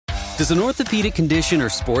Does an orthopedic condition or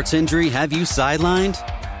sports injury have you sidelined?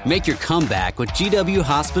 Make your comeback with GW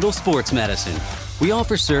Hospital Sports Medicine. We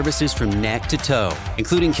offer services from neck to toe,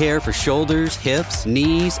 including care for shoulders, hips,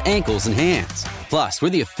 knees, ankles, and hands. Plus, we're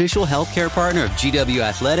the official healthcare partner of GW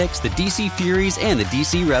Athletics, the DC Furies, and the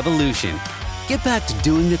DC Revolution. Get back to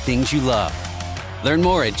doing the things you love. Learn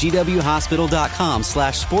more at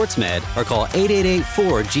gwhospital.com/sportsmed or call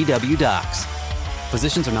 888-4GW-DOCS.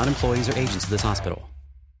 Physicians are not employees or agents of this hospital.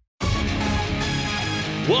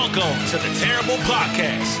 Welcome to the Terrible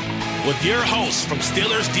Podcast with your hosts from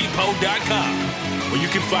SteelersDepot.com, where you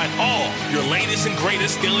can find all your latest and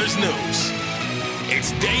greatest Steelers news.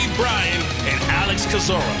 It's Dave Bryan and Alex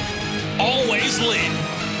Kozora, always lit,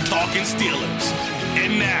 talking Steelers.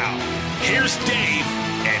 And now, here's Dave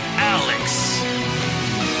and Alex.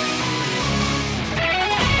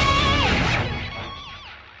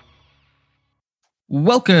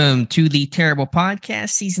 Welcome to the Terrible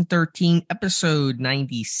Podcast, Season 13, Episode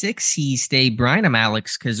 96. He's Dave Bryan. I'm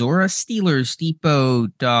Alex Kozora,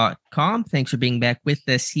 SteelersDepot.com. Thanks for being back with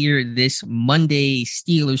us here this Monday.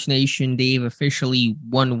 Steelers Nation, Dave, officially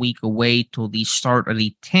 1 week away till the start of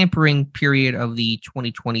the tampering period of the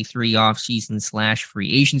 2023 offseason /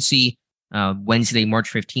 free agency. Wednesday, March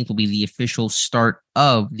 15th will be the official start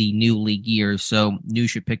of the new league year. So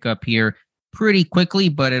news should pick up here pretty quickly,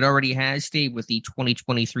 but it already has, Dave, with the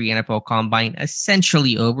 2023 NFL Combine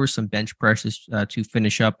essentially over. Some bench presses to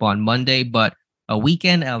finish up on Monday, but a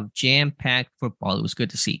weekend of jam-packed football. It was good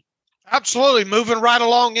to see. Absolutely. Moving right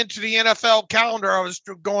along into the NFL calendar. I was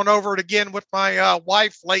going over it again with my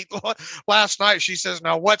wife last night. She says,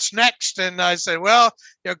 now what's next? And I said, well,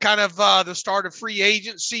 kind of the start of free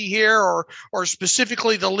agency here, or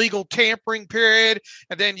specifically the legal tampering period.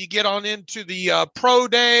 And then you get on into the pro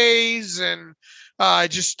days and the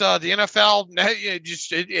NFL,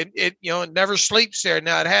 it never sleeps there.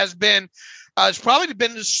 Now it has been, it's probably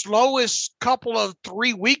been the slowest couple of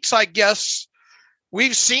 3 weeks, I guess,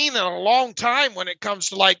 we've seen in a long time when it comes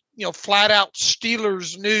to flat out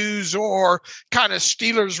Steelers news or kind of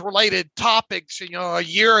Steelers related topics. A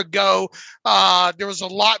year ago, there was a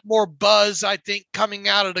lot more buzz, I think, coming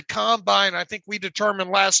out of the Combine. I think we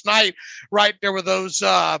determined last night, right? There were those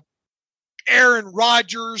Aaron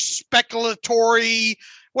Rodgers speculatory,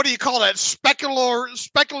 what do you call that?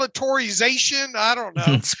 Speculatorization? I don't know.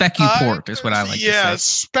 Specuport is what I like to say. Yeah,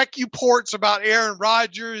 specuports about Aaron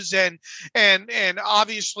Rodgers and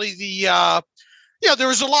obviously the there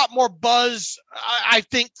was a lot more buzz, I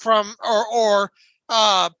think, from or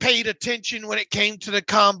paid attention when it came to the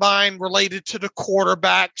Combine related to the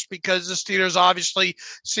quarterbacks, because the Steelers obviously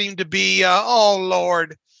seem to be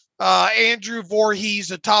Andrew Voorhees,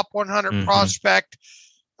 a top 100 prospect,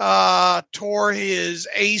 tore his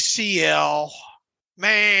ACL.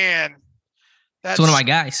 Man, that's one of my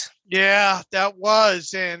guys. Yeah, that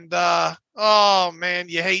was. And oh man,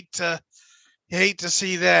 you hate to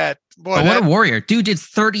see that. Boy, but what a warrior. Dude did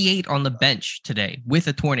 38 on the bench today with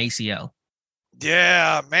a torn ACL.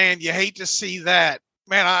 Yeah, man, you hate to see that.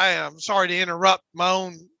 Man, I'm sorry to interrupt my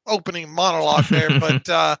own opening monologue there, but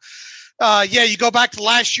you go back to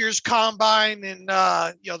last year's Combine and,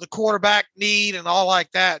 the quarterback need and all like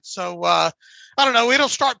that. So, I don't know. It'll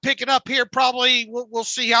start picking up here. Probably we'll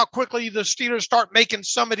see how quickly the Steelers start making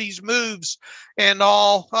some of these moves and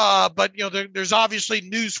all. But there's obviously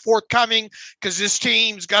news forthcoming because this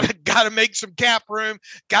team's got to make some cap room,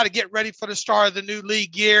 got to get ready for the start of the new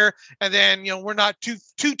league year. And then, we're not too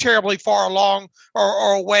terribly far along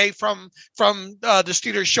or away from the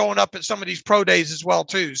Steelers showing up at some of these pro days as well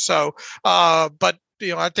too. So, but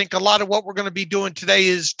I think a lot of what we're going to be doing today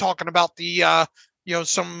is talking about the,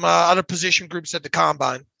 some other position groups at the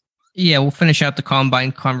Combine. Yeah, we'll finish out the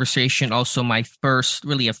Combine conversation. Also, my first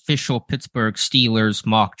really official Pittsburgh Steelers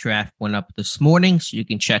mock draft went up this morning, so you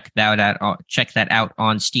can check that out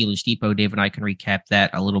on Steelers Depot. Dave and I can recap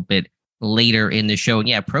that a little bit later in the show. And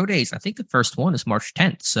yeah, pro days, I think the first one is March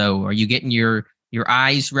 10th. So are you getting your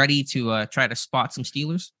eyes ready to try to spot some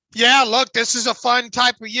Steelers? Yeah, look, this is a fun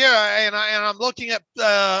type of year, and I'm looking at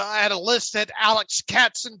a list that Alex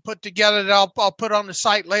Katzen put together that I'll put on the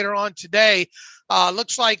site later on today.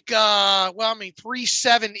 Looks like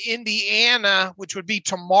 3-7 Indiana, which would be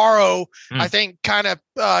tomorrow, I think, kind of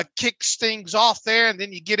kicks things off there, and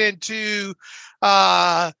then you get into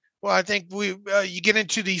you get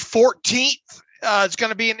into the 14th. It's going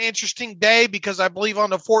to be an interesting day because I believe on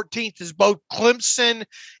the 14th is both Clemson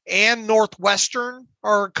and Northwestern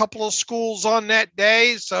are a couple of schools on that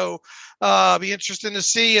day. So be interesting to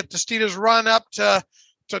see if the Steelers run up to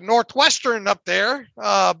Northwestern up there.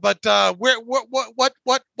 But what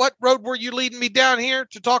road were you leading me down here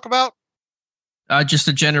to talk about? Just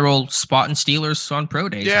a general spot in Steelers on pro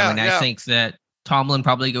days. Yeah, I think that Tomlin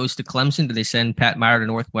probably goes to Clemson. Do they send Pat Meyer to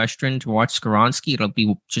Northwestern to watch Skoronski? It'll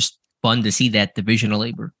be just fun to see that division of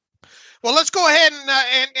labor. Well, let's go ahead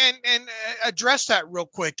and address that real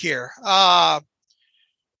quick here.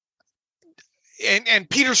 And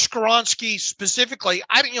Peter Skoronski specifically,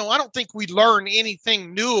 I don't think we learned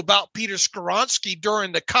anything new about Peter Skoronski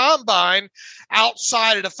during the combine,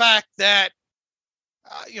 outside of the fact that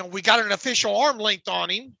we got an official arm length on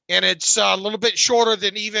him, and it's a little bit shorter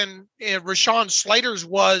than even Rashawn Slater's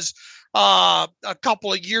was a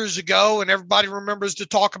couple of years ago. And everybody remembers to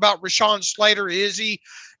talk about Rashawn Slater.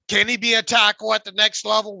 Can he be a tackle at the next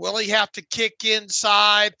level? Will he have to kick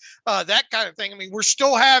inside? That kind of thing. I mean, we're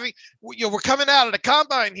still having, we're coming out of the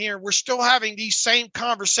combine here. We're still having these same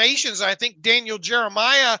conversations. I think Daniel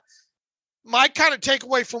Jeremiah, my kind of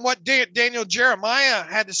takeaway from what Daniel Jeremiah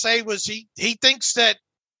had to say was he thinks that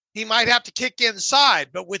he might have to kick inside,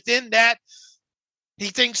 but within that, he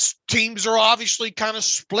thinks teams are obviously kind of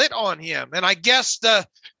split on him. And I guess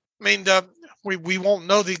we won't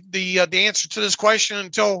know the answer to this question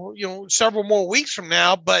until several more weeks from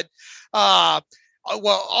now. But all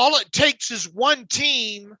it takes is one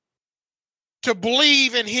team to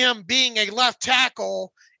believe in him being a left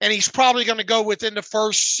tackle, and he's probably going to go within the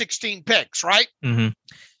first 16 picks, right? Mm-hmm.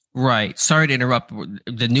 Right. Sorry to interrupt.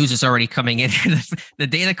 The news is already coming in. The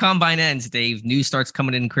day the combine ends, Dave, news starts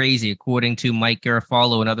coming in crazy. According to Mike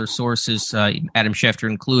Garafolo and other sources, Adam Schefter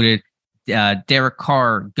included, Derek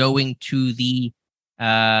Carr going to the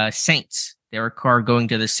Saints. Derek Carr going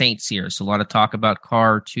to the Saints here. So a lot of talk about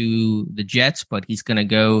Carr to the Jets, but he's going to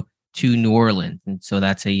go to New Orleans. And so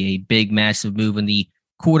that's a big, massive move in the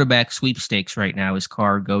quarterback sweepstakes right now, is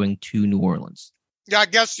Carr going to New Orleans. Yeah, I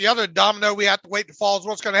guess the other domino we have to wait to fall is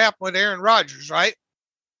what's going to happen with Aaron Rodgers, right?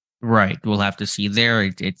 Right. We'll have to see there.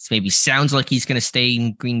 It maybe sounds like he's going to stay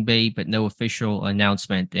in Green Bay, but no official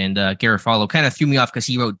announcement. And Garafolo kind of threw me off because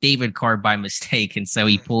he wrote David Carr by mistake, and so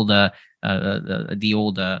he pulled the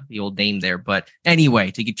old name there. But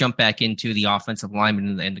anyway, to jump back into the offensive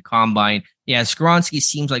lineman and the combine, yeah, Skoronski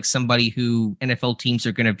seems like somebody who NFL teams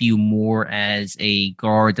are going to view more as a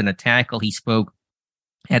guard than a tackle. He spoke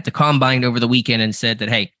at the combine over the weekend and said that,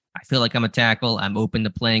 hey, I feel like I'm a tackle. I'm open to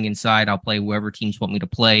playing inside. I'll play wherever teams want me to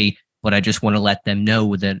play, but I just want to let them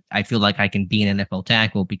know that I feel like I can be an NFL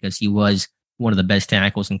tackle, because he was one of the best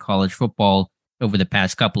tackles in college football over the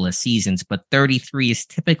past couple of seasons. But 33 is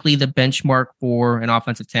typically the benchmark for an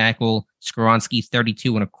offensive tackle. Skoronski,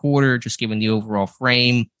 32.25, just given the overall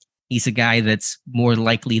frame. He's a guy that's more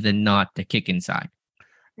likely than not to kick inside.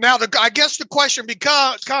 Now, I guess the question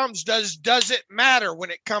becomes, does it matter when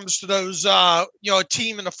it comes to those, a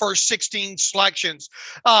team in the first 16 selections?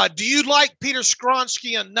 Do you like Peter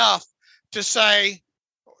Skoronski enough to say,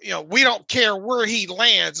 we don't care where he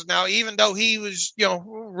lands? Now, even though he was,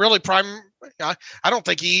 really prime, I don't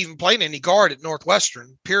think he even played any guard at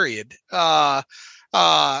Northwestern, period. I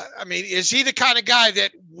mean, is he the kind of guy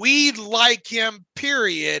that we like him,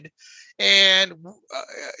 period? And,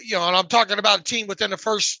 and I'm talking about a team within the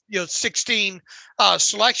first, 16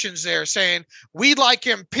 selections there saying, we like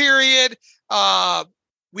him, period.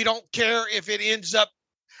 We don't care if it ends up.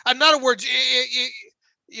 In other words,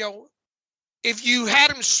 if you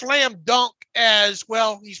had him slam dunk as,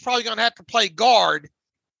 well, he's probably going to have to play guard,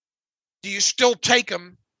 do you still take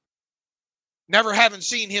him, never having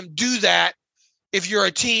seen him do that, if you're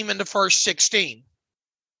a team in the first 16?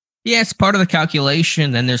 Yeah, it's part of the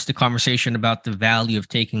calculation. Then there's the conversation about the value of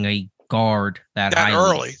taking a guard that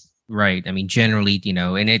early. Right. I mean, generally,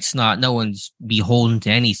 and it's not, no one's beholden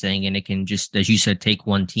to anything. And it can just, as you said, take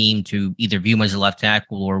one team to either view him as a left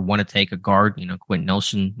tackle or want to take a guard. Quentin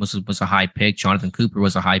Nelson was a high pick. Jonathan Cooper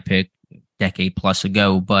was a high pick decade plus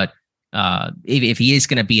ago. But if he is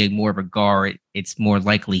going to be more of a guard, it's more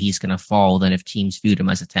likely he's going to fall than if teams viewed him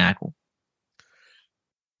as a tackle.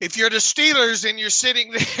 If you're the Steelers and you're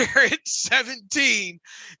sitting there at 17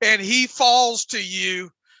 and he falls to you,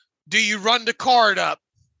 do you run the card up?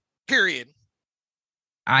 Period.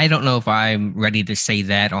 I don't know if I'm ready to say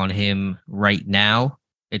that on him right now.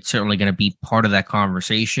 It's certainly going to be part of that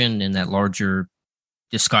conversation and that larger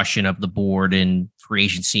discussion of the board and free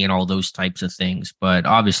agency and all those types of things. But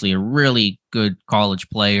obviously a really good college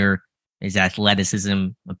player, his athleticism,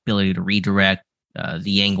 ability to redirect,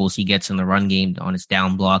 the angles he gets in the run game on his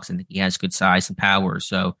down blocks, and he has good size and power.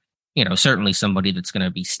 So, certainly somebody that's going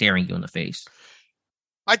to be staring you in the face.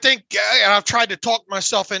 I think, and I've tried to talk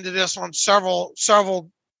myself into this on several,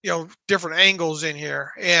 different angles in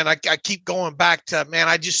here. And I keep going back to, man,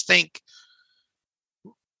 I just think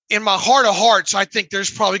in my heart of hearts, I think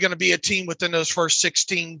there's probably going to be a team within those first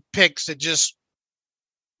 16 picks that just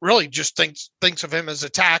really just thinks of him as a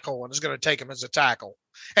tackle and is going to take him as a tackle.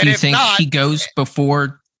 And Do you if think not, he goes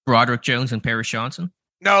before Broderick Jones and Paris Johnson?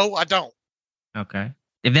 No, I don't. Okay.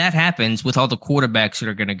 If that happens with all the quarterbacks that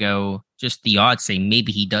are going to go, just the odds say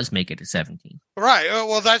maybe he does make it to 17. Right.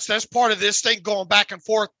 Well, that's part of this thing going back and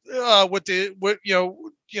forth with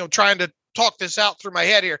trying to talk this out through my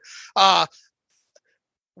head here.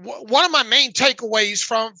 One of my main takeaways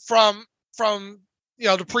from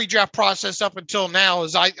the pre-draft process up until now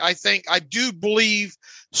is I do believe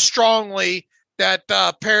strongly that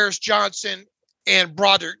Paris Johnson and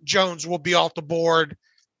Broderick Jones will be off the board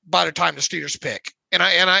by the time the Steelers pick. And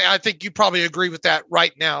I think you probably agree with that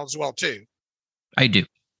right now as well, too. I do.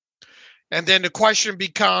 And then the question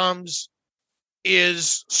becomes,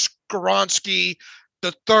 is Skoronski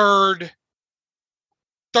the third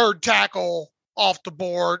tackle off the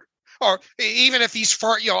board? Or even if he's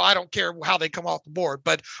first, I don't care how they come off the board,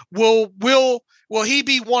 but will he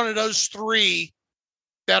be one of those three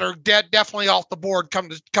that are definitely off the board come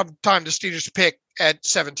time the Steelers pick at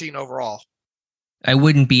 17 overall? I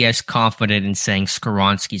wouldn't be as confident in saying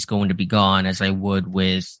Skoronski's going to be gone as I would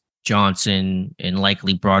with Johnson and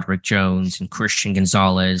likely Broderick Jones and Christian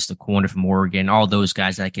Gonzalez, the corner from Oregon. All those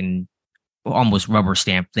guys I can almost rubber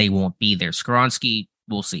stamp they won't be there. Skoronski,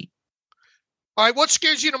 we'll see. All right, what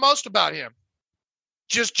scares you the most about him?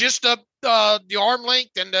 Just the arm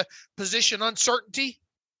length and the position uncertainty?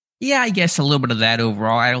 Yeah, I guess a little bit of that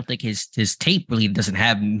overall. I don't think his tape really doesn't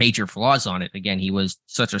have major flaws on it. Again, he was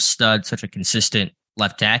such a stud, such a consistent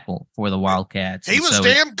left tackle for the Wildcats. He was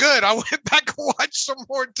damn good. I went back and watched some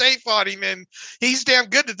more tape on him, and he's damn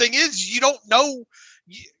good. The thing is, you don't know,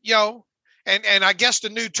 and I guess the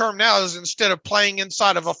new term now is instead of playing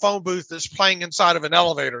inside of a phone booth, it's playing inside of an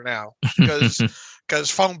elevator now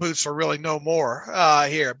because phone booths are really no more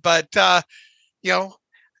here. But how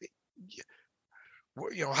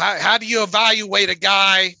do you evaluate a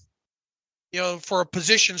guy, for a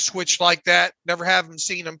position switch like that? Never haven't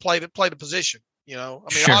seen him play the position.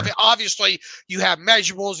 Sure. Obviously you have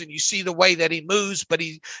measurables and you see the way that he moves, but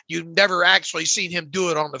you've never actually seen him do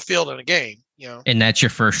it on the field in a game. And that's your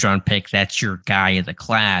first round pick. That's your guy of the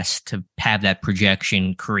class. To have that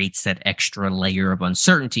projection creates that extra layer of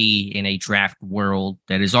uncertainty in a draft world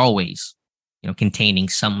that is always, containing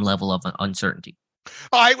some level of uncertainty.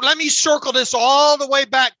 All right, let me circle this all the way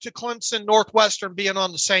back to Clemson Northwestern being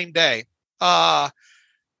on the same day. If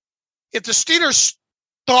the Steelers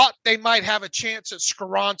thought they might have a chance at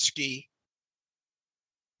Skoronski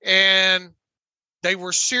and they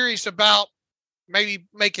were serious about maybe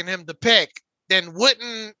making him the pick, then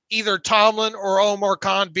wouldn't either Tomlin or Omar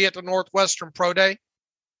Khan be at the Northwestern Pro Day?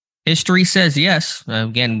 History says yes.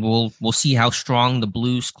 Again, we'll see how strong the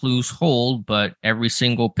Blues clues hold, but every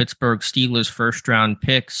single Pittsburgh Steelers first round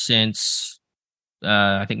pick since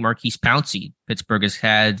I think Marquise Pouncey, Pittsburgh has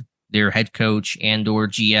had their head coach and or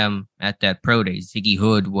GM at that pro day. Ziggy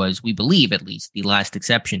Hood was, we believe at least, the last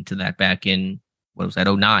exception to that back in,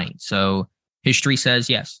 2009. So history says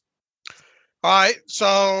yes. All right.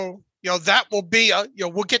 So, that will be,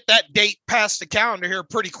 we'll get that date past the calendar here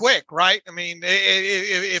pretty quick, right? I mean,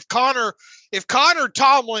 if Connor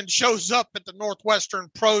Tomlin shows up at the Northwestern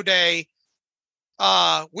Pro Day,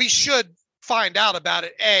 we should find out about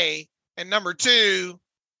it, A, and number two,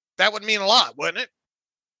 that would mean a lot, wouldn't it?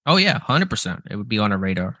 Oh yeah, 100%. It would be on our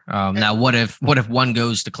radar. Now, what if one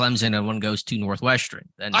goes to Clemson and one goes to Northwestern?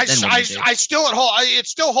 Then it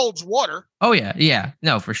still holds water. Oh yeah,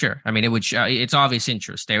 no, for sure. I mean, it would. It's obvious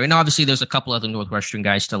interest there, and obviously there's a couple other Northwestern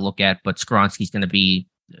guys to look at, but Skoronski's going to be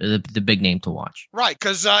the big name to watch, right?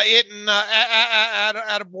 Because Adebayorle,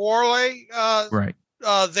 right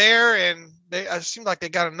there, and it seemed like they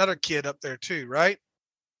got another kid up there too, right?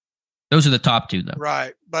 Those are the top two, though,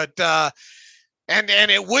 right? But. And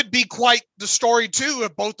it would be quite the story, too,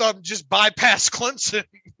 if both of them just bypass Clemson.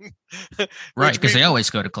 Right, because they always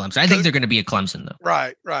go to Clemson. I think they're going to be at Clemson, though.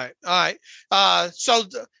 Right. All right. So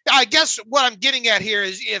I guess what I'm getting at here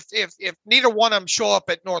is if neither one of them show up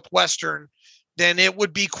at Northwestern, then it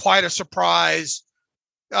would be quite a surprise,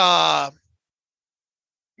 if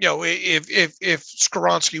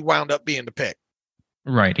Skoronski wound up being the pick.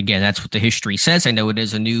 Right. Again, that's what the history says. I know it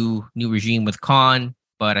is a new regime with Khan,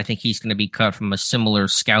 but I think he's going to be cut from a similar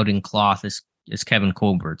scouting cloth as Kevin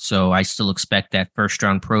Colbert. So I still expect that first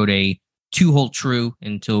round pro day to hold true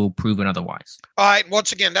until proven otherwise. All right.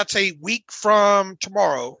 Once again, that's a week from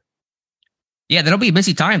tomorrow. Yeah, that'll be a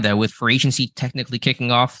busy time, though, with free agency technically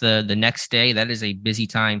kicking off the next day. That is a busy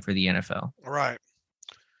time for the NFL. Right.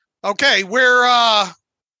 Okay. We're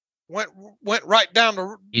went right down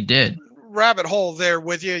the You did. rabbit hole there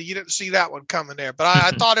with you. You didn't see that one coming there, but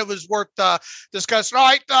I thought it was worth discussing. All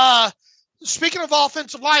right. Speaking of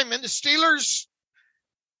offensive linemen, the Steelers,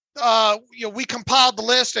 we compiled the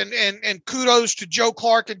list, and kudos to Joe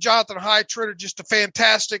Clark and Jonathan Heitritter. Just a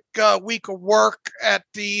fantastic week of work at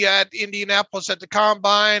Indianapolis at the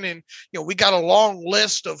Combine. And, we got a long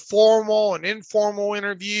list of formal and informal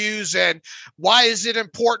interviews. And why is it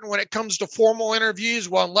important when it comes to formal interviews?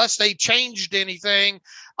 Well, unless they changed anything,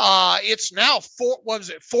 it's now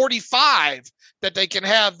 45 that they can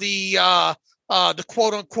have the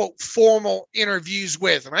quote unquote formal interviews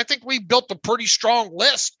with. And I think we built a pretty strong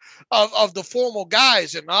list of the formal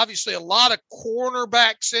guys, and obviously a lot of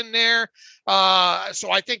cornerbacks in there.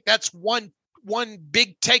 So I think that's one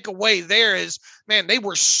big takeaway there is, man, they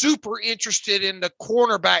were super interested in the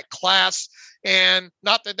cornerback class. And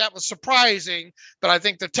not that was surprising, but I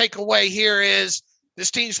think the takeaway here is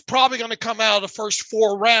this team's probably going to come out of the first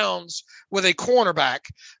 4 rounds with a cornerback.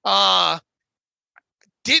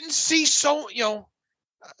 Didn't see as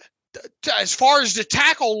far as the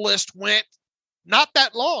tackle list went, not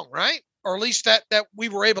that long, right? Or at least that we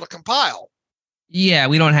were able to compile. Yeah,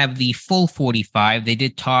 we don't have the full 45. They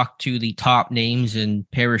did talk to the top names in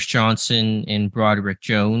Paris Johnson and Broderick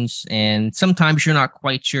Jones. And sometimes you're not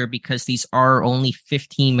quite sure because these are only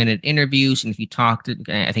 15-minute interviews. And if you talk to,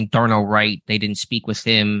 I think, Darnell Wright, they didn't speak with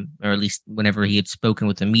him, or at least whenever he had spoken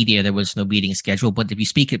with the media, there was no meeting scheduled. But if you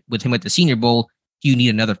speak with him at the Senior Bowl, you need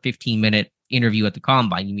another 15-minute interview at the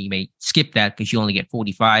Combine. You may skip that because you only get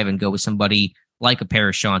 45 and go with somebody like a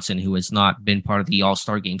Paris Johnson who has not been part of the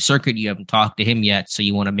All-Star game circuit. You haven't talked to him yet, so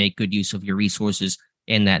you want to make good use of your resources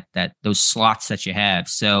in that those slots that you have.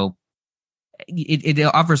 So it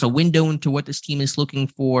offers a window into what this team is looking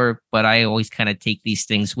for, but I always kind of take these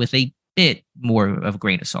things with a bit more of a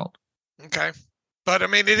grain of salt. Okay. But, I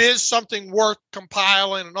mean, it is something worth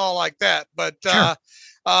compiling and all like that. But sure.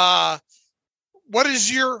 What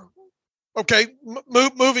is your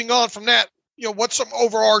moving on from that? What's some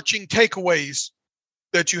overarching takeaways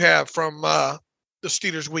that you have from the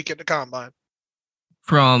Steelers week at the Combine?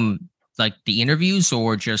 From like the interviews,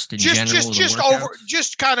 or just in general?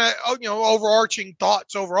 Just kind of overarching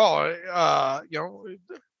thoughts overall. The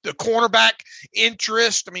cornerback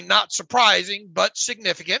interest. I mean, not surprising, but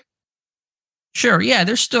significant. Sure. Yeah,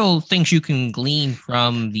 there's still things you can glean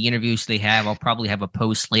from the interviews they have. I'll probably have a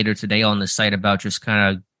post later today on the site about just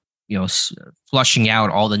kind of, flushing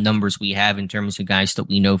out all the numbers we have in terms of guys that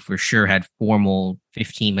we know for sure had formal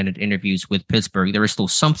 15-minute interviews with Pittsburgh. There is still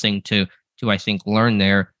something to I think, learn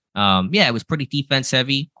there. It was pretty defense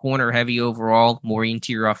heavy, corner heavy overall, more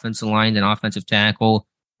interior offensive line than offensive tackle.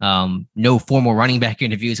 No formal running back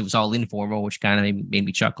interviews. It was all informal, which kind of made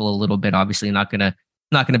me chuckle a little bit. Obviously not going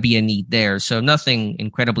to be a need there. So nothing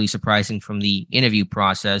incredibly surprising from the interview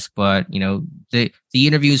process, but the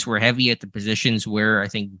interviews were heavy at the positions where I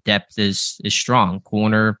think depth is strong.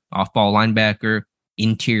 Corner, off-ball linebacker,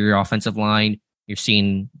 interior offensive line. You're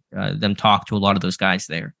seeing them talk to a lot of those guys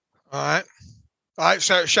there. All right.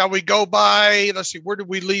 So shall we go by, let's see, where did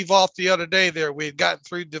we leave off the other day there? We had gotten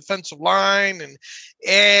through defensive line and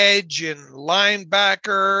edge and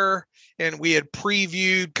linebacker, and we had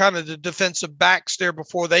previewed kind of the defensive backs there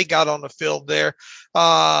before they got on the field there.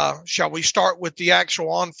 Shall we start with the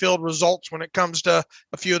actual on-field results when it comes to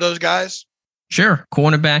a few of those guys? Sure.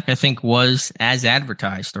 Cornerback, I think, was as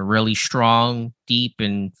advertised, a really strong, deep,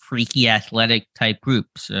 and freaky athletic type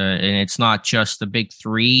groups. And it's not just the big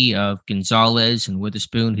three of Gonzalez and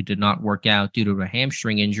Witherspoon, who did not work out due to a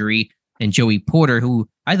hamstring injury, and Joey Porter, who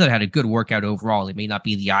I thought had a good workout overall. It may not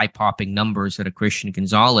be the eye-popping numbers that a Christian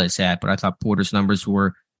Gonzalez had, but I thought Porter's numbers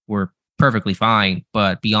were perfectly fine.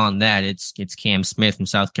 But beyond that, it's Cam Smith from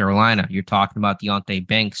South Carolina. You're talking about Deonte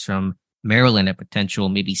Banks from Maryland, a potential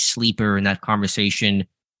maybe sleeper in that conversation,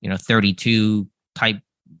 32 type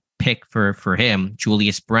pick for him.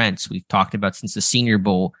 Julius Brents, we've talked about since the Senior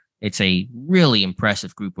Bowl. It's a really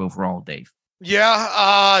impressive group overall, Dave.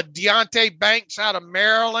 Yeah, Deonte Banks out of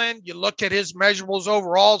Maryland. You look at his measurables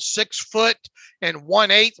overall, 6 foot and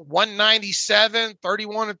 1/8, 197,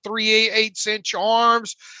 31 and 3/8 inch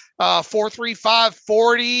arms, 4.35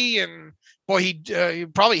 40, and boy, he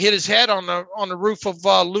probably hit his head on the roof of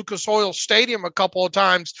Lucas Oil Stadium a couple of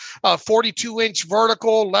times. 42-inch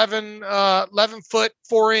vertical, 11 foot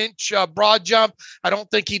 4-inch broad jump. I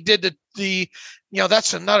don't think he did the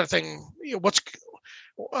that's another thing.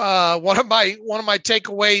 One of my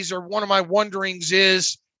takeaways, or one of my wonderings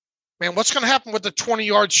is, man, what's going to happen with the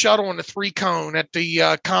 20-yard shuttle and the 3-cone at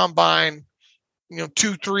the Combine?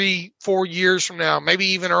 2, 3, 4 years from now, maybe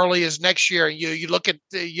even early as next year. You look at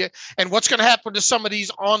and what's going to happen to some of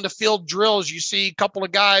these on the field drills. You see a couple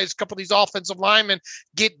of these offensive linemen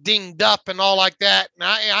get dinged up and all like that. And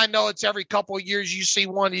I know it's every couple of years you see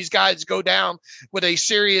one of these guys go down with a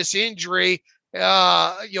serious injury.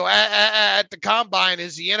 At the combine.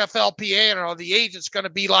 Is the NFLPA or the agents going to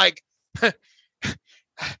be like,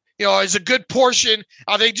 is a good portion?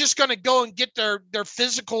 Are they just going to go and get their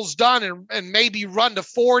physicals done and maybe run to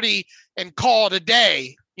 40 and call it a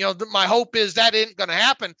day? My hope is that isn't going to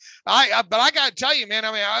happen. But I got to tell you, man,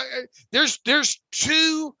 there's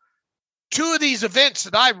two of these events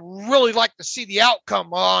that I really like to see the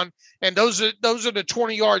outcome on. And those are the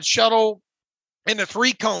 20-yard shuttle and the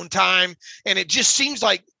 3-cone time. And it just seems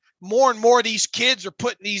like more and more of these kids are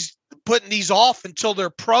putting these off until their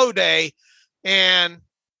pro day. And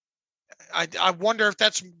I wonder if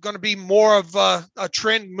that's going to be more of a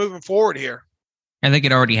trend moving forward here. I think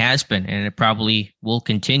it already has been, and it probably will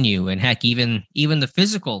continue. And heck, even the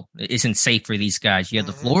physical isn't safe for these guys. You had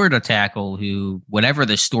the Florida tackle who, whatever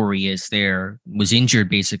the story is there, was injured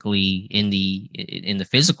basically in the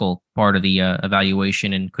physical part of the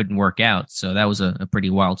evaluation and couldn't work out. So that was a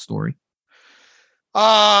pretty wild story.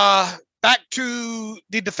 Back to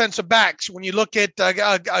the defensive backs. When you look at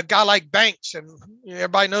a guy like Banks, and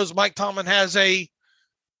everybody knows Mike Tomlin has a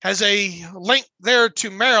link there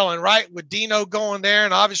to Maryland, right? With Dino going there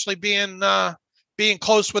and obviously being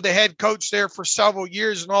close with the head coach there for several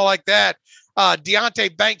years and all like that.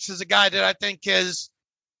 Deonte Banks is a guy that I think has,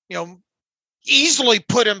 easily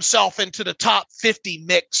put himself into the top 50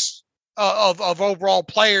 mix of overall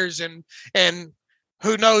players, and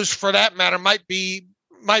who knows, for that matter, might be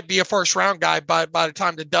a first round guy by the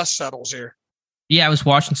time the dust settles here. Yeah, I was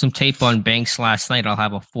watching some tape on Banks last night. I'll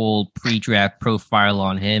have a full pre-draft profile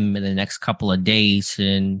on him in the next couple of days.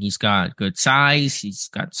 And he's got good size. He's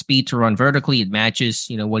got speed to run vertically. It matches,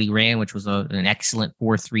 what he ran, which was an excellent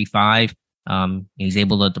 4.35. He's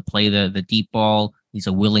able to play the deep ball. He's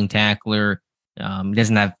a willing tackler. He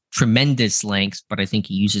doesn't have tremendous length, but I think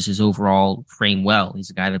he uses his overall frame well. He's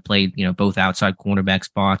a guy that played, both outside cornerback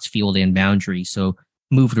spots, field and boundary. So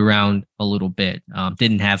moved around a little bit.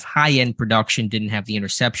 Didn't have high-end production, didn't have the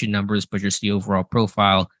interception numbers, but just the overall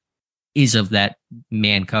profile is of that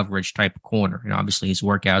man coverage type of corner. And obviously his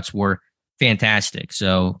workouts were fantastic.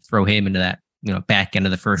 So throw him into that, back end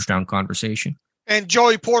of the first round conversation. And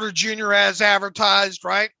Joey Porter Jr. as advertised,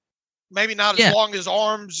 right? Maybe not as long as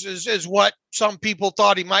arms as what some people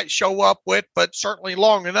thought he might show up with, but certainly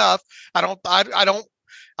long enough.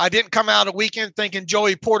 I didn't come out a weekend thinking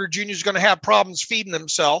Joey Porter Jr. is going to have problems feeding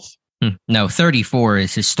himself. No, 34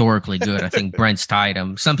 is historically good. I think Brent's tied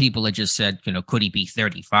him. Some people had just said, could he be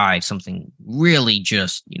 35? Something really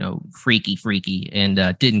just, freaky,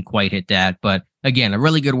 and didn't quite hit that. But again, a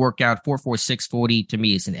really good workout. 4.4640 to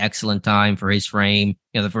me is an excellent time for his frame.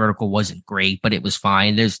 The vertical wasn't great, but it was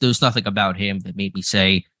fine. There's nothing about him that made me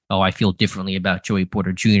say, oh, I feel differently about Joey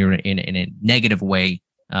Porter Jr. in a negative way.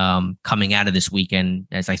 Coming out of this weekend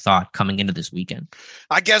as I thought coming into this weekend.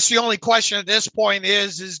 I guess the only question at this point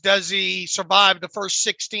is does he survive the first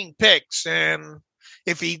 16 picks? And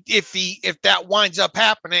if that winds up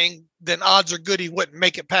happening, then odds are good he wouldn't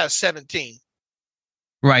make it past 17.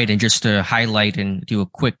 Right. And just to highlight and do a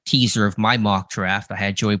quick teaser of my mock draft, I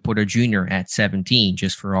had Joey Porter Jr. at 17,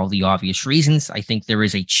 just for all the obvious reasons. I think there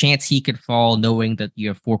is a chance he could fall, knowing that you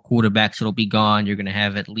have 4 quarterbacks that'll be gone. You're going to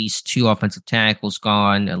have at least 2 offensive tackles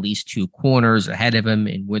gone, at least 2 corners ahead of him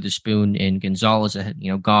in Witherspoon and Gonzalez,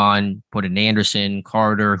 gone. Put in Anderson,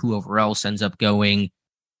 Carter, whoever else ends up going.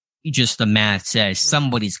 Just the math says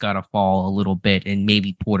somebody's got to fall a little bit, and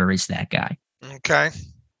maybe Porter is that guy. Okay.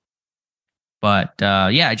 But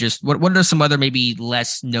just what are some other maybe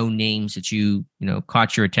less known names that you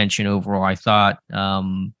caught your attention overall? I thought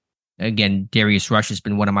again, Darius Rush has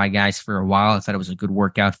been one of my guys for a while. I thought it was a good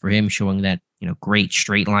workout for him, showing that great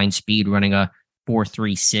straight line speed, running a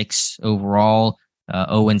 4.36 overall.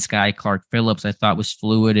 Owens guy Clark Phillips I thought was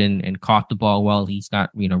fluid and caught the ball well. He's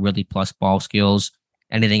got really plus ball skills.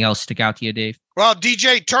 Anything else stick out to you, Dave? Well,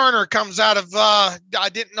 DJ Turner comes out of I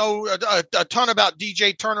didn't know a ton about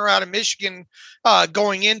DJ Turner out of Michigan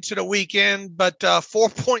going into the weekend, but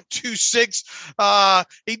 4.26.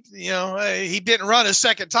 He didn't run a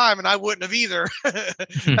second time, and I wouldn't have either.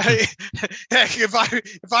 If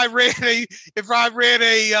I ran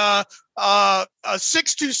a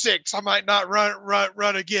 6.26, I might not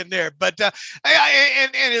run again there. But and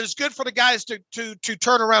it was good for the guys to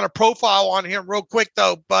turn around a profile on him real quick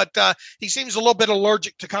though. But he seems a little bit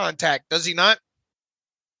allergic to contact, does he not?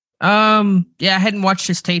 Yeah, I hadn't watched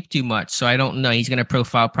his tape too much, so I don't know. He's going to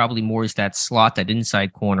profile probably more as that slot, that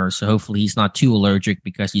inside corner. So hopefully he's not too allergic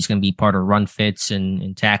because he's going to be part of run fits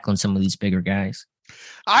and tackling some of these bigger guys.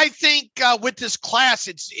 I think with this class,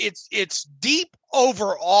 it's deep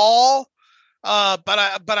overall, but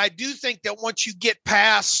I do think that once you get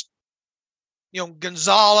past,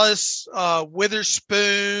 Gonzalez,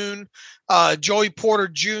 Witherspoon, Joey Porter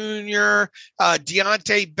Jr.,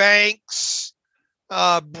 Deonte Banks,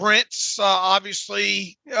 Brent's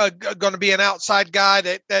obviously going to be an outside guy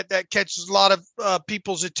that catches a lot of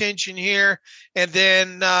people's attention here, and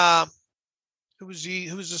then who's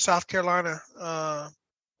the South Carolina?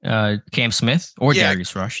 Cam Smith or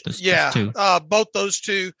Darius Rush. Those two. Both those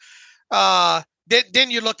two. Then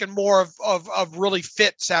you're looking more of really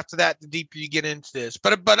fits after that, the deeper you get into this.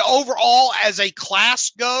 But overall, as a class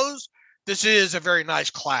goes, this is a very nice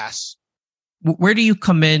class. Where do you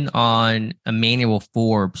come in on Emmanuel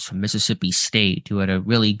Forbes from Mississippi State, who had a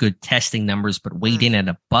really good testing numbers, but weighed in at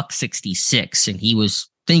 $166, and he was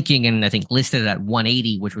thinking, and I think listed at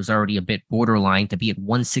 180, which was already a bit borderline, to be at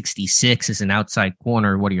 166 as an outside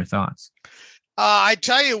corner. What are your thoughts? I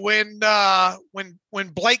tell you, when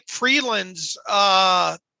Blake Freeland's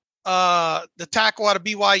the tackle out of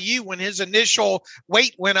BYU, when his initial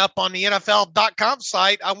weight went up on the NFL.com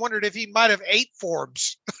site, I wondered if he might have ate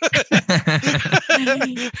Forbes.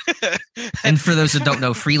 And for those that don't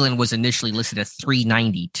know, Freeland was initially listed at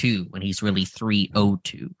 392 when he's really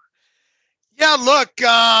 302. Yeah, look,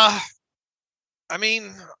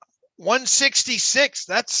 166,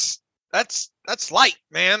 that's light,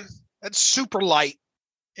 man. That's super light.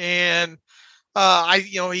 And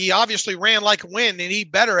he obviously ran like a wind, and he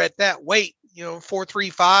better at that weight,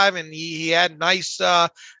 4.35, and he had nice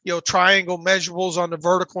triangle measurables on the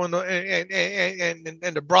vertical and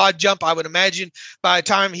the broad jump. I would imagine by the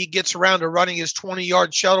time he gets around to running his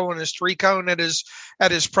 20-yard shuttle and his 3-cone at his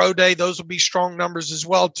pro day, those will be strong numbers as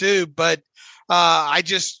well too. But I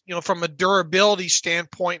just, from a durability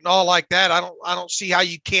standpoint and all like that, I don't see how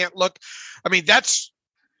you can't look. I mean,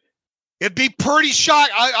 it'd be pretty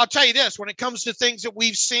shocking. I'll tell you this, when it comes to things that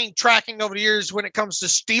we've seen tracking over the years, when it comes to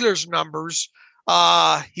Steelers numbers,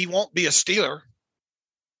 he won't be a Steeler.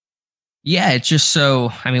 Yeah, it's just so,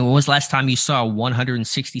 when was the last time you saw a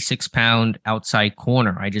 166-pound outside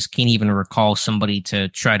corner? I just can't even recall somebody to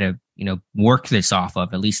try to, work this off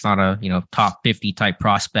of, at least not a, top 50 type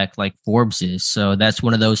prospect like Forbes is. So that's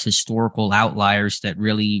one of those historical outliers that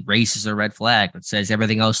really raises a red flag that says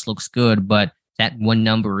everything else looks good, but that one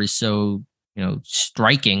number is so,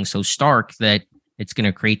 striking, so stark that it's going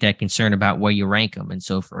to create that concern about where you rank him. And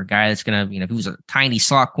so for a guy that's going to, if he was a tiny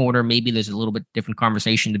slot corner, maybe there's a little bit different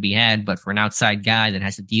conversation to be had. But for an outside guy that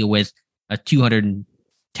has to deal with a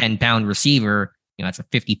 210-pound receiver, that's a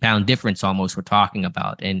 50-pound difference almost we're talking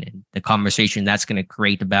about. And the conversation that's going to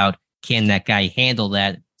create about, can that guy handle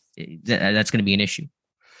that? That's going to be an issue.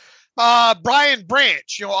 Brian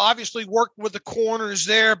Branch, obviously worked with the corners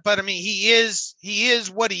there, but he is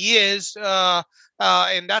what he is.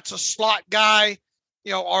 And that's a slot guy.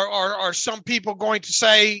 Are some people going to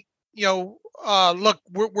say, look,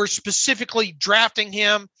 we're specifically drafting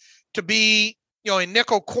him to be, a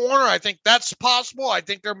nickel corner? I think that's possible. I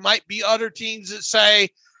think there might be other teams that say,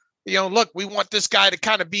 look, we want this guy to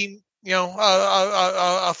kind of be,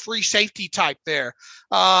 a free safety type there.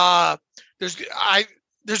 There's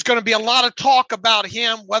going to be a lot of talk about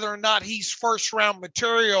him, whether or not he's first round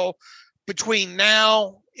material between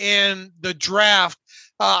now and the draft.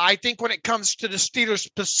 I think when it comes to the Steelers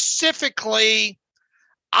specifically,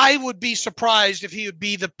 I would be surprised if he would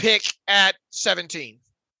be the pick at 17.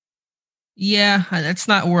 Yeah, that's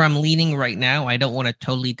not where I'm leaning right now. I don't want to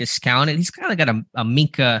totally discount it. He's kind of got a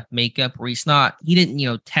Minkah makeup where he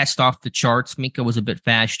didn't, test off the charts. Minkah was a bit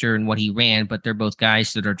faster in what he ran, but they're both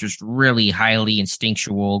guys that are just really highly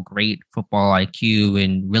instinctual, great football IQ,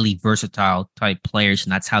 and really versatile type players.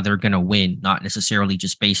 And that's how they're going to win, not necessarily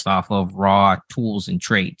just based off of raw tools and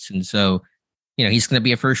traits. And so, he's going to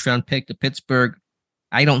be a first round pick to Pittsburgh.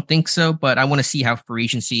 I don't think so, but I want to see how free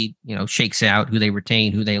agency, shakes out, who they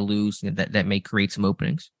retain, who they lose. That may create some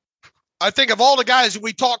openings. I think of all the guys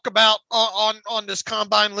we talk about on this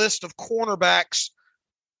combine list of cornerbacks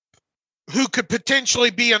who could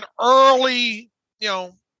potentially be an early,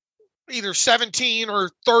 either 17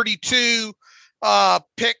 or 32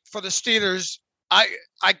 pick for the Steelers, I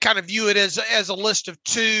kind of view it as a list of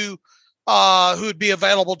two who would be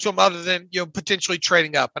available to them other than, potentially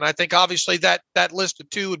trading up. And I think obviously that list of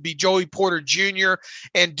two would be Joey Porter Jr.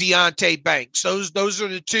 and Deonte Banks. Those are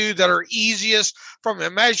the two that are easiest from a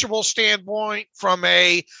measurable standpoint, from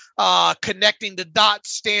a connecting the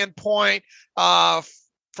dots standpoint,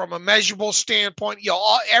 from a measurable standpoint,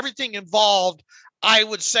 everything involved. I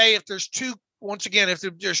would say if there's two, once again, if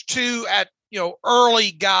there's two at,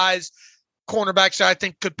 early guys, cornerbacks that I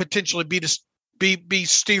think could potentially be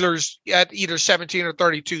Steelers at either 17 or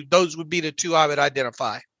 32, those would be the two I would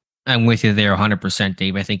identify. I'm with you there 100%,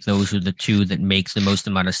 Dave. I think those are the two that make the most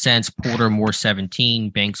amount of sense. Porter more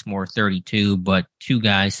 17, Banks more 32, but two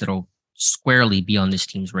guys that'll squarely be on this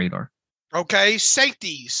team's radar. Okay,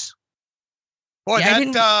 safeties. Boy,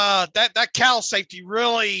 yeah, that Cal safety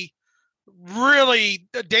really,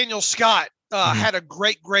 Daniel Scott had a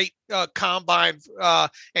great combine,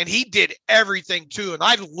 and he did everything too. And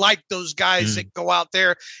I like those guys that go out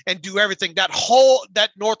there and do everything.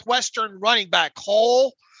 That Northwestern running back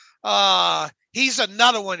Hole. He's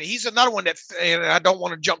another one. That, and I don't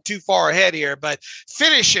want to jump too far ahead here, but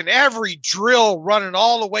finishing every drill, running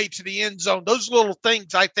all the way to the end zone. Those little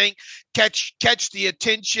things I think catch the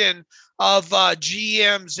attention of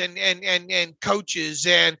GMs and coaches.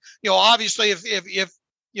 And obviously, if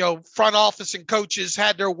front office and coaches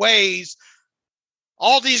had their ways,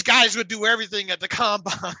 all these guys would do everything at the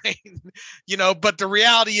combine. But the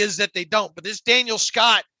reality is that they don't. But this Daniel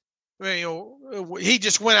Scott, he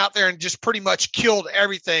just went out there and just pretty much killed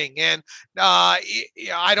everything. And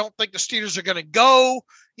I don't think the Steelers are going to go,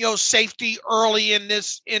 safety early in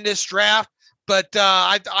this draft. But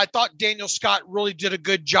I thought Daniel Scott really did a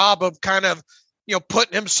good job of kind of,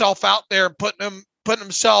 putting himself out there and putting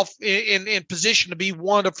himself in position to be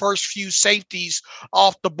one of the first few safeties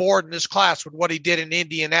off the board in this class with what he did in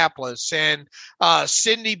Indianapolis. And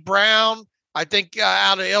Sidney Brown, I think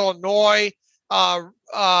out of Illinois,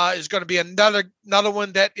 is going to be another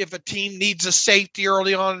one that if a team needs a safety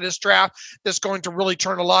early on in this draft, that's going to really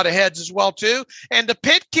turn a lot of heads as well too. And the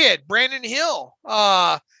Pitt kid, Brandon Hill,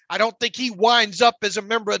 I don't think he winds up as a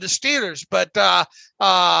member of the Steelers, but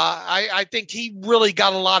I think he really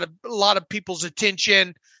got a lot of people's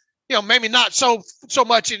attention. Maybe not so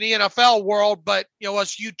much in the NFL world, but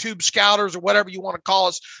us YouTube scouters or whatever you want to call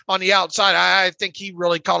us on the outside, I think he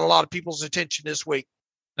really caught a lot of people's attention this week.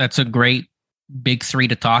 That's a great big three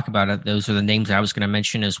to talk about. Those are the names I was going to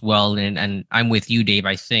mention as well. And I'm with you, Dave.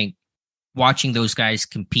 I think watching those guys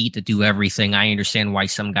compete to do everything, I understand why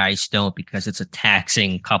some guys don't, because it's a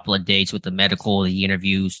taxing couple of days with the medical, the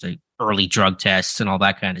interviews, the early drug tests and all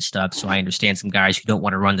that kind of stuff. So I understand some guys who don't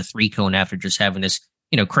want to run the 3-cone after just having this,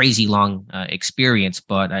 crazy long experience.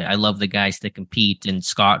 But I love the guys that compete. And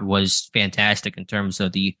Scott was fantastic in terms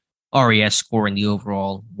of the RAS score and the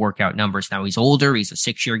overall workout numbers. Now he's older. He's a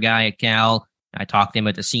 6-year guy at Cal. I talked to him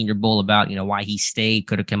at the Senior Bowl about, why he stayed,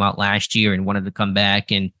 could have come out last year and wanted to come back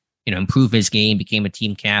and, improve his game, became a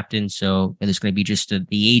team captain. So there's going to be just the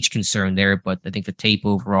age concern there, but I think the tape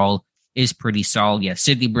overall is pretty solid. Yeah,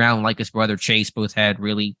 Sidney Brown, like his brother Chase, both had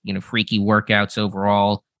really, freaky workouts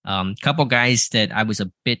overall. Couple guys that I was a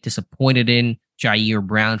bit disappointed in. Jair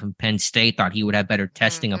Brown from Penn State, thought he would have better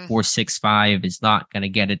testing. A 4.65 is not going to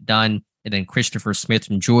get it done. And then Christopher Smith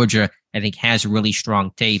from Georgia, I think, has really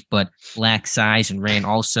strong tape, but lacks size and ran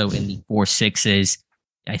also in the 4.6s.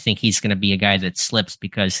 I think he's going to be a guy that slips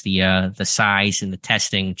because the size and the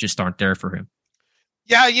testing just aren't there for him.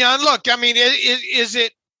 Yeah. And look, I mean, is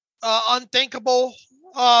it unthinkable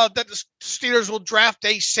that the Steelers will draft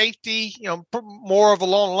a safety, more of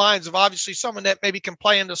along the lines of obviously someone that maybe can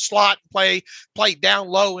play in the slot, play down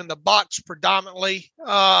low in the box predominantly.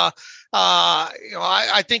 I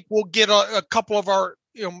think we'll get a couple of our,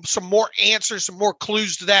 some more answers, some more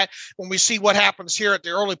clues to that when we see what happens here at the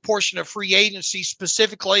early portion of free agency,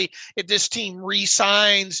 specifically if this team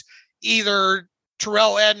re-signs either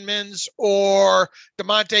Terrell Edmunds or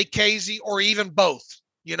DeMonte Casey or even both.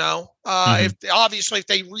 If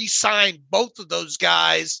they re-sign both of those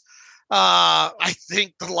guys, I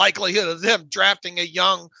think the likelihood of them drafting a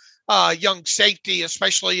young safety,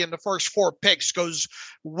 especially in the first 4 picks, goes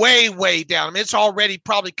way, way down. I mean, it's already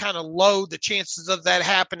probably kind of low, the chances of that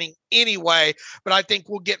happening anyway, but I think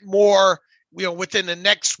we'll get more, within the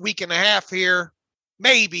next week and a half here,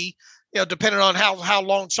 maybe, depending on how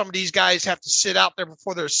long some of these guys have to sit out there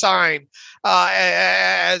before they're signed,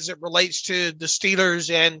 as it relates to the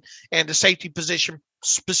Steelers and the safety position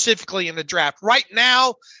specifically in the draft. Right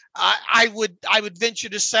now, I would venture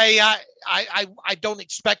to say I don't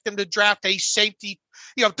expect them to draft a safety.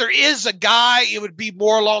 If there is a guy, it would be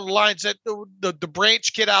more along the lines that the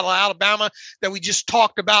Branch kid out of Alabama that we just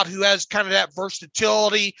talked about, who has kind of that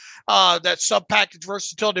versatility, that sub-package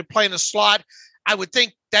versatility to play in the slot. I would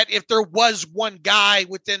think that if there was one guy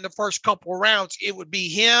within the first couple of rounds, it would be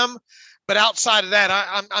him. But outside of that,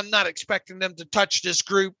 I'm not expecting them to touch this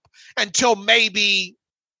group until maybe,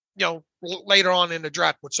 later on in the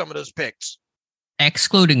draft with some of those picks.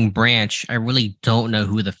 Excluding Branch, I really don't know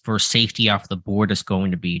who the first safety off the board is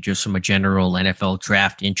going to be, just from a general NFL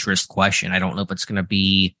draft interest question. I don't know if it's going to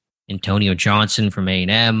be Antonio Johnson from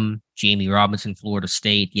A&M, Jamie Robinson, Florida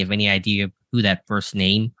State. Do you have any idea who that first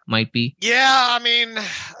name might be? Yeah, I mean,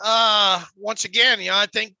 once again, I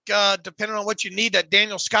think depending on what you need, that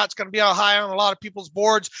Daniel Scott's going to be out high on a lot of people's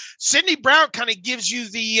boards. Sidney Brown kind of gives you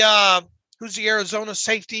the who's the Arizona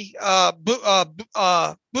safety? Buddha,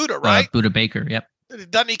 right? Buddha Baker, yep.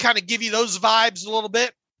 Doesn't he kind of give you those vibes a little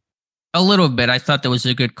bit? A little bit. I thought there was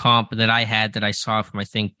a good comp that I saw from, I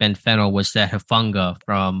think, Ben Fennell, was that Hufanga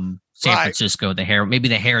from San Francisco. The hair, maybe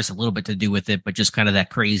the hair is a little bit to do with it, but just kind of that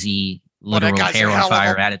crazy literal hair on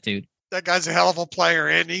fire attitude. That guy's a hell of a player,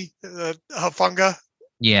 Andy Hufanga.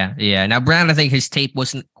 Yeah. Now Brown, I think his tape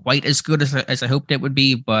wasn't quite as good as I hoped it would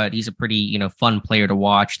be, but he's a pretty fun player to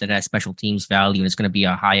watch that has special teams value, and it's going to be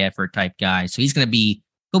a high effort type guy. So he'll be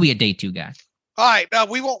a day 2 guy. All right,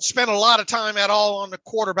 we won't spend a lot of time at all on the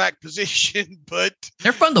quarterback position, but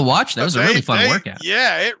they're fun to watch. That was a really fun workout.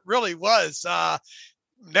 Yeah, it really was.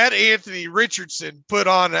 That Anthony Richardson put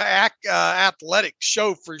on an athletic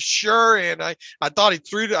show for sure, and I thought he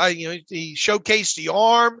he showcased the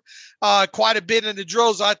arm quite a bit in the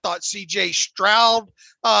drills. I thought C.J. Stroud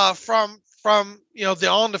from the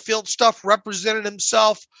on the field stuff represented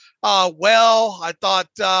himself well. I thought.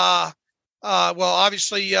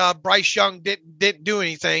 Obviously, Bryce Young didn't do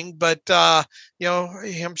anything, but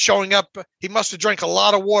him showing up, he must have drank a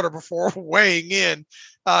lot of water before weighing in.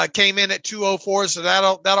 Came in at 204, so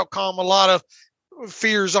that'll calm a lot of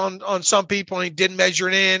fears on some people. And he did measure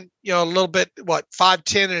it in, a little bit.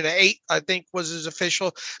 5'10" and an 8, I think, was his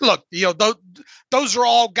official. Look, those are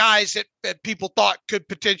all guys that people thought could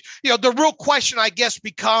potentially. The real question, I guess,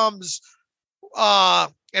 becomes.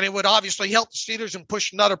 And it would obviously help the Steelers and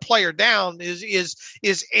push another player down. Is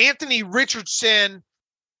Anthony Richardson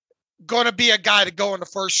going to be a guy to go in the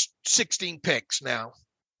first 16 picks now?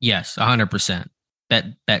 Yes, 100%.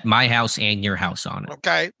 Bet my house and your house on it.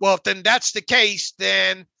 Okay. Well, if then that's the case,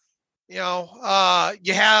 then you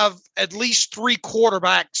have at least 3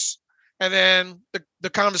 quarterbacks, and then the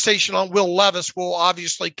conversation on Will Levis will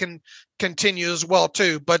obviously continue as well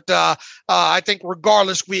too. But I think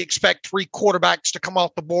regardless, we expect 3 quarterbacks to come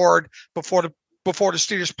off the board before the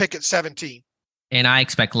Steelers pick at 17. And I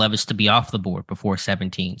expect Levis to be off the board before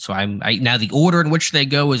 17. So now the order in which they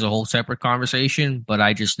go is a whole separate conversation, but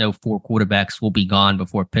I just know 4 quarterbacks will be gone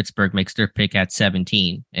before Pittsburgh makes their pick at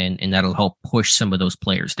 17, and that'll help push some of those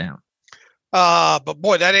players down. But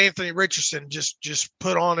boy, that Anthony Richardson just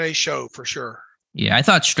put on a show for sure. Yeah, I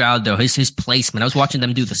thought Stroud, though, his placement, I was watching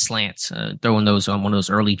them do the slants, throwing those on one of those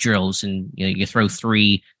early drills, and you throw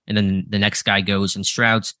 3, and then the next guy goes, and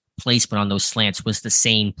Stroud's placement on those slants was the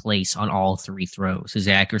same place on all 3 throws, his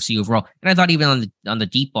accuracy overall. And I thought even on the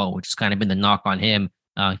deep ball, which has kind of been the knock on him,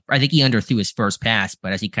 I think he underthrew his first pass,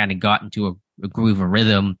 but as he kind of got into a groove of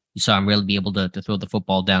rhythm, you saw him really be able to throw the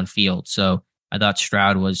football downfield. So I thought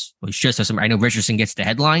Stroud was just as I know Richardson gets the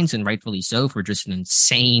headlines, and rightfully so, for just an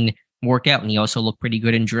insane workout, and he also looked pretty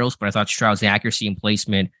good in drills, but I thought Stroud's accuracy and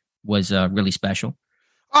placement was really special.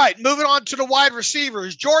 All right, moving on to the wide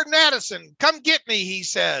receivers. Jordan Addison, come get me, he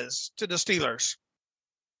says to the Steelers.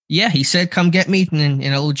 Yeah, he said, come get me, in a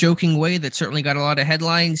little joking way that certainly got a lot of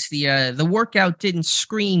headlines. The workout didn't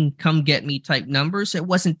scream come get me type numbers. It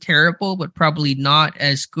wasn't terrible, but probably not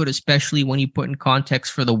as good, especially when you put in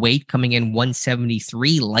context for the weight, coming in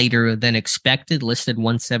 173, lighter than expected, listed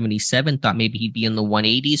 177. Thought maybe he'd be in the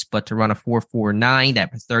 180s, but to run a 4.49,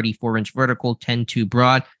 that 34-inch vertical, 10.2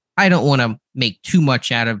 broad. I don't want to make too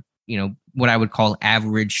much out of, what I would call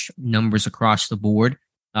average numbers across the board.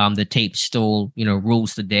 The tape still,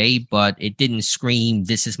 rules the day, but it didn't scream,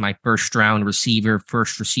 this is my first receiver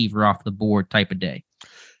off the board type of day.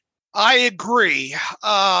 I agree.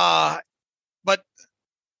 But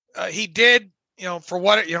he did, for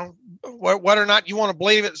whether or not you want to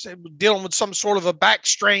believe it, dealing with some sort of a back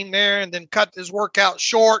strain there, and then cut his workout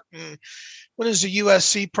short. And when is the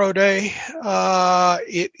USC Pro Day?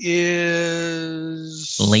 It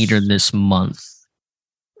is later this month.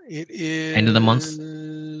 It is end of the month,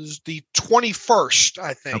 the 21st,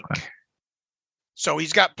 I think. Okay. So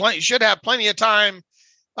he's got plenty. Should have plenty of time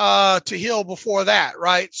to heal before that,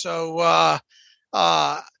 right? So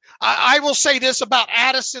I will say this about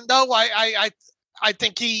Addison, though. I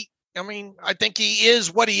think he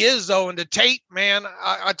is what he is, though. In the tape, man,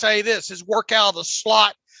 I tell you this: his work out of the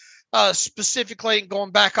slot, specifically, and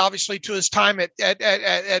going back obviously to his time at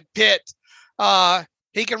Pitt,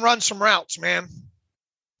 he can run some routes, man.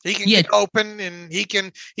 He can get open, and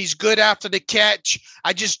he's good after the catch.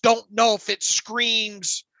 I just don't know if it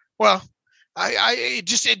screams. Well,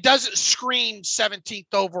 it doesn't scream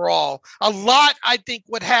 17th overall. A lot, I think,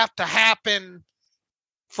 would have to happen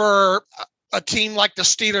for a team like the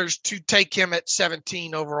Steelers to take him at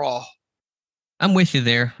 17 overall. I'm with you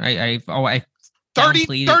there. I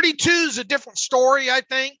 32 is a different story, I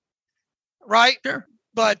think. Right? Sure.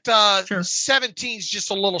 But 17 is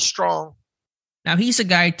just a little strong. Now, he's a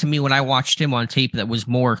guy, to me, when I watched him on tape, that was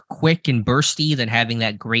more quick and bursty than having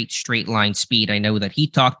that great straight line speed. I know that he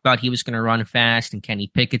talked about he was going to run fast, and Kenny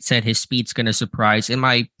Pickett said his speed's going to surprise. In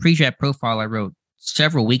my pre-draft profile I wrote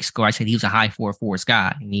several weeks ago, I said he was a high 4.4s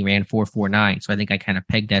guy, and he ran 4.49. So I think I kind of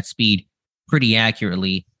pegged that speed pretty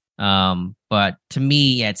accurately. But to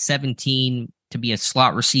me, at 17, to be a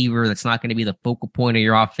slot receiver that's not going to be the focal point of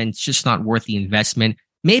your offense, just not worth the investment.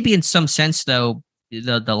 Maybe in some sense, though,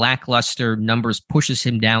 the lackluster numbers pushes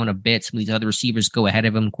him down a bit. Some of these other receivers go ahead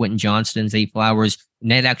of him, Quentin Johnston, Zay Flowers,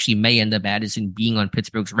 and that actually may end up Addison being on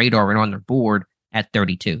Pittsburgh's radar and on their board at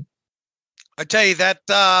 32. I tell you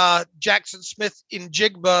that Jackson Smith in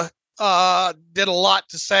Jigba did a lot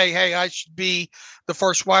to say, hey, I should be the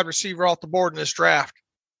first wide receiver off the board in this draft.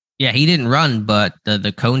 Yeah, he didn't run, but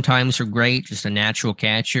the cone times are great. Just a natural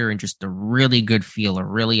catcher and just a really good feel, a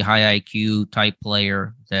really high IQ type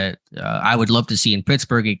player that I would love to see in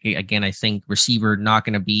Pittsburgh. Again, I think receiver not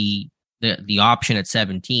going to be the option at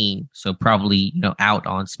 17, so probably out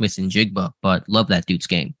on Smith and Jigba. But love that dude's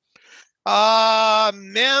game.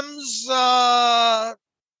 Mims,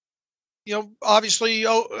 obviously,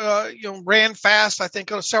 ran fast. I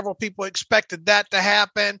think several people expected that to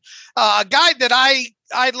happen. A guy that I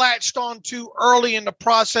latched on to early in the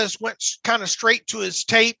process, went kind of straight to his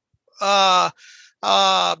tape because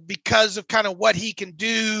of kind of what he can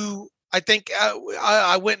do. I think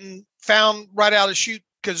I went and found right out of the chute,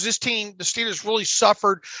 because this team, the Steelers, really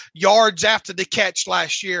suffered yards after the catch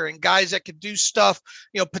last year, and guys that could do stuff,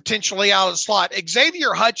 potentially out of the slot.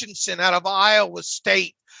 Xavier Hutchinson out of Iowa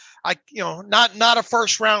State. Not a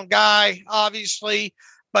first round guy, obviously,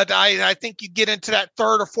 but I think you get into that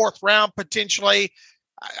third or fourth round potentially.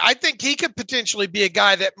 I think he could potentially be a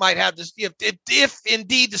guy that might have this. If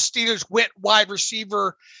indeed the Steelers went wide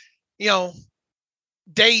receiver,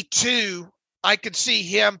 day 2, I could see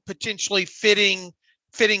him potentially fitting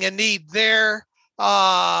a need there.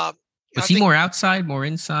 Was he more outside, more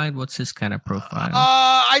inside? What's his kind of profile?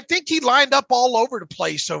 I think he lined up all over the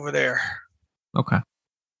place over there. Okay.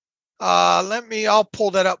 I'll pull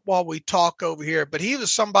that up while we talk over here, but he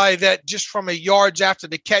was somebody that just from a yards after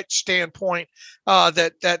the catch standpoint,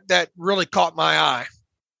 that really caught my eye.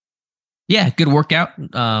 Yeah. Good workout.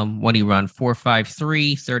 What do you run?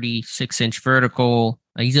 4.53, 36-inch vertical.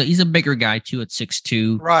 He's a bigger guy too, at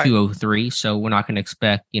 6'2", right. 203. So we're not going to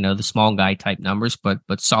expect, the small guy type numbers, but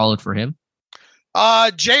solid for him.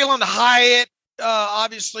 Jalen Hyatt,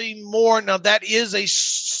 obviously more. Now that is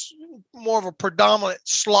more of a predominant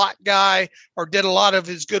slot guy, or did a lot of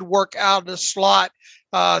his good work out of the slot.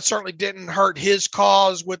 Certainly didn't hurt his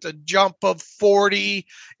cause with a jump of 40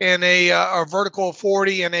 and a vertical of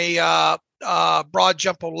 40 and a broad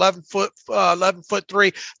jump of 11 foot 3.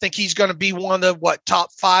 I think he's going to be one of the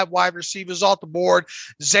top 5 wide receivers off the board.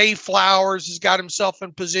 Zay Flowers has got himself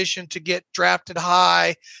in position to get drafted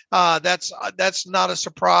high. That's not a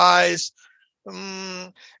surprise.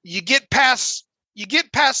 You get past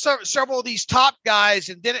several of these top guys,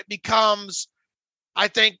 and then it becomes, I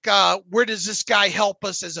think, where does this guy help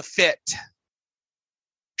us as a fit?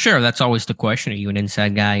 Sure, that's always the question. Are you an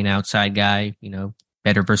inside guy, an outside guy?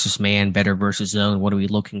 Better versus man, better versus zone. What are we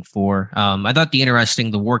looking for? I thought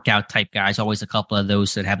the workout type guys, always a couple of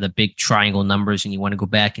those that have the big triangle numbers, and you want to go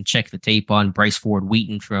back and check the tape on Bryce Ford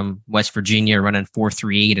Wheaton from West Virginia, running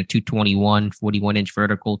 4.38 at 221, 41-inch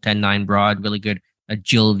vertical, 10.9 broad, really good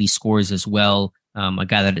agility scores as well. A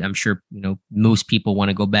guy that I'm sure, most people want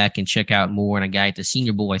to go back and check out more. And a guy at the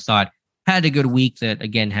Senior Bowl, I thought had a good week that,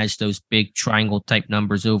 again, has those big triangle type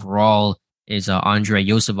numbers overall is Andre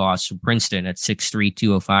Yosevos from Princeton at 6'3",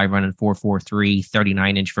 205, running 4.43,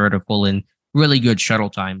 39-inch vertical, and really good shuttle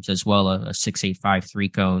times as well, a 6.85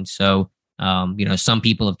 3-cone. So, some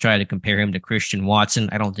people have tried to compare him to Christian Watson.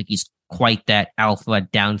 I don't think he's quite that alpha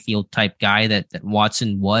downfield type guy that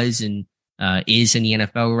Watson was and is in the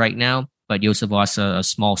NFL right now. But Yosevos, a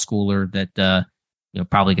small schooler that,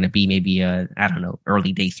 probably going to be maybe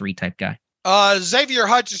early day 3 type guy. Xavier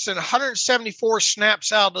Hutchinson, 174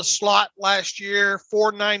 snaps out of the slot last year,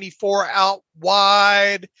 494 out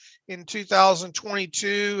wide in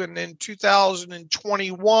 2022, and then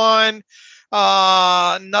 2021.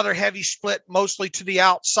 Another heavy split, mostly to the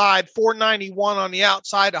outside, 491 on the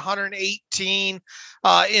outside, 118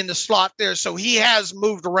 in the slot there. So he has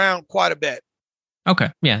moved around quite a bit. Okay.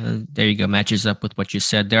 Yeah, there you go. Matches up with what you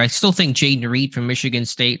said there. I still think Jaden Reed from Michigan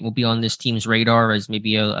State will be on this team's radar as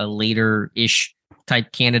maybe a later-ish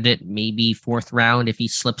type candidate, maybe fourth round if he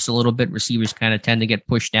slips a little bit. Receivers kind of tend to get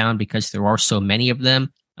pushed down because there are so many of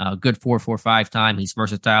them. Good 4.45 time. He's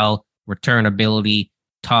versatile, return ability,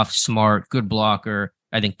 tough, smart, good blocker.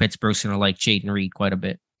 I think Pittsburgh's going to like Jaden Reed quite a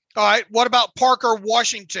bit. All right. What about Parker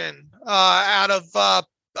Washington out of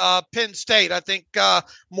Penn State? I think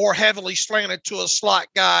more heavily slanted to a slot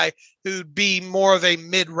guy who'd be more of a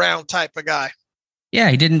mid-round type of guy. Yeah,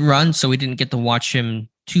 he didn't run, so we didn't get to watch him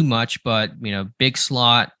too much, but, big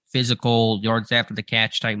slot, physical, yards after the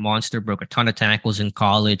catch type monster, broke a ton of tackles in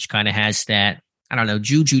college, kind of has that, I don't know,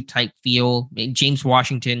 Juju type feel. James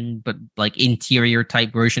Washington, but like interior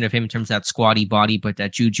type version of him in terms of that squatty body, but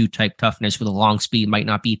that Juju type toughness with a long speed might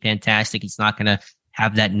not be fantastic. He's not going to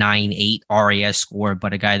have that 9.8 RAS score,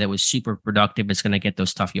 but a guy that was super productive is going to get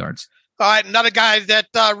those tough yards. All right, another guy that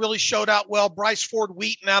really showed out well, Bryce Ford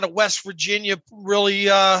Wheaton out of West Virginia, really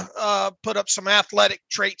put up some athletic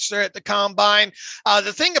traits there at the combine.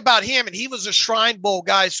 The thing about him, and he was a Shrine Bowl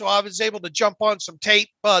guy, so I was able to jump on some tape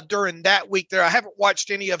during that week there. I haven't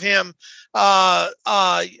watched any of him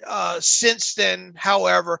since then,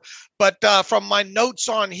 however, but from my notes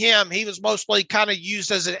on him, he was mostly kind of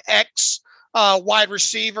used as an X wide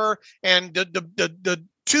receiver, and the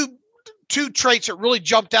two traits that really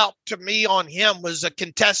jumped out to me on him was a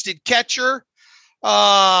contested catcher,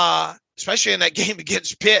 especially in that game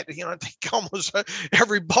against Pitt. I think almost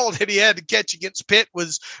every ball that he had to catch against Pitt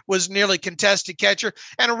was nearly contested catcher,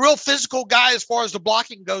 and a real physical guy as far as the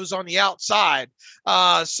blocking goes on the outside.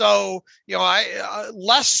 So I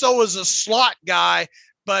less so as a slot guy,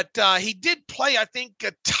 but he did play, I think,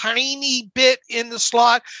 a tiny bit in the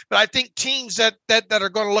slot. But I think teams that are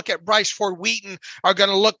going to look at Bryce Ford Wheaton are going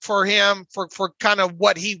to look for him for kind of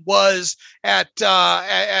what he was at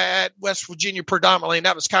West Virginia predominantly, and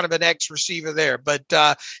that was kind of an X receiver there. But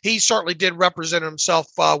he certainly did represent himself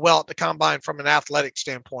well at the combine from an athletic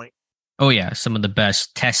standpoint. Oh, yeah, some of the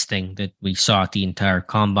best testing that we saw at the entire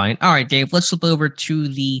combine. All right, Dave, let's flip over to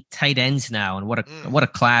the tight ends now, and what a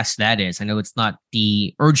class that is. I know it's not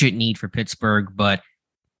the urgent need for Pittsburgh, but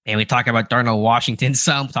man, we talk about Darnell Washington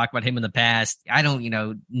some, talk about him in the past. I don't,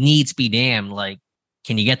 needs be damned. Like,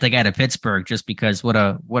 can you get the guy to Pittsburgh just because what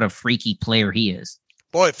a freaky player he is?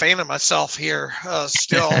 Boy, fan of myself here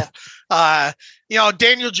still.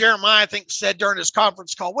 Daniel Jeremiah, I think, said during his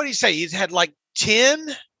conference call, what did he say? He's had like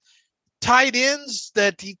 10 tight ends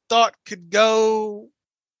that he thought could go,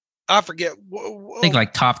 I forget. I think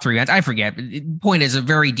like top 3. I forget. The point is a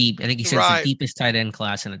very deep. I think he said it's the deepest tight end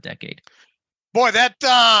class in a decade. Boy, that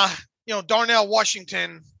Darnell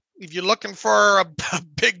Washington, if you're looking for a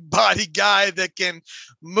big body guy that can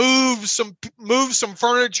move some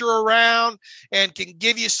furniture around and can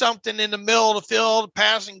give you something in the middle of the field,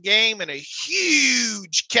 passing game, and a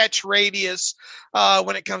huge catch radius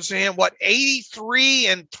when it comes to him. 83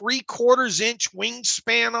 3/4 inch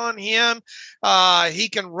wingspan on him. He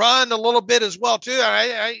can run a little bit as well too.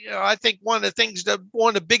 I think one of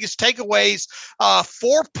the biggest takeaways,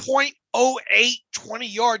 4.08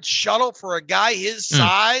 20-yard shuttle for a guy his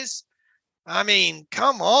size. I mean,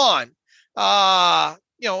 come on.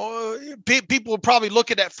 People would probably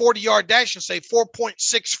look at that 40-yard dash and say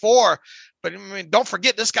 4.64. But I mean, don't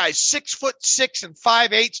forget this guy's 6'6" and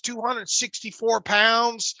 5/8, 264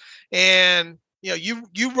 pounds. And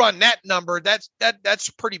you run that number, that's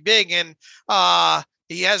pretty big. And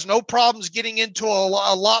he has no problems getting into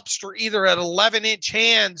a lobster either at 11-inch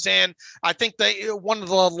hands. And I think one of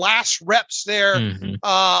the last reps there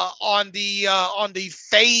on the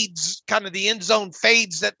fades, kind of the end zone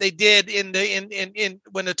fades that they did in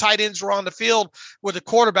when the tight ends were on the field with the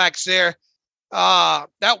quarterbacks there,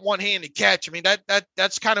 that one-handed catch. I mean,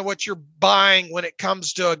 that's kind of what you're buying when it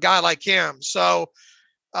comes to a guy like him. So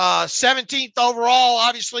 17th overall,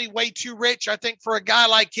 obviously way too rich, I think, for a guy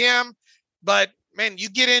like him. But man, you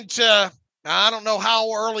get into, I don't know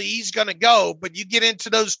how early he's going to go, but you get into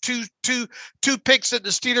those two picks that the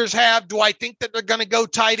Steelers have. Do I think that they're going to go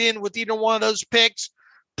tight end with either one of those picks?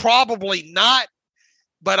 Probably not,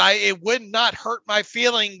 but it would not hurt my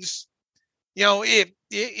feelings,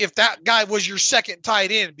 if that guy was your second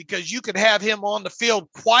tight end, because you could have him on the field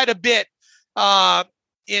quite a bit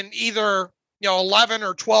in either 11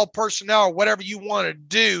 or 12 personnel or whatever you want to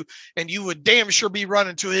do, and you would damn sure be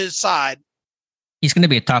running to his side. He's going to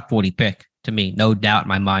be a top 40 pick. to me. No doubt in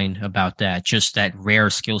my mind about that. Just that rare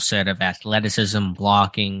skill set of athleticism,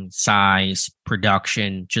 blocking, size,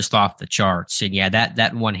 production, just off the charts. And yeah,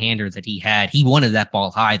 that one-hander that he had, he wanted that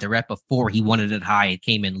ball high. The rep before, he wanted it high. It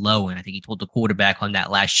came in low. And I think he told the quarterback on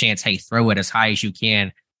that last chance, hey, throw it as high as you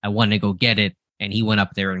can. I want to go get it. And he went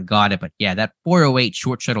up there and got it. But yeah, that 4:08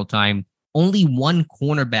 short shuttle time, only one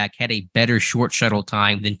cornerback had a better short shuttle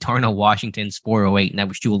time than Darnell Washington's 4:08, and that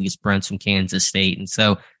was Julius Brents from Kansas State. And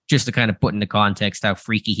so just to kind of put into context how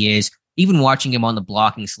freaky he is, even watching him on the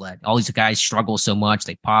blocking sled, all these guys struggle so much.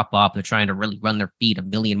 They pop up. They're trying to really run their feet a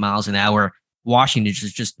million miles an hour. Washington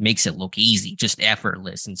just makes it look easy, just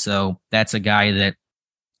effortless. And so that's a guy that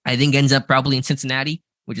I think ends up probably in Cincinnati,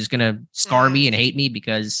 which is going to scar me and hate me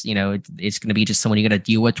because, it's going to be just someone you got to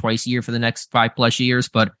deal with twice a year for the next 5+ years.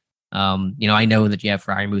 But, I know that you have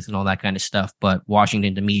Freiermuth and all that kind of stuff, but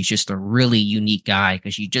Washington to me is just a really unique guy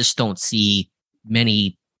because you just don't see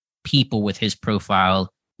many people with his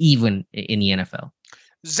profile, even in the NFL.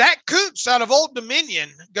 Zach Kuntz out of Old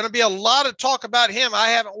Dominion. Going to be a lot of talk about him. I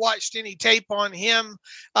haven't watched any tape on him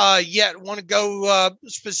yet. Want to go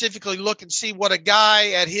specifically look and see what a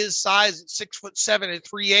guy at his size at 6'7" at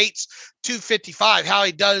 3/8, 255, how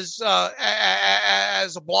he does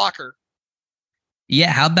as a blocker.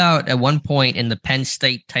 Yeah, how about at one point in the Penn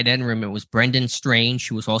State tight end room, it was Brendan Strange,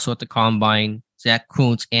 who was also at the Combine, Zach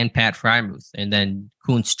Kuntz, and Pat Freiermuth. And then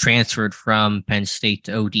Kuntz transferred from Penn State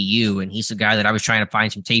to ODU, and he's the guy that I was trying to find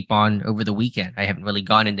some tape on over the weekend. I haven't really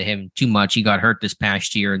gone into him too much. He got hurt this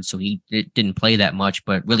past year, and so he didn't play that much,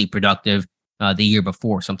 but really productive the year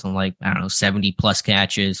before, something like, 70+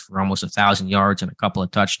 catches for almost 1,000 yards and a couple of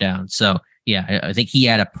touchdowns. So, yeah, I think he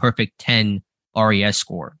had a perfect 10 RES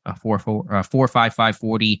score, 4.55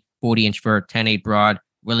 40 inch vert, 10.8 broad,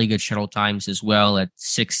 really good shuttle times as well at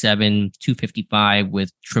 6'7", 255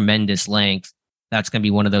 with tremendous length. That's going to be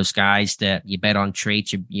one of those guys that you bet on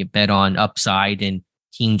traits, you bet on upside, and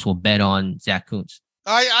teams will bet on Zach Kuntz.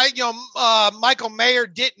 Michael Mayer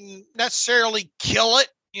didn't necessarily kill it,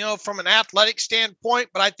 from an athletic standpoint,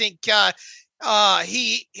 but I think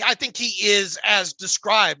he is as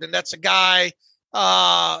described, and that's a guy.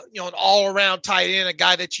 An all-around tight end, a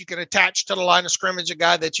guy that you can attach to the line of scrimmage, a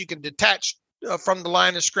guy that you can detach from the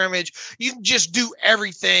line of scrimmage. You can just do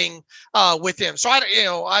everything with him. So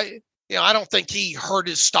I don't think he hurt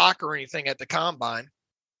his stock or anything at the Combine.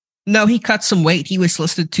 No, he cut some weight. He was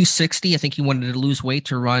listed 260. I think he wanted to lose weight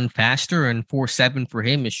to run faster, and 4.7 for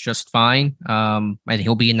him is just fine. I think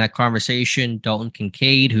he'll be in that conversation. Dalton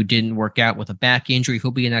Kincaid, who didn't work out with a back injury,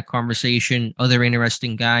 he'll be in that conversation. Other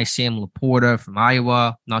interesting guy, Sam Laporta from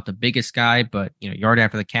Iowa, not the biggest guy, but yard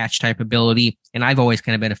after the catch type ability. And I've always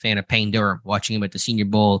kind of been a fan of Payne Durham, watching him at the Senior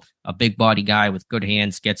Bowl, a big body guy with good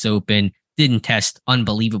hands, gets open, didn't test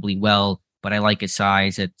unbelievably well, but I like his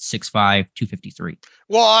size at 6'5", 253.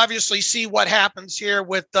 We'll obviously see what happens here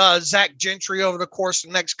with Zach Gentry over the course of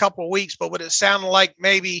the next couple of weeks, but would it sound like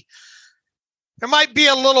maybe there might be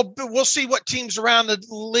a little bit, we'll see what teams around the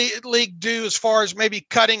league do as far as maybe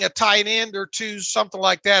cutting a tight end or two, something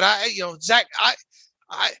like that.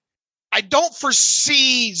 I don't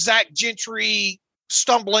foresee Zach Gentry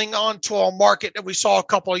stumbling onto a market that we saw a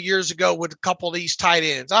couple of years ago with a couple of these tight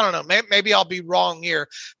ends. I don't know. Maybe I'll be wrong here,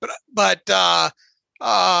 but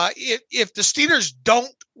if the Steelers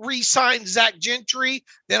don't re-sign Zach Gentry,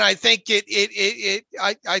 then I think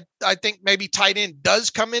I think maybe tight end does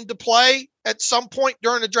come into play at some point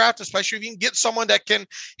during the draft, especially if you can get someone that can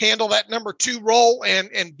handle that number 2 role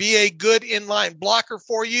and be a good inline blocker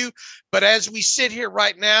for you. But as we sit here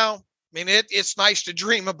right now, I mean, it's nice to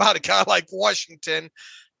dream about a guy like Washington,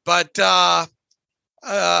 but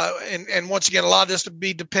and once again, a lot of this would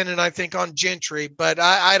be dependent, I think, on Gentry. But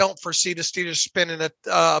I don't foresee the Steelers spending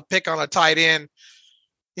a pick on a tight end,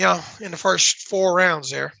 in the first 4 rounds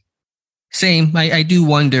there. Same. I do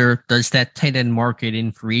wonder, does that tight end market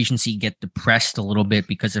in free agency get depressed a little bit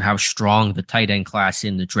because of how strong the tight end class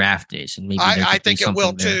in the draft is? And maybe I think it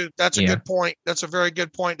will too. That's a good point. That's a very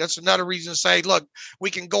good point. That's another reason to say, look, we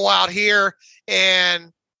can go out here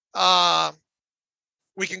and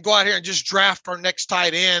just draft our next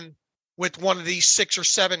tight end with one of these 6 or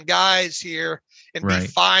 7 guys here and be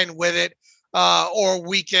fine with it. Or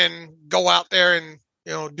we can go out there and,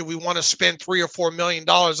 do we want to spend $3 or $4 million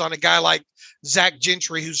on a guy like Zach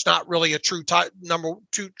Gentry, who's not really a true number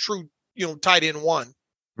 2, tight end 1?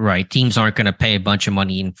 Right. Teams aren't going to pay a bunch of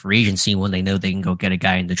money in free agency when they know they can go get a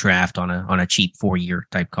guy in the draft on a cheap 4-year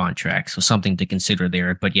type contract. So something to consider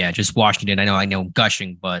there. But yeah, just Washington. I know I'm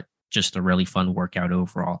gushing, but just a really fun workout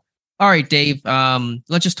overall. All right, Dave.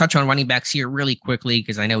 Let's just touch on running backs here really quickly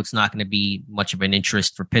because I know it's not going to be much of an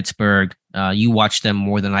interest for Pittsburgh. You watched them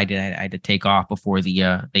more than I did. I had to take off before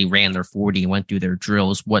they ran their 40 and went through their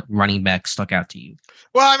drills. What running back stuck out to you?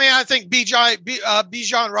 Well, I mean, I think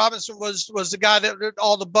Bijan Robinson was the guy that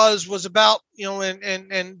all the buzz was about,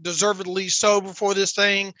 and deservedly so before this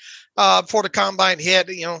thing, before the combine hit.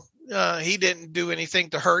 He didn't do anything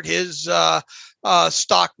to hurt his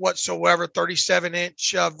stock whatsoever.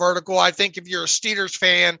 37-inch vertical. I think if you're a Steelers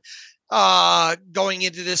fan, going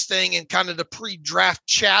into this thing and kind of the pre-draft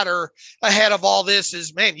chatter ahead of all this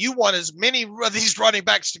is, man, you want as many of these running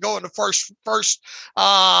backs to go in the first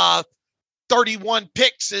 31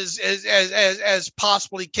 picks as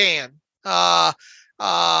possibly can. And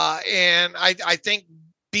I think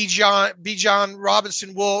Bijan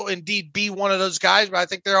Robinson will indeed be one of those guys, but I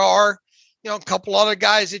think there are, a couple other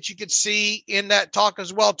guys that you could see in that talk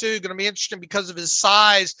as well too. Going to be interesting because of his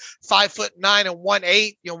size, 5'9" and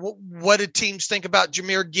 1.8. What did teams think about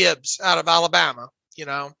Jahmyr Gibbs out of Alabama?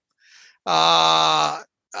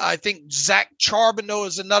 I think Zach Charbonnet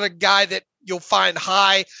is another guy that you'll find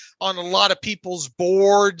high on a lot of people's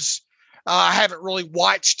boards. I haven't really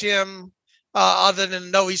watched him other than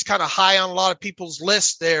know he's kind of high on a lot of people's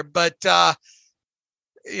lists there. But,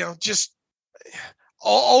 just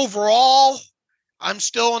overall, I'm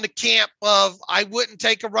still in the camp of I wouldn't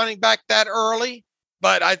take a running back that early,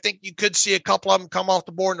 but I think you could see a couple of them come off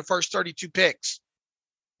the board in the first 32 picks.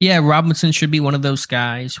 Yeah, Robinson should be one of those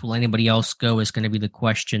guys. Will anybody else go is going to be the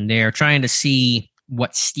question there. Trying to see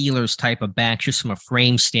what Steelers type of back, just from a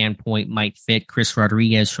frame standpoint, might fit Chris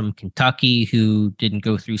Rodriguez from Kentucky, who didn't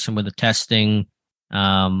go through some of the testing.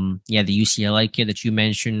 The UCLA kid that you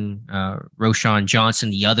mentioned, Roschon Johnson,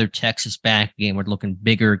 the other Texas back. Again, we're looking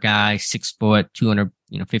bigger guy, 6 foot,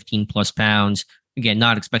 215 plus pounds. Again,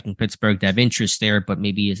 not expecting Pittsburgh to have interest there, but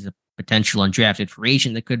maybe as a potential undrafted free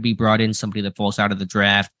agent that could be brought in, somebody that falls out of the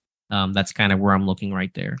draft. That's kind of where I'm looking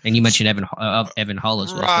right there. And you mentioned Evan Hull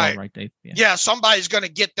as well, right, Dave? Yeah, somebody's going to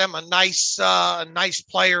get them a nice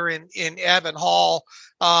player in Evan Hull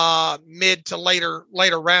mid to later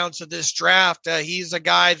rounds of this draft. He's a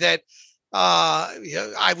guy that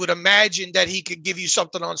I would imagine that he could give you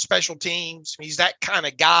something on special teams. He's that kind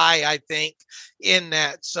of guy, I think, in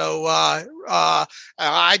that. So I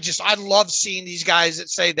love seeing these guys that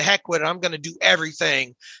say, the heck with it, I'm going to do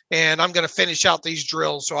everything and I'm going to finish out these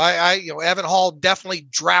drills. So Evan Hull, definitely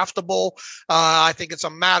draftable. I think it's a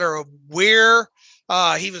matter of where.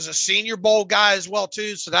 He was a Senior Bowl guy as well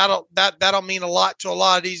too, so that'll mean a lot to a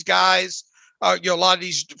lot of these guys. A lot of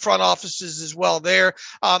these front offices as well there.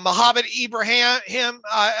 Mohamed Ibrahim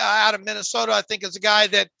out of Minnesota, I think is a guy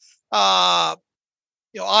that,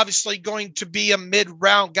 obviously going to be a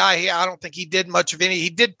mid-round guy. I don't think he did much of any. He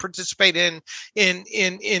did participate in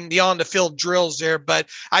the on-the-field drills there, but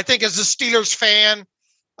I think as a Steelers fan,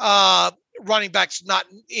 running back's not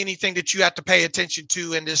anything that you have to pay attention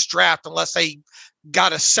to in this draft unless they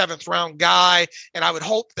got a 7th round guy. And I would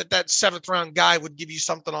hope that 7th round guy would give you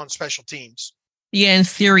something on special teams. Yeah, in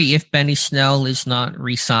theory, if Benny Snell is not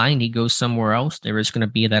re-signed, he goes somewhere else. There is going to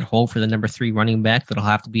be that hole for the number 3 running back that'll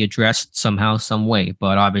have to be addressed somehow, some way,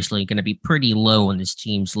 but obviously going to be pretty low on this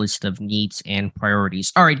team's list of needs and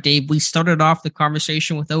priorities. All right, Dave, we started off the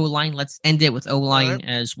conversation with O-line. Let's end it with O-line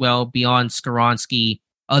as well, beyond Skoronski.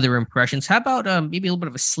 Other impressions. How about maybe a little bit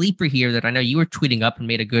of a sleeper here that I know you were tweeting up and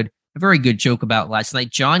made a very good joke about last night.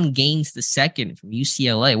 John Gaines II from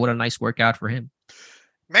UCLA. What a nice workout for him.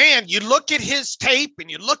 Man, you look at his tape and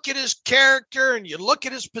you look at his character and you look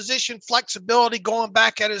at his position flexibility going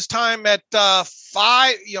back at his time at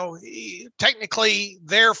 5, technically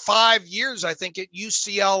there 5 years, I think, at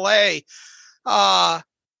UCLA. The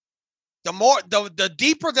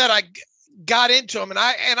deeper that I got into him, and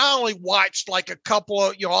I only watched like a couple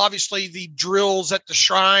of, obviously the drills at the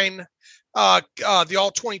Shrine, the all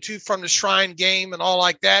 22 from the Shrine game and all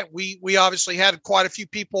like that. We obviously had quite a few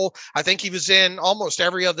people. I think he was in almost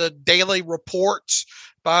every of the daily reports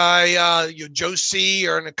by Joe C.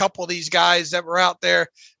 and a couple of these guys that were out there.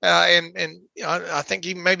 I think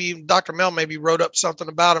Dr. Mel maybe wrote up something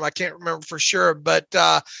about him. I can't remember for sure, but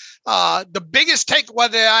the biggest takeaway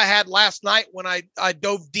that I had last night when I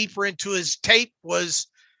dove deeper into his tape was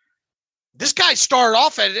this guy started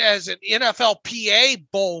off as an NFLPA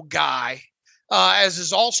Bowl guy as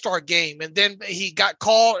his all-star game. And then he got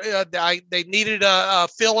called. They needed a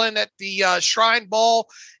fill-in at the Shrine Bowl.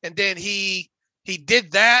 And then he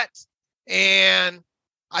did that. And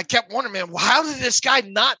I kept wondering, man, well, how did this guy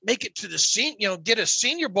not make it to the get a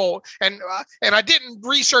Senior Bowl? And I didn't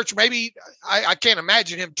research. Maybe I can't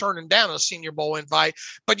imagine him turning down a Senior Bowl invite.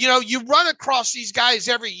 But you run across these guys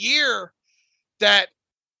every year that,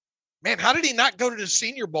 man, how did he not go to the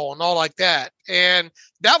Senior Bowl and all like that? And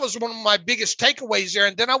that was one of my biggest takeaways there.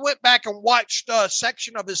 And then I went back and watched a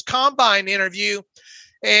section of his combine interview,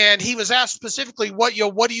 and he was asked specifically, what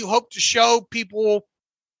do you hope to show people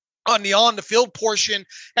on the field portion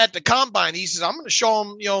at the combine? He says, I'm going to show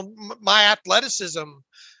them, my athleticism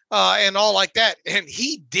and all like that. And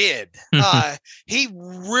he did. He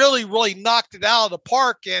really, really knocked it out of the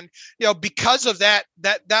park. And, because of that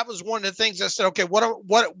was one of the things I said, okay, what am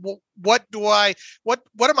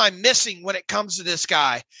I missing when it comes to this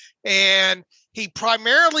guy? And he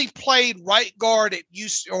primarily played right guard at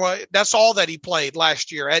that's all that he played last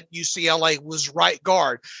year at UCLA was right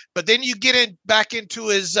guard. But then you get back into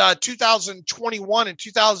his 2021 and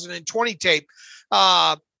 2020 tape.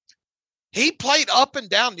 He played up and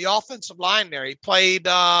down the offensive line there. He played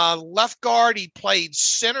left guard. He played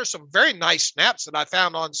center. Some very nice snaps that I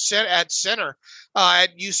found at center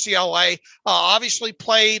at UCLA. Obviously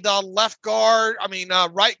played right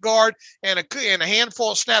guard and a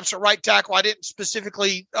handful of snaps at right tackle. I didn't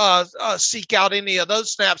specifically seek out any of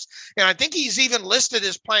those snaps. And I think he's even listed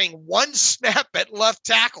as playing one snap at left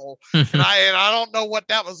tackle. and I don't know what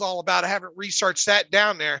that was all about. I haven't researched that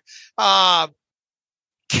down there.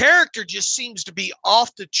 Character just seems to be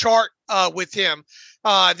off the chart with him.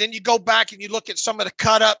 Then you go back and you look at some of the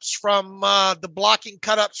cut-ups from the blocking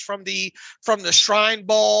cut-ups from the Shrine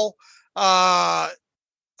Bowl.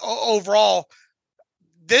 Overall,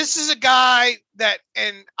 this is a guy that,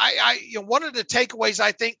 and I one of the takeaways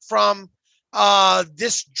I think from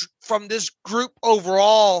this group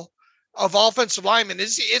overall of offensive linemen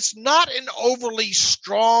is it's not an overly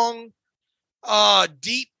strong,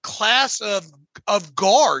 deep class of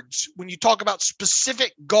guards when you talk about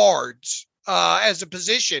specific guards as a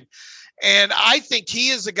position. And I think he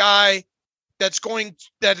is a guy that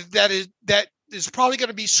is probably going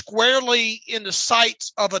to be squarely in the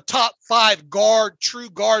sights of a top 5 true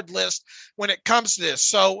guard list when it comes to this.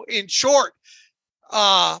 So in short,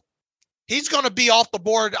 he's going to be off the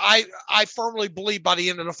board. I firmly believe by the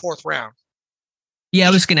end of the 4th round. Yeah,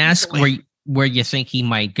 I was going to ask where you think he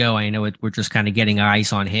might go. I know we're just kind of getting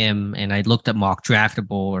eyes on him, and I looked at mock draft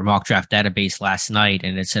database last night,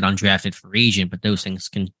 and it said undrafted free agent, but those things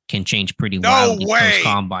can change pretty wildly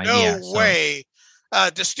post-combine. No way.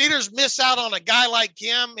 The Steelers miss out on a guy like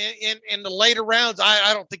him in the later rounds.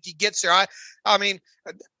 I don't think he gets there. I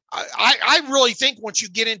really think once you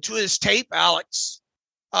get into his tape, Alex,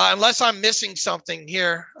 unless I'm missing something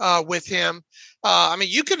here with him,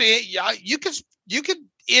 you could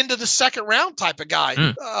into the 2nd round type of guy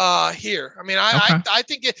here. I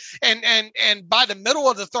think it, and by the middle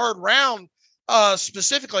of the 3rd round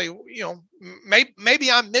specifically,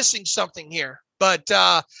 maybe I'm missing something here, but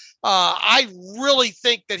I really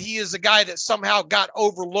think that he is a guy that somehow got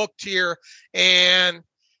overlooked here. And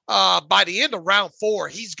by the end of round 4,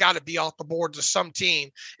 he's got to be off the board to some team.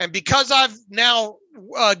 And because I've now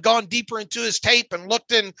gone deeper into his tape and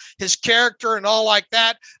looked in his character and all like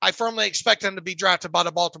that, I firmly expect him to be drafted by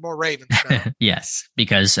the Baltimore Ravens. Yes,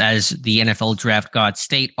 because as the NFL draft gods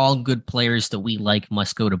state, all good players that we like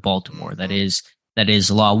must go to Baltimore. Mm-hmm. That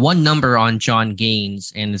is law. One number on John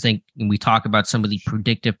Gaines, and I think when we talk about some of the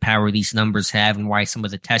predictive power these numbers have and why some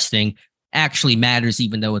of the testing actually matters,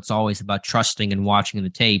 even though it's always about trusting and watching the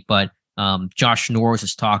tape. But Josh Norris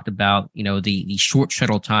has talked about, the short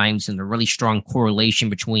shuttle times and the really strong correlation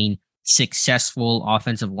between successful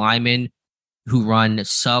offensive linemen who run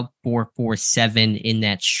sub 4.47 in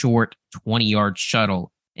that short 20-yard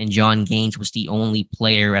shuttle. And John Gaines was the only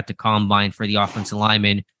player at the combine for the offensive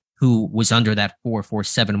lineman who was under that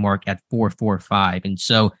 4.47 mark at 4.45. And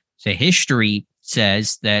so the history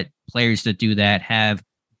says that players that do that have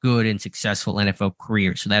good and successful NFL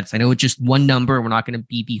careers. So I know it's just one number. We're not going to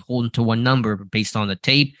be beholden to one number, but based on the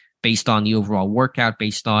tape, based on the overall workout,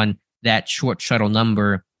 based on that short shuttle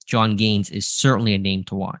number, John Gaines is certainly a name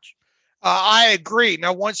to watch. I agree.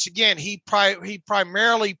 Now, once again, he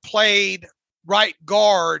primarily played right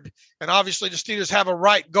guard, and obviously the Steelers have a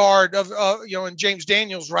right guard in James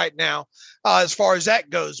Daniels right now, as far as that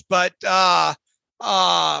goes. But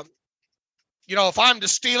if I'm the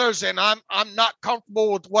Steelers and I'm not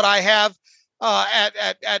comfortable with what I have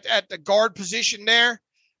at the guard position there,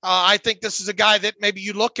 I think this is a guy that maybe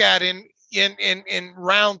you look at in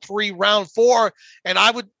round 3, round 4, and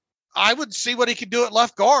I would see what he could do at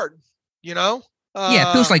left guard.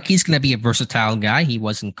 It feels like he's going to be a versatile guy. He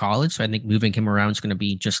was in college, so I think moving him around is going to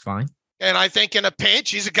be just fine. And I think in a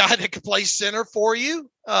pinch, he's a guy that can play center for you.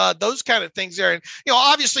 Those kind of things there. And,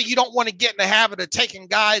 obviously you don't want to get in the habit of taking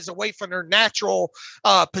guys away from their natural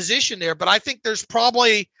position there. But I think there's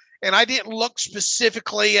probably, and I didn't look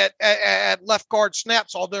specifically at left guard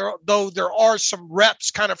snaps, although there are some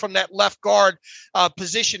reps kind of from that left guard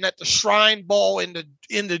position at the Shrine Bowl in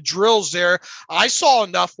the drills there. I saw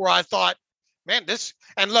enough where I thought, man,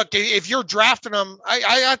 and look, if you're drafting him,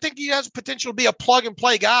 I think he has potential to be a plug and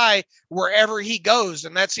play guy wherever he goes,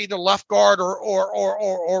 and that's either left guard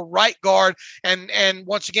or right guard. And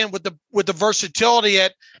once again, with the versatility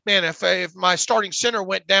if my starting center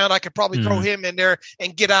went down, I could probably throw him in there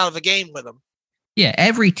and get out of the game with him. Yeah,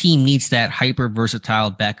 every team needs that hyper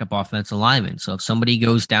versatile backup offensive lineman. So if somebody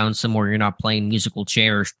goes down somewhere, you're not playing musical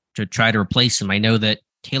chairs to try to replace him. I know that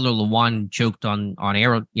Taylor Lewan joked on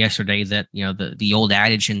air yesterday that, the old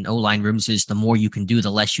adage in O-line rooms is the more you can do,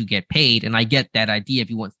 the less you get paid. And I get that idea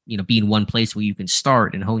if you want, be in one place where you can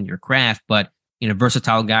start and hone your craft. But,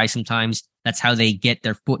 versatile guys, sometimes that's how they get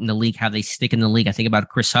their foot in the league, how they stick in the league. I think about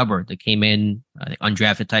Chris Hubbard that came in,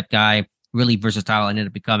 undrafted type guy, really versatile, and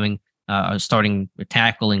ended up becoming a starting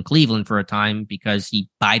tackle in Cleveland for a time because he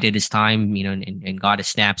bided his time, and got his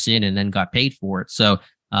snaps in and then got paid for it. So,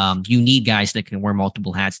 you need guys that can wear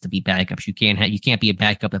multiple hats to be backups. You can't be a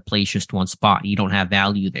backup that plays just one spot. You don't have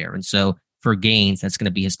value there. And so for Gaines, that's going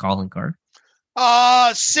to be his calling card.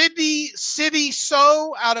 City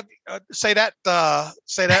So out of say that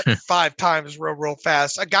 5 times real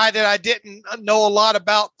fast. A guy that I didn't know a lot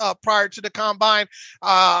about prior to the combine.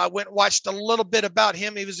 I went and watched a little bit about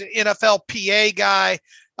him. He was an NFL PA guy.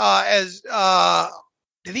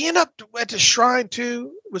 Did he end up at the Shrine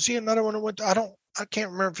too? Was he another one who went to, I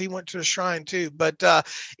can't remember if he went to the Shrine too, but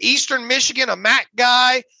Eastern Michigan, a MAC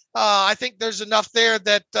guy. I think there's enough there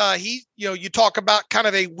that you talk about kind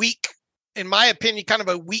of a weak, in my opinion, kind of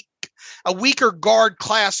a weaker guard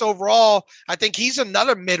class overall. I think he's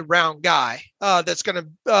another mid-round guy that's going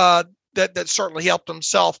to that certainly helped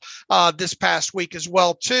himself this past week as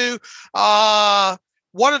well too.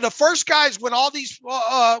 One of the first guys when all these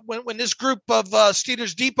when this group of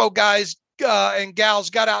Steelers Depot guys and gals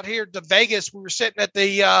got out here to Vegas, we were sitting at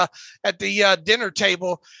the dinner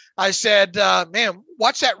table. I said, man,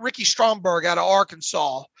 watch that Ricky Stromberg out of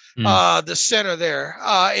Arkansas, the center there.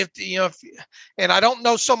 And I don't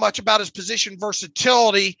know so much about his position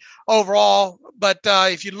versatility overall, but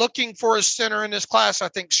if you're looking for a center in this class, I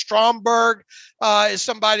think Stromberg is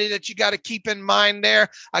somebody that you got to keep in mind there.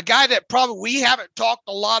 A guy that probably we haven't talked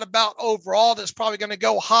a lot about overall that's probably going to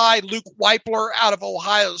go high, Luke Weipler out of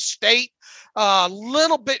Ohio State. A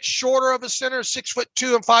little bit shorter of a center,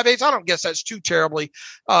 6'2" and 5'8". I don't guess that's too terribly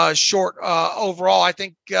short overall. I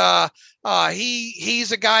think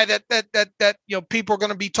he's a guy that people are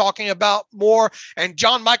going to be talking about more. And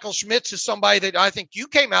John Michael Schmitz is somebody that I think you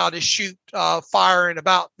came out as shoot firing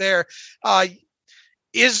about there. The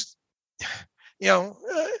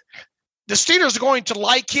Steelers are going to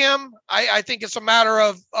like him. I think it's a matter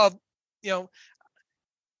of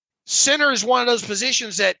center is one of those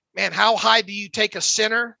positions that, man, how high do you take a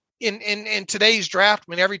center in today's draft?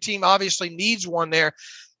 I mean, every team obviously needs one there.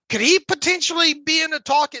 Could he potentially be in the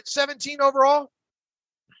talk at 17 overall?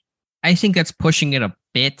 I think that's pushing it a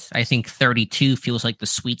bit. I think 32 feels like the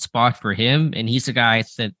sweet spot for him. And he's a guy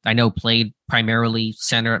that I know played primarily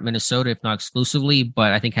center at Minnesota, if not exclusively,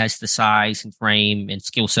 but I think has the size and frame and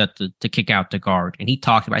skill set to kick out to guard. And he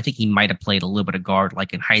talked about, I think he might have played a little bit of guard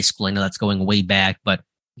like in high school. I know that's going way back, but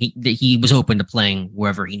he was open to playing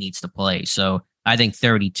wherever he needs to play. So I think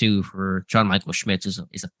 32 for John Michael Schmitz is a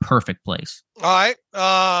perfect place. All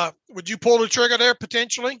right. Would you pull the trigger there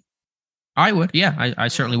potentially? I would. Yeah, I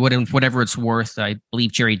certainly would. And whatever it's worth, I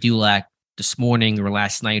believe Jerry Dulac this morning or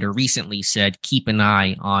last night or recently said, keep an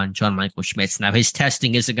eye on John Michael Schmitz. Now, his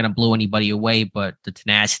testing isn't going to blow anybody away, but the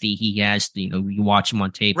tenacity he has, you watch him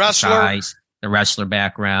on tape, wrestler. The size, the wrestler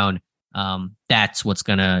background, that's what's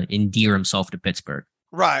going to endear himself to Pittsburgh.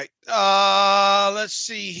 Right. Let's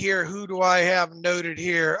see here. Who do I have noted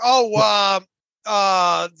here? Where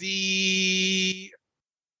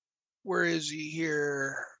is he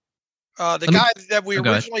here? The guy that we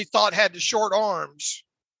originally thought had the short arms.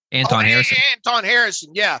 Anton Harrison. Anton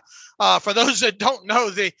Harrison, yeah. For those that don't know,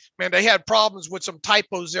 they had problems with some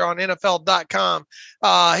typos there on NFL.com.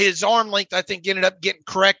 His arm length, I think, ended up getting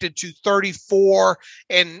corrected to 34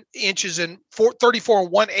 inches and 34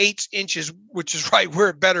 1/8 inches, which is right where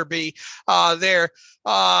it better be there.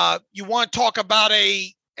 You want to talk about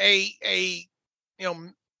a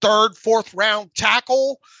third, fourth round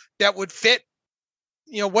tackle that would fit,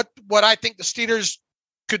 what I think the Steelers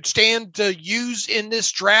could stand to use in this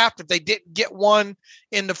draft if they didn't get one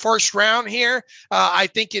in the first round here, I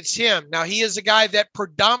think it's him. Now, he is a guy that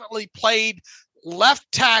predominantly played left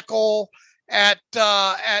tackle at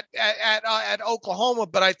Oklahoma,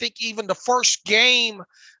 but I think even the first game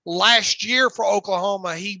last year for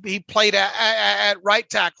Oklahoma, he played at right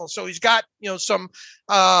tackle. So he's got, some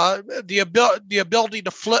the ability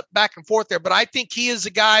to flip back and forth there. But I think he is a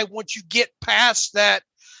guy, once you get past that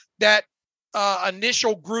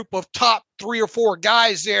initial group of top 3 or 4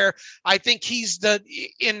 guys there, I think he's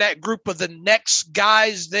in that group of the next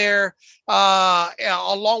guys there,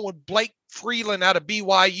 along with Blake Freeland out of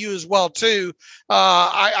BYU as well too.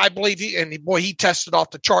 I believe he tested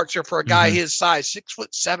off the charts here for a guy his size,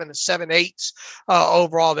 6'7" and 7/8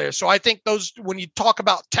 overall there. So I think those, when you talk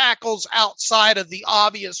about tackles outside of the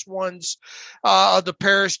obvious ones, the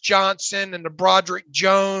Paris Johnson and the Broderick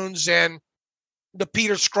Jones and the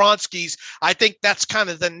Peter Skronskys, I think that's kind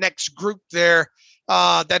of the next group there,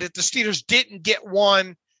 that if the Steelers didn't get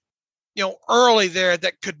one, early there,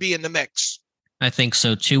 that could be in the mix. I think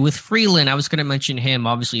so too. With Freeland, I was going to mention him,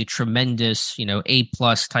 obviously a tremendous, A+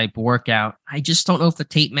 type workout. I just don't know if the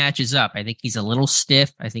tape matches up. I think he's a little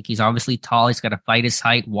stiff. I think he's obviously tall. He's got to fight his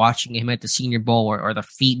height. Watching him at the Senior Bowl, or the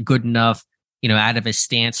feet good enough, out of his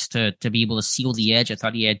stance to be able to seal the edge. I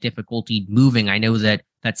thought he had difficulty moving. I know that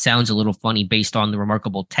sounds a little funny based on the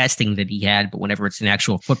remarkable testing that he had, but whenever it's an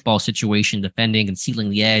actual football situation, defending and sealing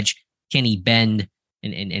the edge, can he bend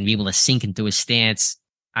and be able to sink into his stance?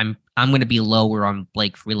 I'm going to be lower on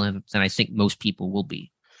Blake Freeland than I think most people will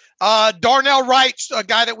be. Darnell Wright's a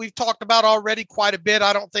guy that we've talked about already quite a bit.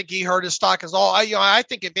 I don't think he hurt his stock at all. I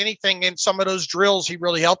think if anything, in some of those drills, he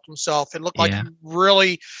really helped himself. It looked like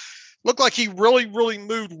he really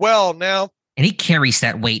moved well now. And he carries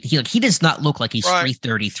that weight. He does not look like he's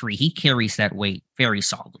 333. He carries that weight very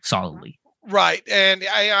solidly. Right. And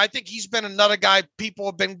I think he's been another guy people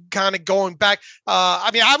have been kind of going back.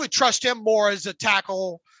 I would trust him more as a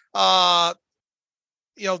tackle, than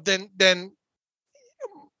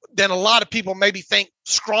a lot of people maybe think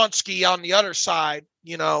Skronsky on the other side.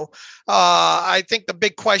 I think the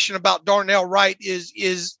big question about Darnell Wright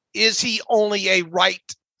is he only a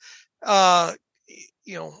right,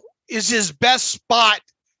 is his best spot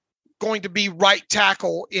going to be right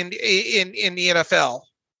tackle in the NFL?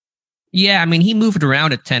 Yeah, he moved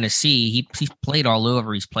around at Tennessee. He's played all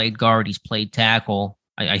over. He's played guard. He's played tackle.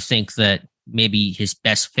 I think that maybe his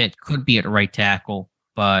best fit could be at right tackle,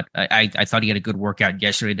 but I thought he had a good workout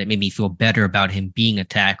yesterday that made me feel better about him being a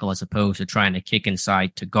tackle as opposed to trying to kick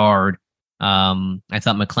inside to guard. I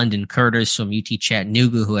thought McClendon Curtis from UT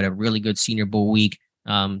Chattanooga, who had a really good Senior Bowl week,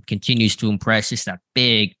 continues to impress. Just that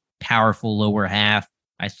big, powerful lower half.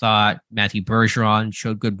 I thought Matthew Bergeron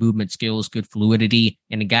showed good movement skills, good fluidity,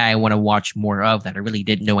 and a guy I want to watch more of that I really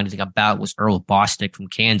didn't know anything about was Earl Bostic from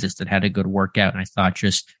Kansas that had a good workout, and I thought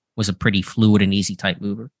just was a pretty fluid and easy type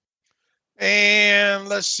mover. And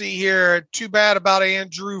let's see here. Too bad about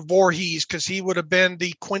Andrew Voorhees, because he would have been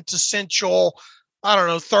the quintessential,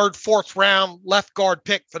 3rd, 4th round left guard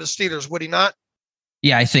pick for the Steelers, would he not?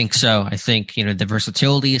 Yeah, I think so. I think, the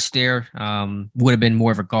versatility is there. Would have been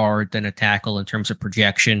more of a guard than a tackle in terms of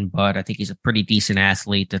projection, but I think he's a pretty decent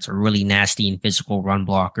athlete that's a really nasty and physical run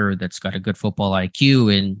blocker that's got a good football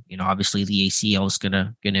IQ, and, obviously the ACL is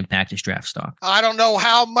gonna impact his draft stock. I don't know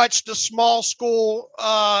how much the small school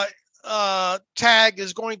tag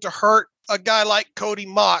is going to hurt a guy like Cody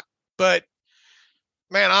Mock, but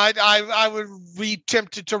man, I would be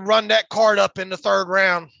tempted to run that card up in the 3rd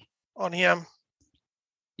round on him.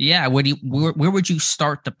 Yeah, where would you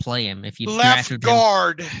start to play him if you left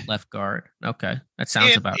guard? Left guard. Okay, that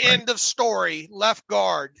sounds about right. End of story. Left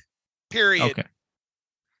guard. Period. Okay.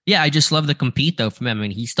 Yeah, I just love the compete though from him.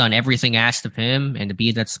 He's done everything asked of him, and to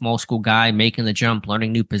be that small school guy making the jump,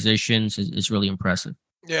 learning new positions is really impressive.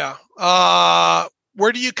 Yeah.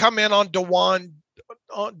 Where do you come in on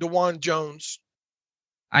DeJuan Jones?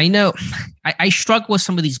 I know I struggle with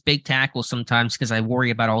some of these big tackles sometimes because I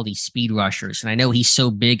worry about all these speed rushers. And I know he's so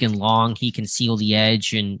big and long, he can seal the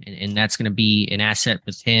edge, and that's going to be an asset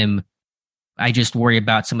with him. I just worry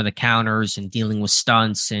about some of the counters and dealing with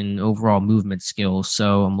stunts and overall movement skills.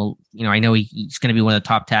 So, I know he's going to be one of the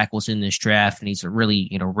top tackles in this draft, and he's a really,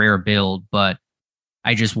 rare build, but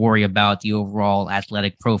I just worry about the overall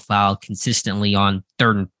athletic profile consistently on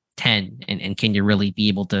 3rd and 10, and can you really be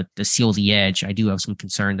able to seal the edge? I do have some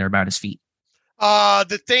concern there about his feet.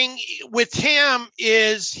 The thing with him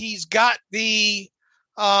is he's got the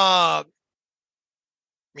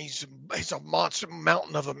he's a monster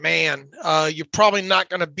mountain of a man. You're probably not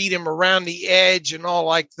going to beat him around the edge and all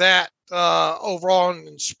like that. overall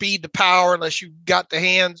in speed to power unless you got the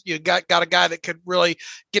hands. You got a guy that could really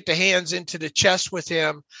get the hands into the chest with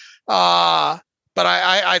him. But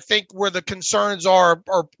I think where the concerns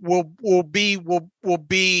will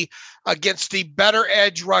be against the better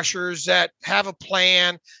edge rushers that have a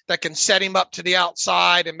plan that can set him up to the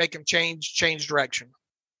outside and make him change direction.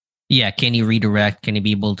 Yeah, can he redirect? Can he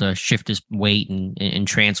be able to shift his weight and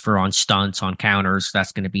transfer on stunts, on counters?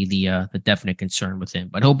 That's going to be the definite concern with him.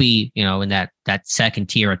 But he'll be, in that second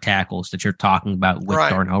tier of tackles that you're talking about with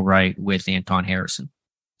Darnell Wright, with Anton Harrison.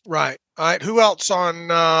 Right. All right. Who else on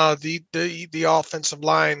the offensive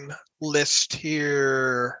line list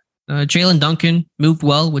here? Jalen Duncan moved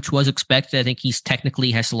well, which was expected. I think he's technically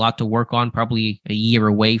has a lot to work on, probably a year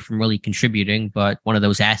away from really contributing, but one of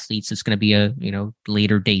those athletes that's going to be a,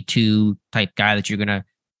 later day 2 type guy that you're going to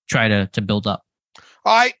try to build up.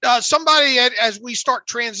 All right. Somebody, as we start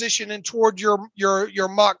transitioning toward your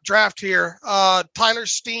mock draft here, Tyler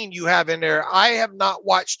Steen you have in there. I have not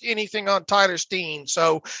watched anything on Tyler Steen,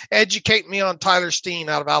 so educate me on Tyler Steen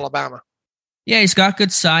out of Alabama. Yeah, he's got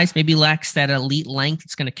good size, maybe lacks that elite length.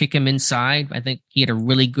 It's going to kick him inside. I think he had a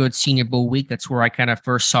really good Senior Bowl week. That's where I kind of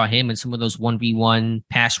first saw him in some of those 1v1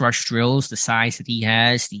 pass rush drills, the size that he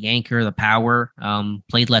has, the anchor, the power.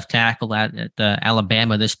 Played left tackle at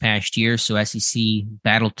Alabama this past year, so SEC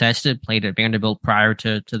battle tested, played at Vanderbilt prior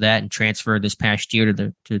to that and transferred this past year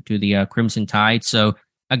to the Crimson Tide. So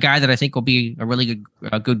a guy that I think will be a really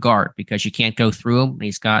good guard because you can't go through him.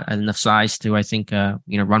 He's got enough size to, I think,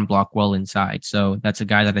 run block well inside. So that's a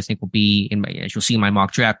guy that I think will be as you'll see in my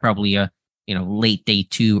mock draft, probably a, late day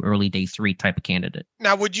 2, early day 3 type of candidate.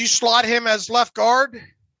 Now, would you slot him as left guard?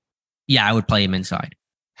 Yeah, I would play him inside.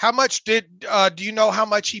 How much do you know how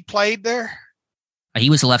much he played there? He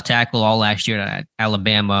was a left tackle all last year at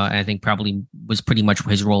Alabama, and I think probably was pretty much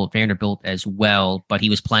his role at Vanderbilt as well. But he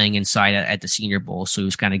was playing inside at the Senior Bowl, so he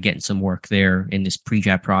was kind of getting some work there in this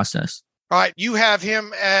pre-draft process. All right, you have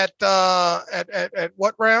him at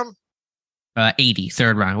what round? 80,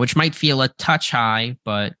 third round, which might feel a touch high,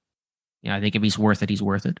 but I think if he's worth it, he's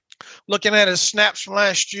worth it. Looking at his snaps from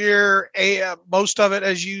last year, most of it,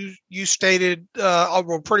 as you stated,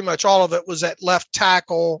 pretty much all of it was at left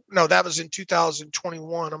tackle. No, that was in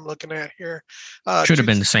 2021. I'm looking at here. Should have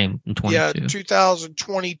been the same in 22. Yeah,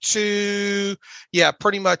 2022. Yeah,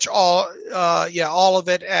 pretty much all. All of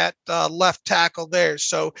it at left tackle there.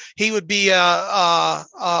 So he would be a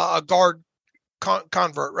guard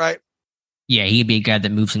convert, right? Yeah, he'd be a guy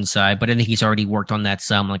that moves inside, but I think he's already worked on that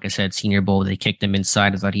some. Like I said, Senior Bowl, they kicked him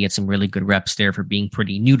inside. I thought he had some really good reps there for being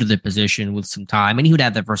pretty new to the position with some time. And he would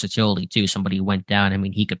have that versatility, too. Somebody who went down,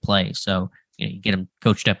 he could play. So, you get him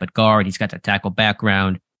coached up at guard. He's got that tackle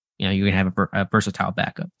background. You're going to have a versatile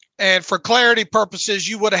backup. And for clarity purposes,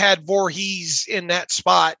 you would have had Voorhees in that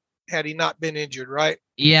spot had he not been injured, right?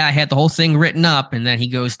 Yeah, I had the whole thing written up, and then he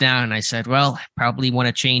goes down, and I said, well, probably want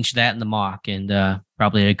to change that in the mock, and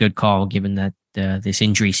probably a good call given that this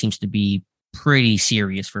injury seems to be pretty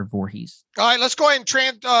serious for Voorhees. All right, let's go ahead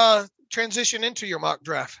and transition into your mock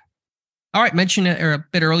draft. All right, mention it a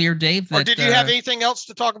bit earlier, Dave. Or did you have anything else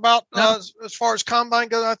to talk about as far as combine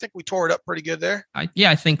goes? I think we tore it up pretty good there.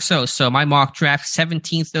 I think so. So my mock draft,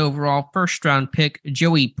 17th overall, first-round pick,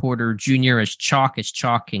 Joey Porter Jr. as chalk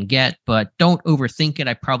can get, but don't overthink it.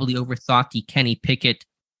 I probably overthought the Kenny Pickett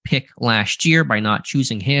pick last year by not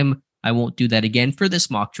choosing him. I won't do that again for this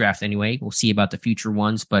mock draft anyway. We'll see about the future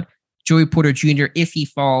ones, but Joey Porter Jr., if he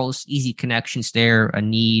falls, easy connections there, a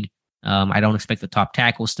need. I don't expect the top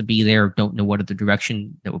tackles to be there. Don't know what other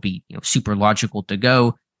direction that would be super logical to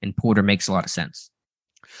go. And Porter makes a lot of sense.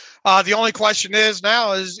 The only question is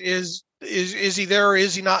now is he there or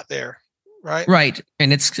is he not there? Right. Right.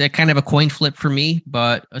 And it's kind of a coin flip for me,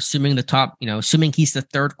 but assuming assuming he's the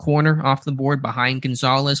third corner off the board behind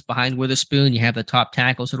Gonzalez, behind Witherspoon, you have the top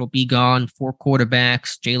tackles that'll be gone, 4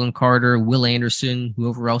 quarterbacks, Jalen Carter, Will Anderson,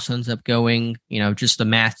 whoever else ends up going, just the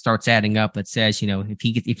math starts adding up that says,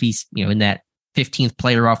 if he's, in that 15th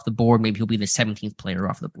player off the board, maybe he'll be the 17th player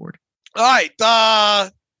off the board. All right.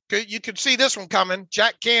 You can see this one coming.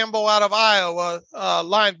 Jack Campbell out of Iowa,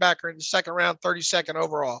 linebacker in the second round, 32nd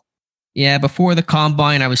overall. Yeah, before the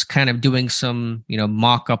combine, I was kind of doing some,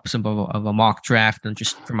 mock-ups of a mock draft and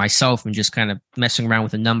just for myself and just kind of messing around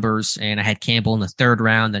with the numbers. And I had Campbell in the third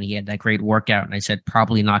round and he had that great workout. And I said,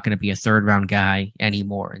 probably not going to be a third round guy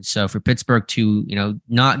anymore. And so for Pittsburgh to,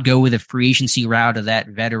 not go with a free agency route of that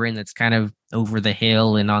veteran that's kind of over the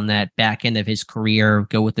hill and on that back end of his career,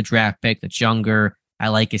 go with the draft pick that's younger. I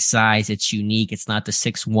like his size. It's unique. It's not the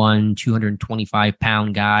 6'1",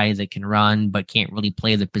 225-pound guy that can run but can't really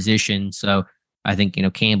play the position. So I think,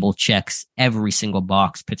 Campbell checks every single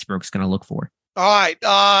box Pittsburgh's going to look for. All right.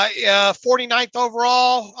 49th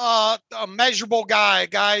overall, a measurable guy.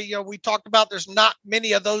 We talked about there's not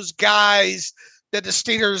many of those guys that the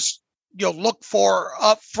Steelers, look for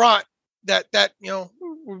up front that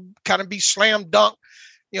kind of be slam dunk,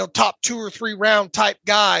 top 2 or 3 round type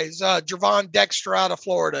guys. Gervon Dexter out of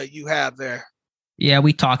Florida, you have there. Yeah,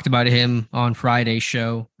 we talked about him on Friday's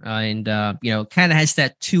show, and kind of has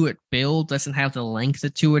that Tuitt build. Doesn't have the length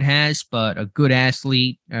that Tuitt has, but a good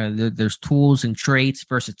athlete. There's tools and traits,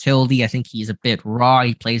 versatility. I think he's a bit raw.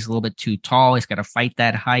 He plays a little bit too tall. He's got to fight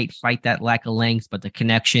that height, fight that lack of length. But the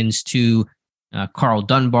connections to Carl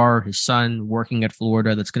Dunbar, his son, working at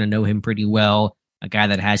Florida, that's going to know him pretty well. A guy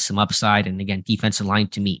that has some upside, and again, defensive line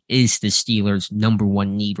to me is the Steelers' number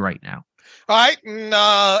one need right now. All right, and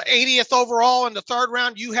 80th overall in the 3rd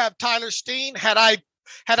round, you have Tyler Steen. Had I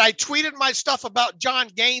tweeted my stuff about John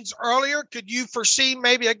Gaines earlier, could you foresee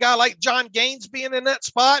maybe a guy like John Gaines being in that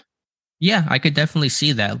spot? Yeah, I could definitely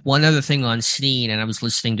see that. One other thing on Steen, and I was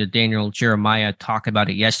listening to Daniel Jeremiah talk about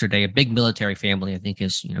it yesterday, a big military family. I think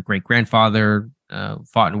his great-grandfather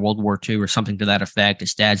fought in World War II or something to that effect.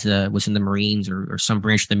 His dad was in the Marines or some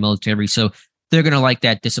branch of the military. So they're going to like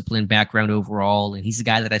that disciplined background overall. And he's a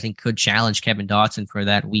guy that I think could challenge Kevin Dotson for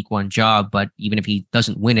that week 1 job. But even if he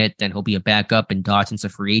doesn't win it, then he'll be a backup, and Dotson's a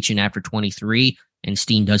free agent after 23. And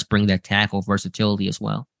Steen does bring that tackle versatility as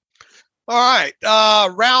well. All right.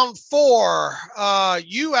 Round 4.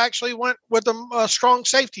 You actually went with a strong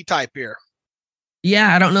safety type here.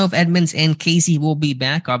 Yeah, I don't know if Edmonds and Casey will be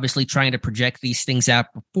back. Obviously, trying to project these things out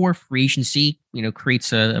before free agency,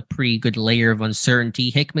 creates a pretty good layer of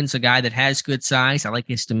uncertainty. Hickman's a guy that has good size. I like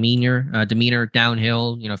his demeanor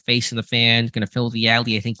downhill, facing the fan, going to fill the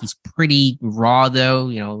alley. I think he's pretty raw,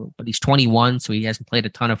 though, but he's 21, so he hasn't played a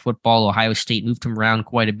ton of football. Ohio State moved him around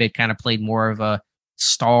quite a bit, kind of played more of a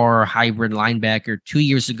star hybrid linebacker. 2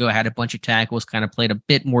 years ago, had a bunch of tackles, kind of played a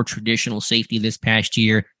bit more traditional safety this past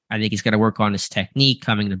year. I think he's got to work on his technique,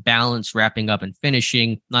 coming to balance, wrapping up and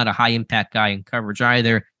finishing. Not a high impact guy in coverage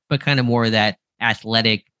either, but kind of more of that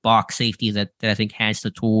athletic box safety that I think has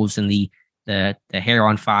the tools and the hair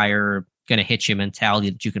on fire, going to hit you mentality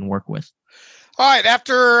that you can work with. All right.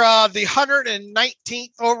 After the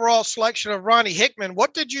 119th overall selection of Ronnie Hickman,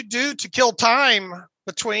 what did you do to kill time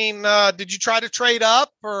between? Did you try to trade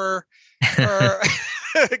up or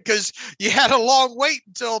because you had a long wait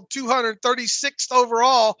until 236th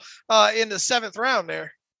overall in the 7th round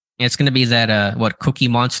there. It's going to be that Cookie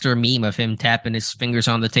Monster meme of him tapping his fingers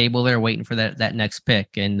on the table there, waiting for that next pick.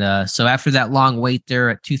 And so after that long wait there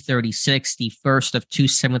at 236, the first of 2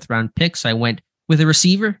 7th round picks, I went with a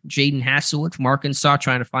receiver, Jaden Hasselwood from Arkansas,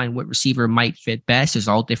 trying to find what receiver might fit best. There's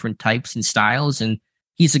all different types and styles, and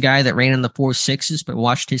he's a guy that ran in the 4.6s, but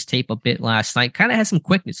watched his tape a bit last night. Kind of has some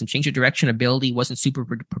quickness, some change of direction ability. Wasn't super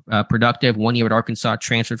productive. 1 year at Arkansas,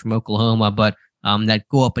 transferred from Oklahoma, but that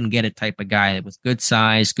go up and get it type of guy with good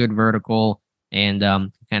size, good vertical, and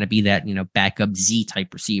kind of be that backup Z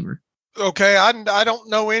type receiver. Okay, I don't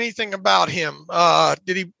know anything about him.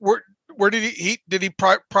 Where did he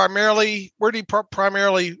primarily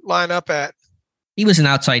line up at? He was an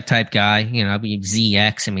outside type guy,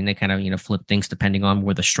 ZX. I mean, they kind of, flip things depending on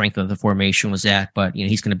where the strength of the formation was at. But,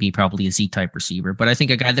 he's going to be probably a Z type receiver. But I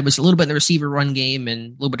think a guy that was a little bit in the receiver run game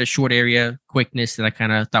and a little bit of short area quickness that I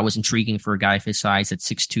kind of thought was intriguing for a guy of his size at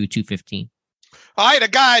 6'2", 215. All right, a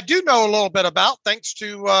guy I do know a little bit about, thanks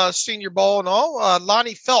to Senior Bowl and all,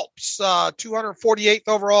 Lonnie Phelps, 248th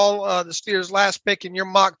overall, the Steelers' last pick in your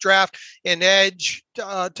mock draft in edge.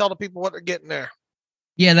 Tell the people what they're getting there.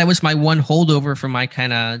 Yeah, that was my one holdover from my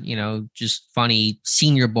kind of, just funny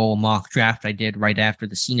Senior Bowl mock draft I did right after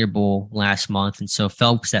the Senior Bowl last month. And so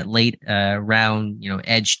Phelps, that late round,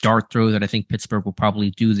 edge dart throw that I think Pittsburgh will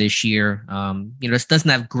probably do this year. This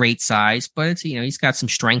doesn't have great size, but it's, he's got some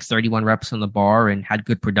strength, 31 reps on the bar and had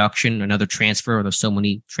good production. Another transfer. There's so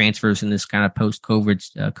many transfers in this kind of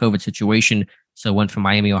post-COVID situation. So went from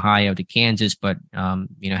Miami, Ohio to Kansas, but,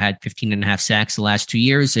 had 15 and a half sacks the last 2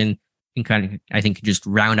 years and can kind of, I think, just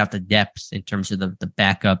round out the depth in terms of the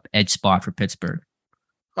backup edge spot for Pittsburgh.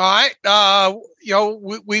 All right.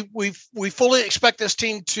 We fully expect this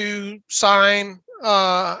team to sign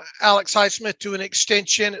Alex Highsmith to an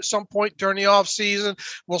extension at some point during the offseason.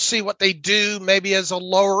 We'll see what they do, maybe as a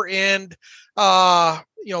lower end, or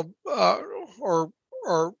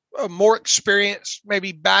a more experienced,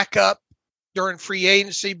 maybe backup during free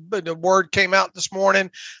agency. But the word came out this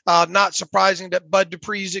morning, not surprising that Bud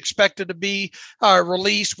Dupree is expected to be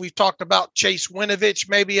released. We've talked about Chase Winovich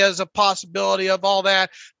maybe as a possibility of all that,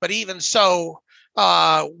 but even so,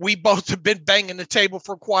 we both have been banging the table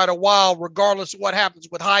for quite a while, regardless of what happens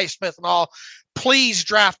with Highsmith and all. Please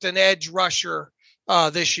draft an edge rusher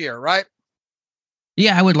this year, right?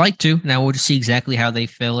 Yeah, I would like to. Now we'll just see exactly how they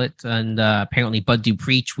fill it. And apparently Bud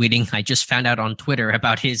Dupree tweeting, I just found out on Twitter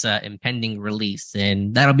about his impending release.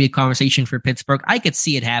 And that'll be a conversation for Pittsburgh. I could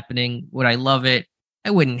see it happening. Would I love it? I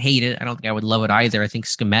wouldn't hate it. I don't think I would love it either. I think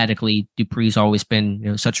schematically, Dupree's always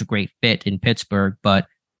been such a great fit in Pittsburgh. But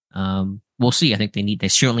we'll see. I think they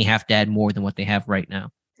certainly have to add more than what they have right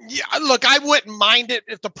now. Yeah, look, I wouldn't mind it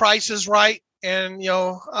if the price is right. And, he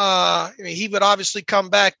would obviously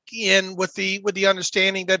come back in with the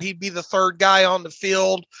understanding that he'd be the third guy on the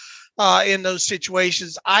field in those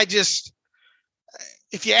situations.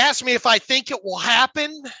 If you ask me if I think it will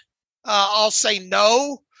happen, I'll say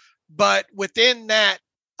no. But within that,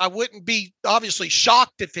 I wouldn't be obviously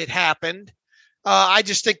shocked if it happened. I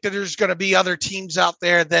just think that there's going to be other teams out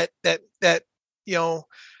there that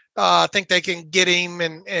think they can get him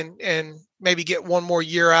and maybe get one more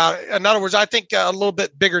year out. In other words, I think a little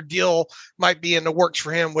bit bigger deal might be in the works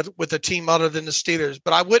for him with a team other than the Steelers.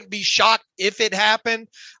 But I wouldn't be shocked if it happened.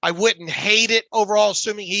 I wouldn't hate it overall,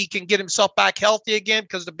 assuming he can get himself back healthy again,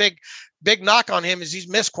 because the big knock on him is he's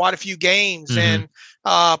missed quite a few games. Mm-hmm.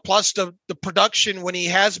 And plus the production when he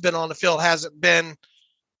has been on the field hasn't been,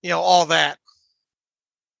 all that.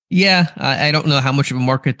 Yeah, I don't know how much of a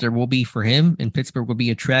market there will be for him, and Pittsburgh will be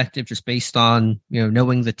attractive just based on,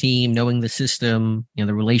 knowing the team, knowing the system,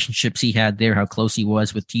 the relationships he had there, how close he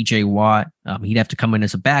was with TJ Watt. He'd have to come in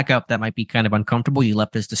as a backup. That might be kind of uncomfortable. You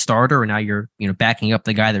left as the starter, and now you're, backing up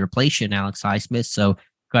the guy that replaced you, Alex Highsmith. So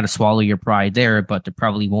got to swallow your pride there, but there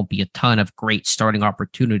probably won't be a ton of great starting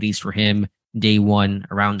opportunities for him day one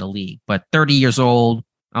around the league. But 30 years old,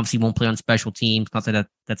 obviously won't play on special teams. Not that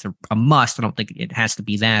that's a must. I don't think it has to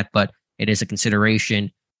be that, but it is a consideration.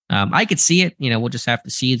 I could see it. We'll just have to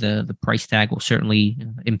see. The price tag will certainly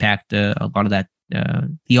impact a lot of that.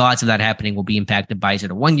 The odds of that happening will be impacted by, is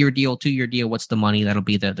it a 1-year deal, 2-year deal? What's the money? That'll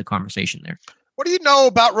be the conversation there. What do you know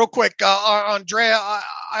about, real quick, Andrea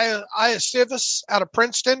Iosivas out of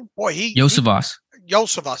Princeton? Boy,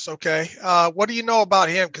 Iosivas, okay. What do you know about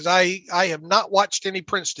him? Because I have not watched any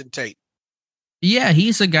Princeton tape. Yeah,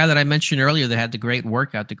 he's a guy that I mentioned earlier that had the great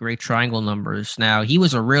workout, the great triangle numbers. Now, he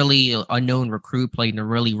was a really unknown recruit, played in a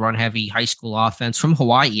really run-heavy high school offense from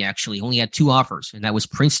Hawaii, actually. Only had 2 offers, and that was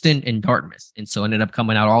Princeton and Dartmouth. And so ended up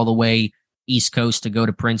coming out all the way East Coast to go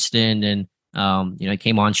to Princeton. And, he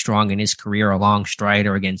came on strong in his career, a long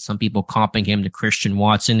strider. Again, some people comping him to Christian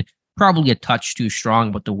Watson. Probably a touch too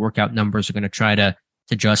strong, but the workout numbers are going to try to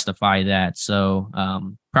justify that. So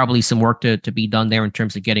probably some work to be done there in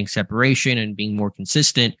terms of getting separation and being more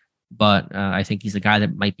consistent. But I think he's a guy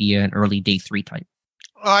that might be an early day 3 type.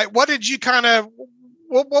 All right. What did you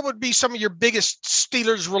what would be some of your biggest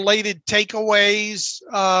Steelers related takeaways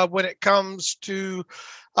when it comes to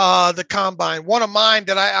the combine? One of mine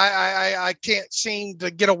that I can't seem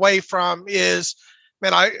to get away from is,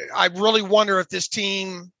 man, I really wonder if this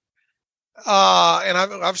team, and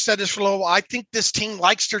I've said this for a little while, I think this team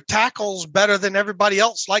likes their tackles better than everybody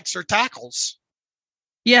else likes their tackles.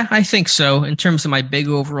 Yeah, I think so. In terms of my big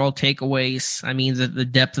overall takeaways, I mean, the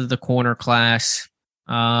depth of the corner class,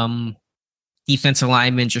 defensive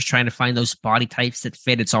linemen, just trying to find those body types that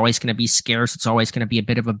fit. It's always going to be scarce. It's always going to be a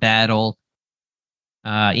bit of a battle.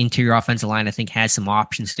 Interior offensive line, I think, has some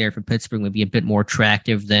options there for Pittsburgh. Would be a bit more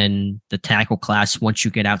attractive than the tackle class once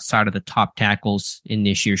you get outside of the top tackles in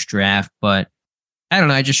this year's draft. But I don't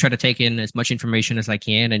know. I just try to take in as much information as I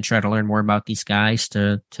can and try to learn more about these guys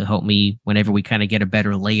to help me whenever we kind of get a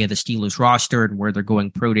better lay of the Steelers roster and where they're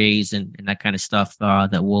going pro days and that kind of stuff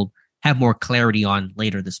that we'll have more clarity on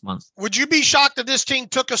later this month. Would you be shocked if this team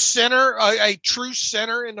took a center, a true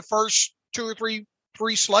center in the first 2 or 3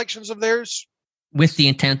 selections of theirs? With the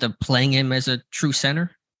intent of playing him as a true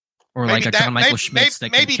center, or maybe like a John Michael Schmitz,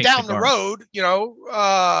 maybe down the road,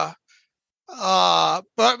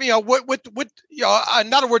 but with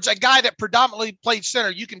in other words, a guy that predominantly played center,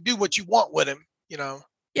 you can do what you want with him,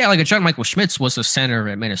 Yeah, like a John Michael Schmitz was a center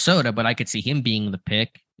at Minnesota, but I could see him being the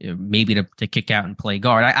pick, maybe to kick out and play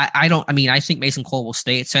guard. I think Mason Cole will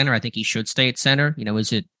stay at center. I think he should stay at center.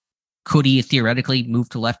 Could he theoretically move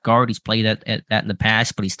to left guard? He's played at that in the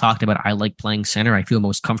past, but he's talked about, I like playing center. I feel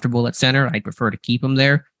most comfortable at center. I'd prefer to keep him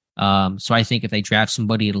there. So I think if they draft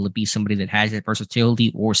somebody, it'll be somebody that has that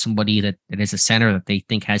versatility or somebody that is a center that they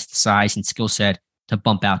think has the size and skill set to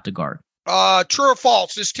bump out to guard. True or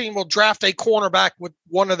false? This team will draft a cornerback with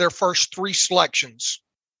one of their first 3 selections.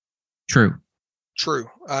 True.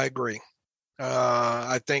 I agree.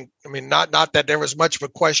 I think, not that there was much of a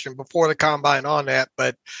question before the combine on that,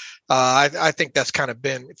 but I think that's kind of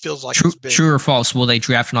been, it feels like it's been. True or false? Will they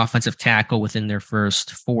draft an offensive tackle within their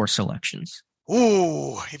first 4 selections?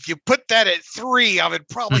 Ooh, if you put that at 3, I would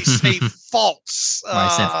probably say false. I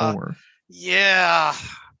said 4. Yeah.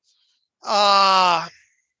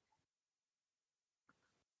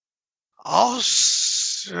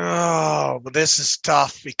 But this is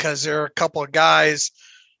tough because there are a couple of guys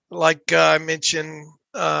like I mentioned,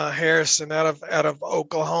 Harrison out of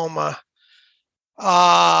Oklahoma.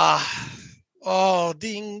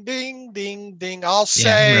 Ding, ding, ding, ding. I'm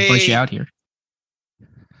gonna push you out here.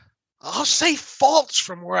 I'll say false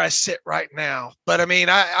from where I sit right now, but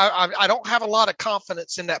I don't have a lot of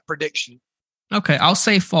confidence in that prediction. Okay, I'll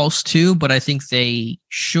say false too, but I think they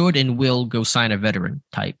should and will go sign a veteran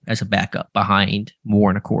type as a backup behind Moore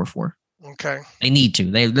and Okorafor. Okay, they need to.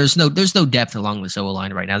 There's no depth along the O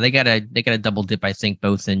line right now. They gotta double dip. I think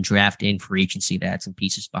both in draft and free agency to add some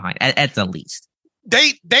pieces behind at the least.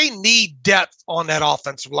 They need depth on that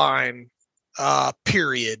offensive line.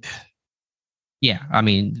 Period. Yeah,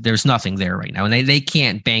 there's nothing there right now, and they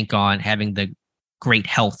can't bank on having the great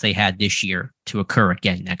health they had this year to occur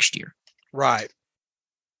again next year. Right.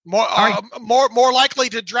 More likely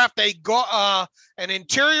to draft an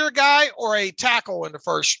interior guy or a tackle in the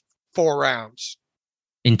first 4 rounds.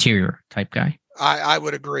 Interior type guy. I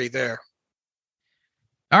would agree there.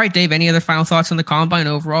 All right, Dave, any other final thoughts on the combine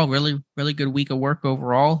overall? Really, really good week of work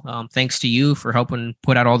overall. Thanks to you for helping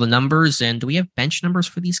put out all the numbers. And do we have bench numbers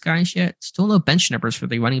for these guys yet? Still no bench numbers for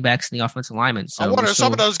the running backs and the offensive linemen. So I wonder if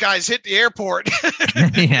some of those guys hit the airport.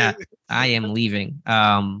 Yeah, I am leaving.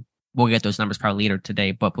 We'll get those numbers probably later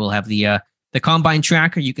today, but we'll have the combine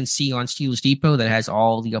tracker you can see on Steelers Depot that has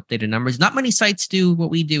all the updated numbers. Not many sites do what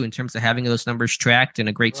we do in terms of having those numbers tracked in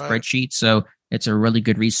a great spreadsheet. So it's a really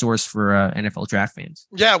good resource for NFL draft fans.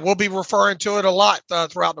 Yeah, we'll be referring to it a lot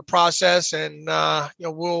throughout the process, and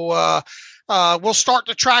we'll start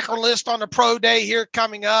the tracker list on the pro day here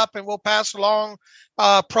coming up, and we'll pass along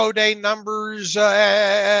pro day numbers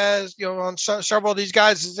as on several of these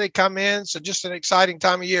guys as they come in. So just an exciting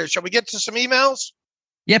time of year. Shall we get to some emails?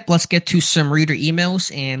 Yep, let's get to some reader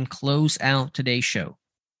emails and close out today's show.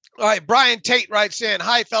 All right, Brian Tate writes in,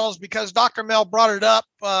 "Hi, fellas, because Dr. Mel brought it up,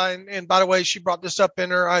 and by the way, she brought this up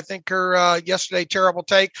in her yesterday terrible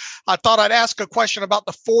take. I thought I'd ask a question about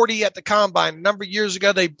the 40 at the combine. A number of years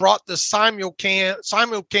ago, they brought the simulcam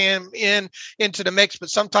into the mix,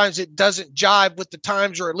 but sometimes it doesn't jive with the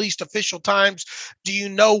times, or at least official times. Do you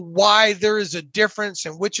know why there is a difference,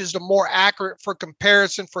 and which is the more accurate for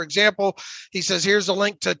comparison? For example," he says, "here's a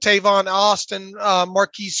link to Tavon Austin,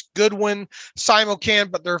 Marquise Goodwin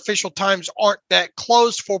simulcam, but their official times aren't that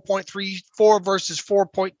close, 4.34 versus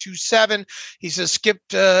 4.27. He says,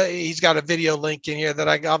 he's got a video link in here that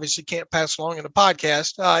I obviously can't pass along in the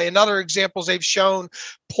podcast. In other examples, they've shown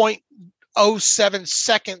 0.07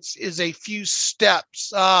 seconds is a few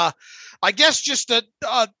steps. I guess just the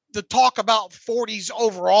talk about 40s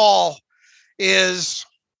overall is,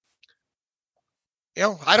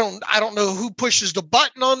 I don't know who pushes the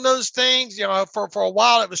button on those things. For a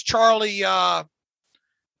while it was Charlie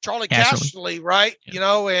Casserly, right?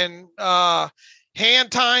 Yeah. And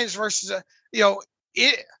hand times versus,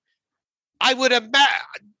 I would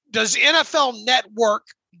imagine, does NFL Network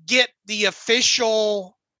get the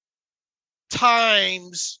official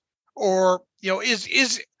times, or,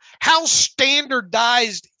 is how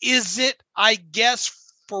standardized is it, I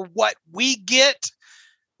guess, for what we get?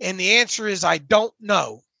 And the answer is, I don't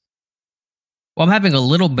know. Well, I'm having a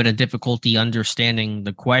little bit of difficulty understanding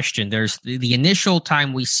the question. There's the initial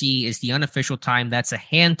time we see is the unofficial time. That's a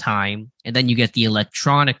hand time. And then you get the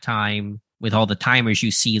electronic time with all the timers you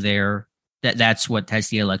see there. That's what has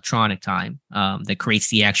the electronic time that creates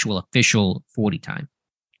the actual official 40 time.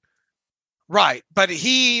 Right. But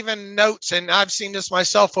he even notes, and I've seen this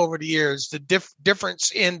myself over the years, the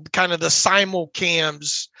difference in kind of the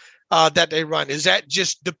simulcams that they run. Is that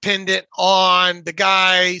just dependent on the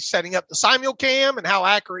guy setting up the simulcam and how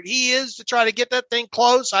accurate he is to try to get that thing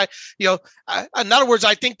close? In other words,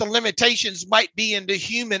 I think the limitations might be in the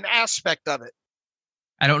human aspect of it.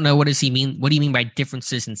 I don't know. What does he mean? What do you mean by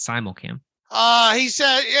differences in simulcam? He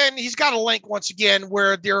said, and he's got a link once again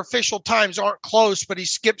where their official times aren't close, but he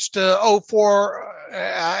skips to 04,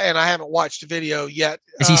 and I haven't watched the video yet.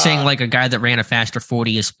 Is he saying like a guy that ran a faster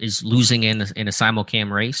 40 is losing in a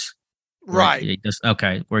simulcam race? Right.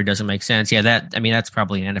 Where it doesn't make sense. Yeah, that's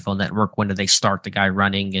probably an NFL Network. When do they start the guy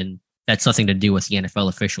running? And that's nothing to do with the NFL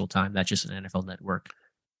official time. That's just an NFL Network.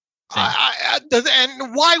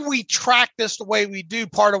 And why we track this the way we do,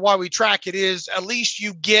 part of why we track it is at least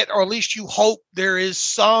you get, or at least you hope there is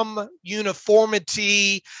some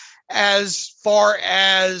uniformity as far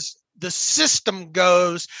as the system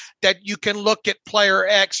goes, that you can look at player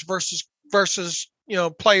X versus,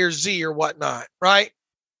 player Z or whatnot. Right.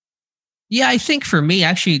 Yeah. I think for me,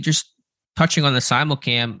 actually, just touching on the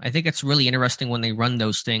simulcam, I think it's really interesting when they run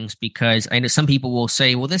those things, because I know some people will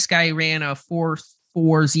say, well, this guy ran a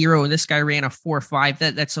 4.40 and this guy ran a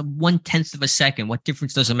 4.5. That's a 1/10 of a second. What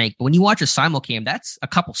difference does it make? But when you watch a simulcam, that's a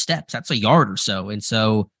couple steps. That's a yard or so. And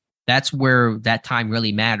so that's where that time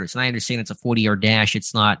really matters. And I understand it's a 40-yard dash.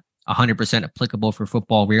 It's not 100% applicable for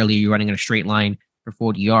football. Rarely you're running in a straight line for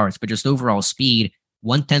 40 yards, but just overall speed,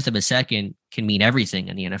 1/10 of a second can mean everything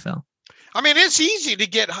in the NFL. I mean, it's easy to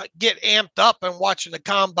get amped up and watching the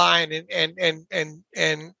combine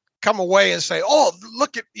and come away and say, oh,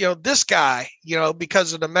 look at, this guy,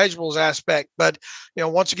 because of the measurables aspect. But,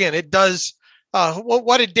 once again, it does.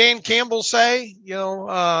 What did Dan Campbell say?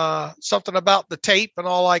 Something about the tape and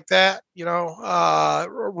all like that,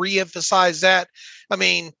 reemphasize that. I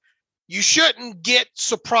mean, you shouldn't get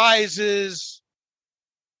surprises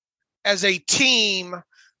as a team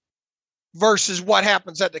versus what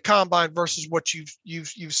happens at the combine versus what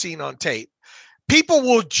you've seen on tape. People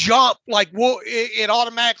will jump it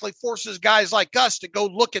automatically forces guys like us to go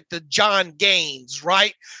look at the John Gaines,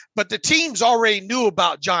 right? But the teams already knew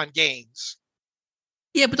about John Gaines.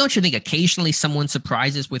 Yeah, but don't you think occasionally someone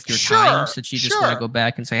surprises with your times that you just want to go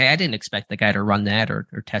back and say, hey, I didn't expect the guy to run that or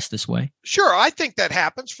test this way? Sure, I think that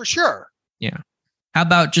happens for sure. Yeah. How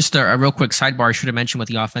about just a real quick sidebar I should have mentioned with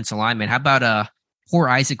the offensive lineman? How about poor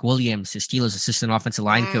Isaac Williams, the Steelers' assistant offensive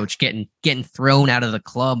line coach, getting thrown out of the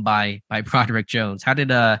club by Broderick Jones? How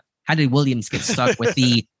did Williams get stuck with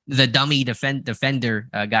the dummy defender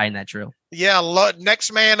guy in that drill? Yeah,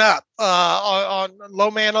 next man up, on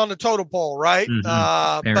low man on the totem pole, right?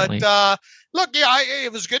 Mm-hmm, Look,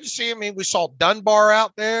 it was good to see. I mean, we saw Dunbar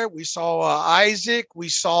out there. We saw Isaac. We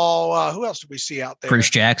saw who else did we see out there? Chris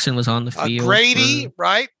Jackson was on the field. Grady,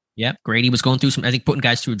 right? Yeah, Grady was going through putting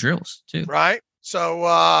guys through drills too. Right. So,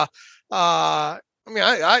 I mean,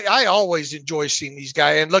 I always enjoy seeing these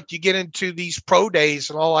guys. And look, you get into these pro days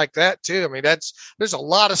and all like that too. I mean, there's a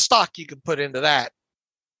lot of stock you can put into that.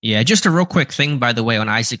 Yeah, just a real quick thing, by the way, on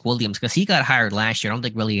Isaac Williams, because he got hired last year. I don't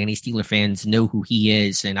think really any Steeler fans know who he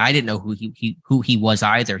is, and I didn't know who he was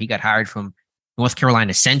either. He got hired from North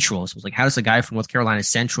Carolina Central. So it was like, how does a guy from North Carolina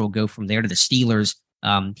Central go from there to the Steelers?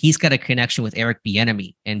 He's got a connection with Eric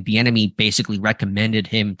Bieniemy, and Bieniemy basically recommended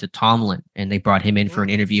him to Tomlin, and they brought him in for an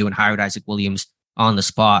interview and hired Isaac Williams on the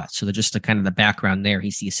spot. So just the background there,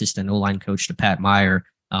 he's the assistant O-line coach to Pat Meyer.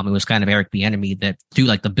 It was kind of Eric Bieniemy that, through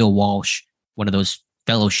like the Bill Walsh, one of those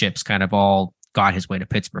fellowships, kind of all got his way to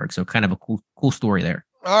Pittsburgh. So kind of a cool story there.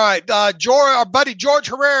 All right. Our buddy George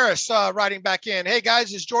Herreras writing back in. Hey,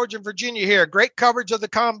 guys, it's George in Virginia here. Great coverage of the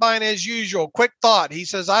combine as usual. Quick thought. He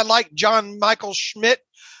says, I like John Michael Schmidt,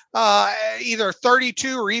 either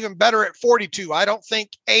 32 or even better at 42. I don't think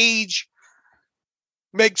age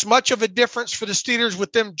makes much of a difference for the Steelers,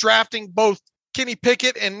 with them drafting both Kenny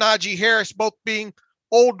Pickett and Najee Harris, both being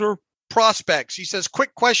older prospects. He says,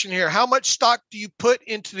 quick question here. How much stock do you put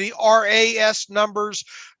into the RAS numbers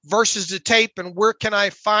versus the tape, and where can I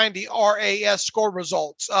find the RAS score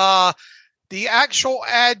results? The actual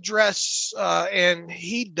address, and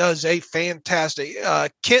he does a fantastic,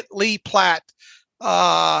 Kit Lee Platt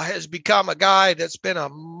has become a guy that's been a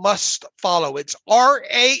must follow. It's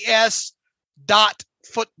RAS.football.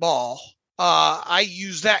 I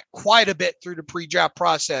use that quite a bit through the pre-draft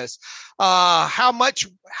process. How much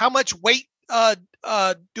weight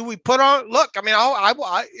do we put on? Look, I mean, I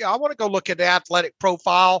want to go look at the athletic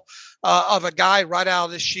profile of a guy right out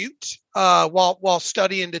of the chute while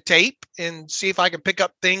studying the tape and see if I can pick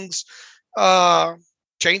up things,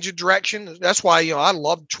 change of direction. That's why, I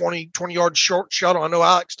love 20-yard short shuttle. I know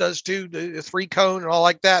Alex does too, the 3-cone and all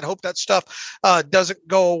like that. Hope that stuff doesn't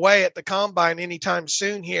go away at the combine anytime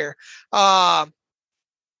soon here.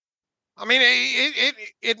 I mean,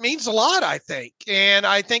 it means a lot, I think. And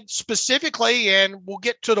I think specifically, and we'll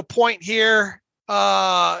get to the point here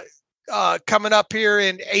coming up here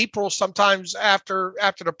in April, sometimes after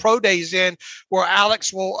the pro days in, where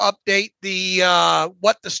Alex will update the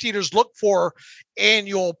what the Steelers look for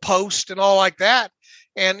annual post and all like that.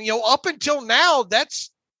 And, up until now,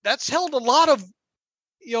 that's held a lot of,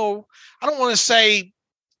 I don't want to say,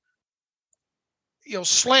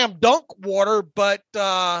 slam dunk water, but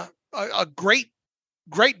a great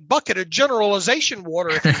bucket of generalization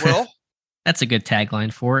water, if you will. That's a good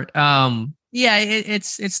tagline for it. Yeah,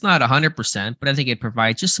 it's not 100%, but I think it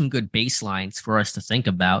provides just some good baselines for us to think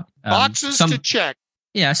about. Boxes to check.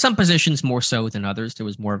 Yeah, some positions more so than others. There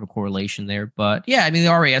was more of a correlation there. But yeah, I mean,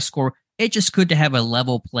 the RAS score, it's just good to have a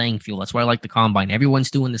level playing field. That's why I like the combine.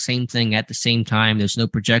 Everyone's doing the same thing at the same time. There's no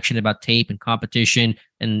projection about tape and competition,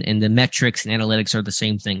 and the metrics and analytics are the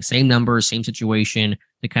same thing. Same numbers, same situation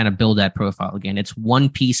to kind of build that profile. Again, it's one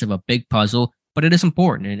piece of a big puzzle, but it is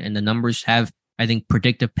important. And the numbers have, I think,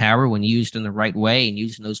 predictive power when used in the right way and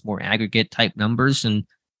using those more aggregate type numbers. And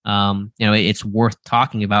it's worth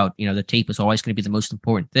talking about. The tape is always going to be the most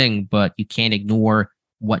important thing, but you can't ignore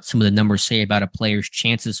what some of the numbers say about a player's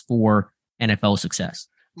chances for NFL success.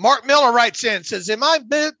 Mark Miller writes in, says, am I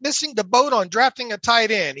missing the boat on drafting a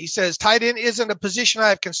tight end? He says, tight end isn't a position I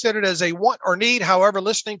have considered as a want or need. However,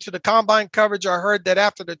 listening to the combine coverage, I heard that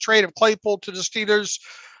after the trade of Claypool to the Steelers,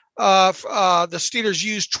 the Steelers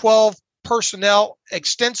used 12 personnel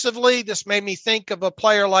extensively. This made me think of a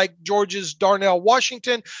player like Georgia's Darnell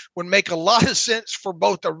Washington would make a lot of sense for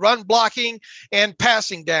both the run blocking and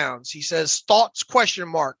passing downs. He says, thoughts, question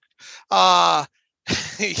mark. Mark,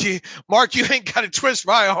 you ain't got to twist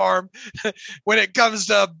my arm when it comes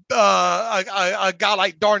to a guy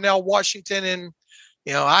like Darnell Washington. And,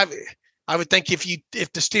 I would think if the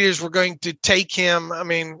Steelers were going to take him, I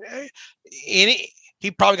mean,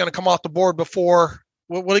 he's probably going to come off the board before.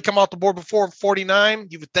 Will he come off the board before 49?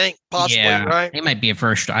 You would think, possibly, yeah, right? It might be a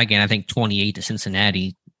first. Again, I think 28 to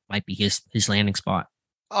Cincinnati might be his landing spot.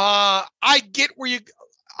 I get where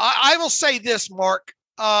I will say this, Mark.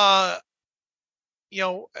 With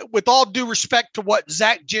all due respect to what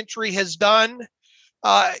Zach Gentry has done,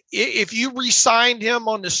 if you re-signed him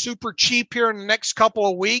on the super cheap here in the next couple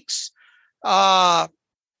of weeks, I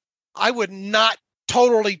would not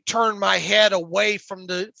totally turn my head away from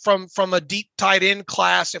a deep tight end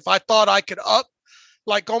class. If I thought I could up,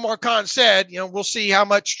 like Omar Khan said, we'll see how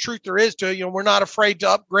much truth there is to it. We're not afraid to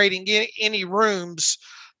upgrading any rooms,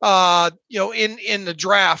 in the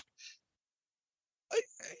draft.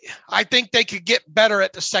 I think they could get better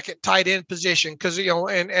at the second tight end position because,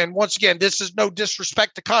 and once again, this is no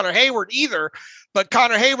disrespect to Connor Hayward either, but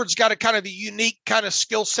Connor Hayward's got a kind of the unique kind of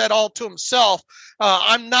skill set all to himself.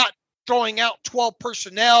 I'm not throwing out 12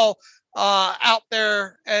 personnel out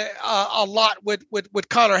there a lot with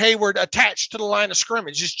Connor Hayward attached to the line of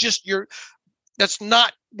scrimmage. It's just that's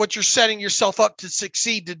not what you're setting yourself up to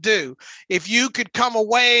succeed to do. If you could come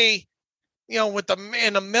away, in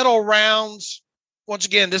the middle rounds, once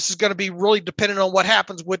again, this is going to be really dependent on what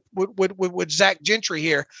happens with Zach Gentry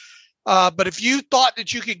here. But if you thought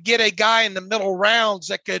that you could get a guy in the middle rounds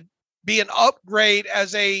that could be an upgrade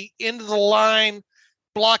as a end of the line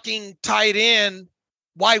blocking tight end,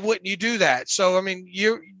 why wouldn't you do that? So, I mean,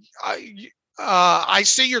 I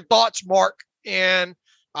see your thoughts, Mark, and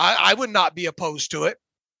I would not be opposed to it.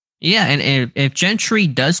 Yeah, and if Gentry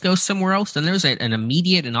does go somewhere else, then there's an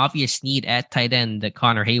immediate and obvious need at tight end that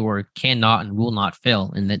Connor Hayward cannot and will not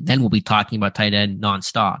fill, and then we'll be talking about tight end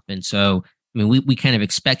nonstop. And so, I mean, we kind of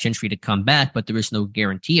expect Gentry to come back, but there is no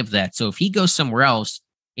guarantee of that. So if he goes somewhere else,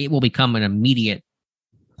 it will become an immediate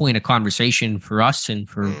point of conversation for us and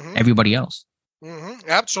for everybody else. Mm-hmm.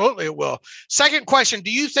 Absolutely, it will. Second question: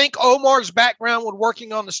 do you think Omar's background when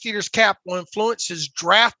working on the Steelers cap will influence his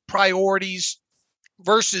draft priorities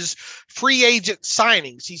versus free agent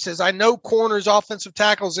signings? He says, I know corners, offensive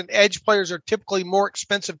tackles, and edge players are typically more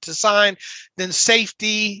expensive to sign than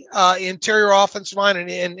safety, interior offensive line,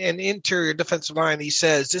 and interior defensive line. He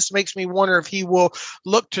says, this makes me wonder if he will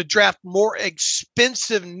look to draft more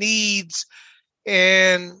expensive needs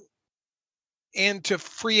and into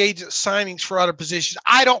free agent signings for other positions.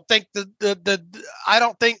 I don't think I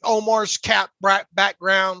don't think Omar's cap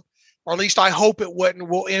background, or at least I hope it wouldn't,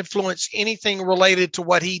 will influence anything related to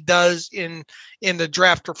what he does in the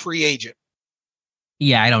draft or free agent.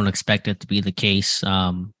 Yeah, I don't expect it to be the case.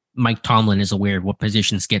 Mike Tomlin is aware of what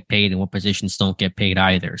positions get paid and what positions don't get paid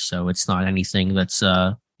either. So it's not anything that's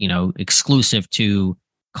exclusive to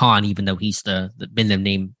Khan, even though he's been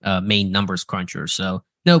the main numbers cruncher. So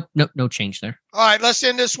no change there. All right, let's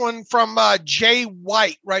end this one from Jay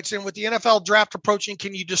White. Writes in, with the NFL draft approaching,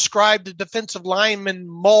 can you describe the defensive lineman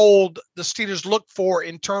mold the Steelers look for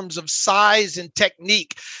in terms of size and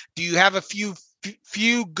technique? Do you have a few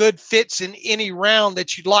good fits in any round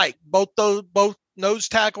that you'd like? Both nose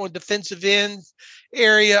tackle and defensive end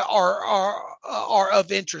area are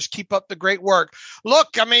of interest. Keep up the great work. Look,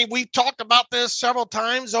 I mean, we've talked about this several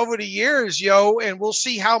times over the years, and we'll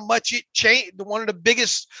see how much it changed. One of the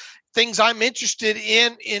biggest things I'm interested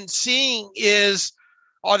in seeing is,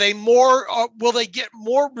 will they get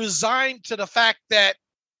more resigned to the fact that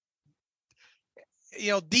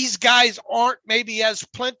these guys aren't maybe as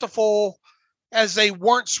plentiful as they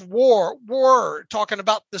once were talking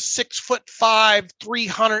about the 6'5",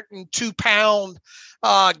 302-pound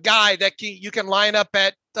guy that you can line up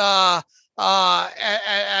at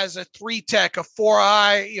as a 3 tech, a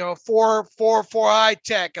 4-eye, 4-eye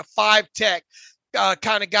tech, a 5 tech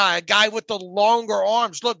kind of guy, a guy with the longer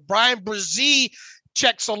arms. Look, Bryan Bresee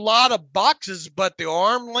checks a lot of boxes, but the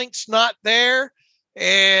arm length's not there.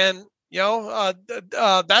 And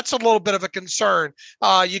that's a little bit of a concern.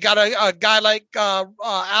 You got a guy like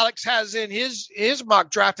Alex has in his mock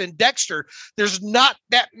draft in Dexter. There's not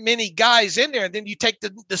that many guys in there. And then you take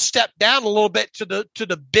the step down a little bit to the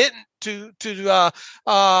Benton to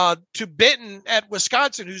Benton at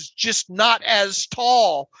Wisconsin, who's just not as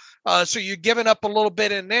tall. So you're giving up a little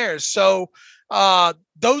bit in there. So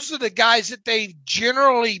those are the guys that they've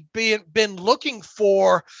generally been looking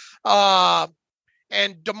for.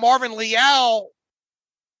 And DeMarvin Leal,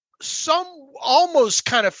 some almost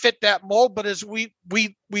kind of fit that mold, but as we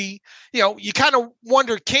you kind of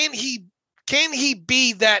wonder, can he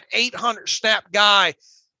be that 800 snap guy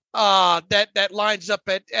that lines up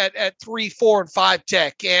at 3, 4, and 5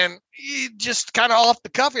 tech? And just kind of off the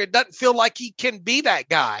cuff here, it doesn't feel like he can be that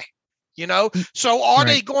guy, So are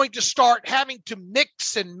they going to start having to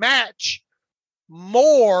mix and match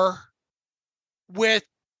more with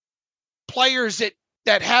players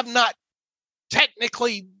that have not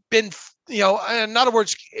technically been, in other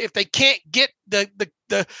words, if they can't get the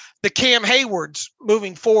Cam Haywards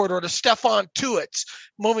moving forward or the Stephon Tuitt's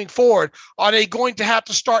moving forward, are they going to have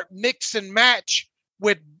to start mix and match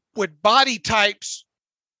with body types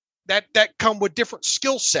that come with different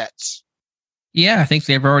skill sets? Yeah, I think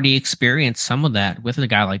they've already experienced some of that with a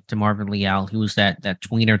guy like DeMarvin Leal, who was that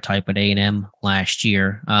tweener type at A&M last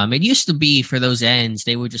year. It used to be for those ends,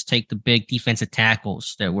 they would just take the big defensive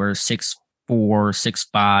tackles that were 6'4",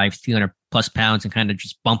 6'5", 300 plus pounds and kind of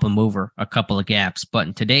just bump them over a couple of gaps. But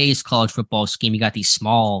in today's college football scheme, you got these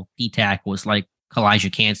small D tackles like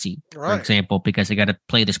Kalijah Kancey, for example, because they got to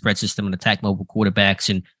play the spread system and attack mobile quarterbacks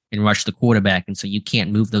and rush the quarterback. And so you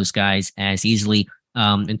can't move those guys as easily.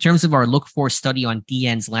 In terms of our look for study on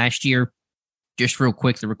DNs last year, just real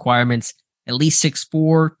quick, the requirements, at least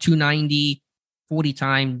 6'4", 290, 40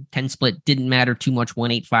 time, 10 split, didn't matter too much,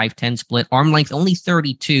 185, 10 split. Arm length, only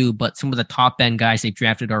 32, but some of the top end guys they've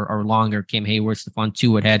drafted are longer. Cam Hayward, Stephon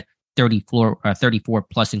Tuitt had 34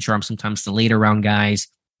 plus inch arms. Sometimes the later round guys,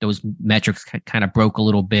 those metrics kind of broke a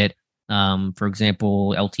little bit. For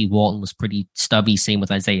example, LT Walton was pretty stubby, same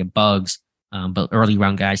with Isaiah Buggs. But early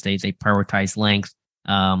round guys, they prioritize length.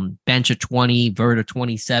 Bench of 20, vert of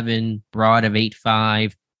 27, broad of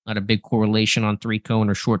 8'5", not a big correlation on 3-cone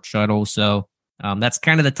or short shuttle. So that's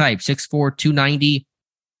kind of the type, 6'4", 290,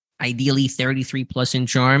 ideally 33 plus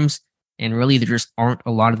inch arms. And really, there just aren't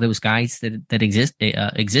a lot of those guys that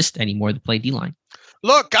exist anymore that play D-line.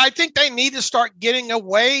 Look, I think they need to start getting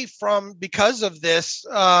away from, because of this,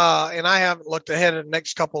 and I haven't looked ahead at the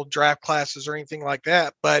next couple of draft classes or anything like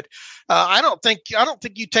that, but I don't think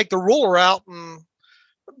you take the ruler out and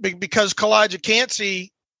because Kalijah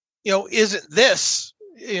Kancey, isn't this,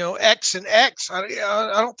 X and X.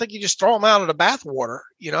 I don't think you just throw them out of the bathwater,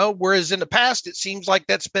 whereas in the past, it seems like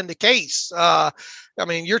that's been the case.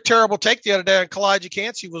 Your terrible take the other day on Kalijah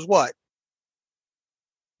Kancey was what?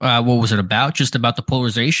 What was it about? Just about the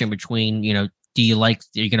polarization between, do you like,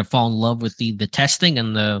 are you going to fall in love with the testing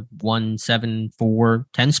and the 1.74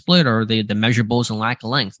 10 split, or the measurables and lack of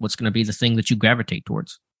length? What's going to be the thing that you gravitate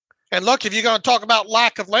towards? And look, if you're going to talk about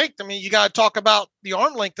lack of length, you got to talk about the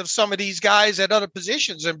arm length of some of these guys at other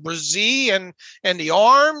positions, and Bresee and the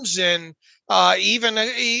arms, and even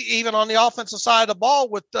on the offensive side of the ball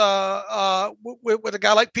with a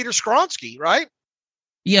guy like Peter Skoronski, right?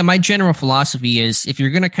 Yeah, my general philosophy is if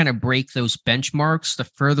you're going to kind of break those benchmarks, the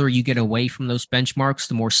further you get away from those benchmarks,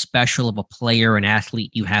 the more special of a player and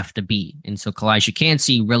athlete you have to be. And so Kalijah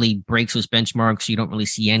Kancey really breaks those benchmarks. You don't really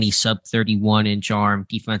see any sub 31 inch arm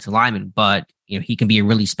defensive lineman, but he can be a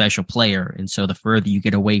really special player. And so the further you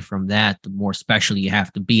get away from that, the more special you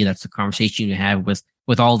have to be. That's the conversation you have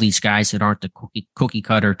with all these guys that aren't the cookie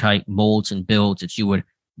cutter type molds and builds that you would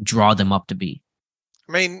draw them up to be.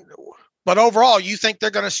 But overall, you think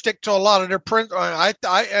they're going to stick to a lot of their print? I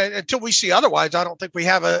until we see otherwise, I don't think we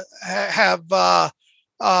have an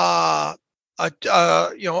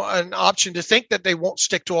option to think that they won't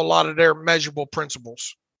stick to a lot of their measurable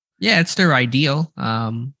principles. Yeah, it's their ideal.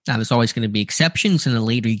 Now, there's always going to be exceptions, and the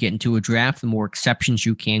later you get into a draft, the more exceptions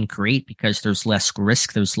you can create because there's less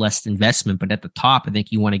risk, there's less investment. But at the top, I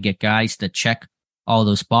think you want to get guys that check all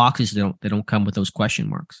those boxes. They don't come with those question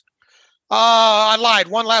marks. I lied.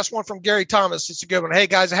 One last one from Gary Thomas. It's a good one. Hey,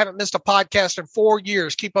 guys, I haven't missed a podcast in 4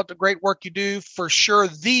 years. Keep up the great work you do. For sure,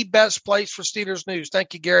 the best place for Steelers news.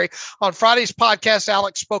 Thank you, Gary. On Friday's podcast,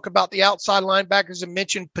 Alex spoke about the outside linebackers and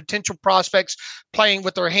mentioned potential prospects playing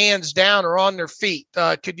with their hands down or on their feet.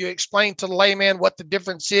 Could you explain to the layman what the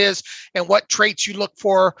difference is and what traits you look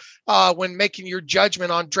for when making your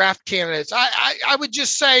judgment on draft candidates? I would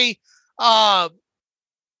just say,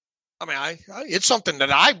 it's something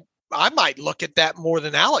that I might look at that more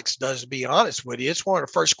than Alex does, to be honest with you. It's one of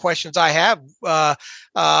the first questions I have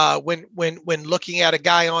when looking at a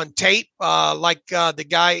guy on tape, like the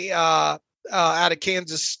guy out of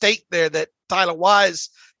Kansas State there, that Tyler Wise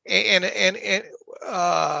and Anaduke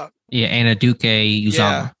Uzama.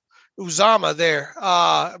 Yeah, Uzama there.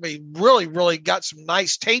 Really, really got some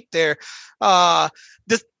nice tape there. The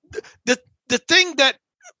thing that,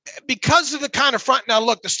 because of the kind of front, now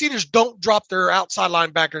look, the Steelers don't drop their outside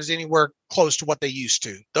linebackers anywhere close to what they used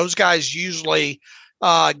to. Those guys usually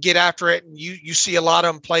get after it, and you see a lot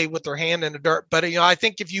of them play with their hand in the dirt. But I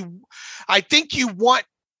think you want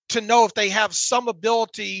to know if they have some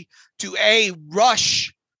ability to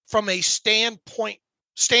rush from a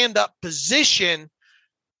stand-up position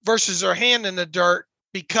versus their hand in the dirt,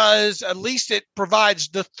 because at least it provides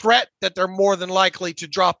the threat that they're more than likely to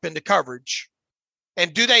drop into coverage.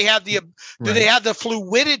 And do they have the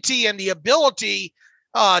fluidity and the ability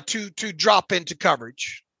to drop into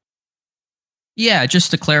coverage? Yeah, just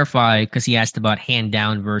to clarify, because he asked about hand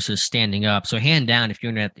down versus standing up. So hand down, if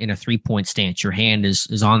you're in a 3-point stance, your hand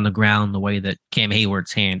is on the ground the way that Cam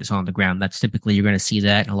Hayward's hand is on the ground. That's typically, you're going to see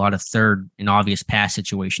that in a lot of third and obvious pass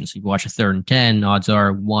situations. So you watch a 3rd and 10, odds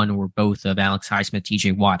are one or both of Alex Highsmith,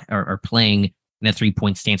 TJ Watt are playing in a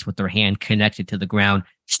 3-point stance with their hand connected to the ground.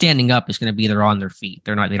 Standing up is going to be they're on their feet.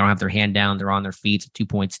 They don't have their hand down. They're on their feet. It's a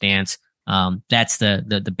 2-point stance. That's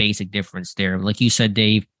the basic difference there. Like you said,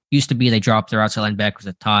 Dave, used to be they dropped their outside linebackers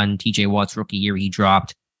a ton. TJ Watt's rookie year, he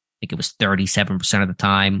dropped, I think it was 37% of the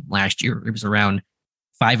time. Last year, it was around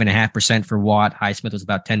 5.5% for Watt. Highsmith was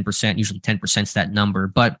about 10%. Usually 10% is that number.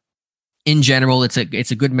 But in general, it's a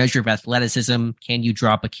good measure of athleticism. Can you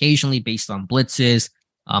drop occasionally based on blitzes?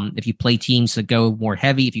 If you play teams that go more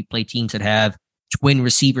heavy, if you play teams that have twin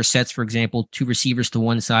receiver sets, for example, 2 receivers to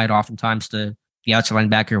one side, oftentimes the outside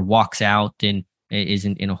linebacker walks out and is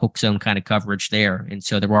in a hook zone kind of coverage there. And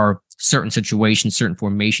so there are certain situations, certain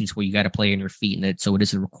formations where you got to play on your feet, and so it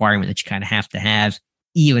is a requirement that you kind of have to have,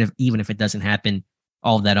 even if it doesn't happen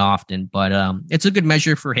all that often. But it's a good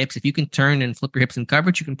measure for hips. If you can turn and flip your hips in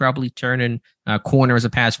coverage, you can probably turn and corner as a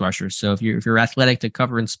pass rusher. So if you're athletic to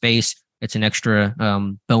cover in space, it's an extra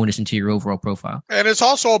bonus into your overall profile. And it's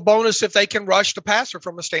also a bonus if they can rush the passer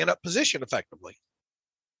from a stand-up position effectively.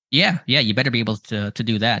 Yeah, you better be able to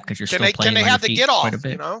do that, because you're still playing. Can they have the get off?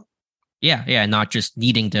 Yeah, not just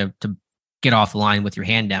needing to get off the line with your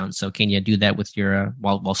hand down. So can you do that with your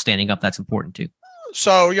while standing up? That's important too.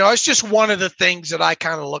 So it's just one of the things that I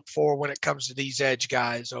kind of look for when it comes to these edge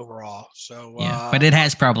guys overall. So but it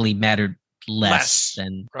has probably mattered less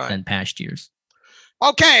than past years.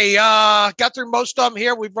 Okay, got through most of them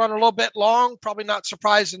here. We've run a little bit long, probably not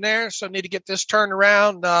surprising there. So need to get this turned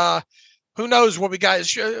around. Who knows what we got?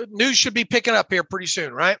 News should be picking up here pretty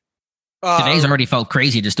soon, right? Today's already felt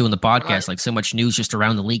crazy just doing the podcast. Right. Like so much news just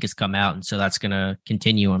around the league has come out, and so that's going to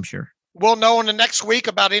continue, I'm sure. We'll know in the next week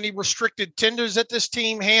about any restricted tenders that this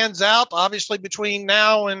team hands out. Obviously, between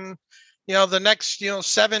now and the next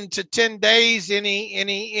 7 to 10 days,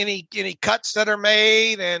 any cuts that are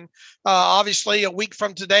made, and obviously a week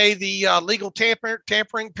from today, the legal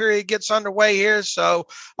tampering period gets underway here. So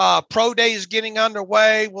pro day is getting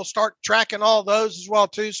underway. We'll start tracking all those as well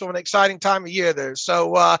too. So an exciting time of year there.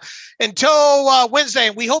 So until Wednesday,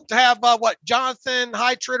 and we hope to have Jonathan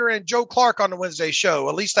Heitritter and Joe Clark on the Wednesday show.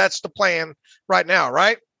 At least that's the plan right now,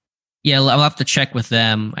 right? Yeah, I'll have to check with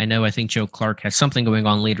them. I think Joe Clark has something going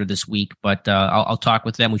on later this week, but I'll talk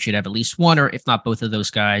with them. We should have at least one, or if not both of those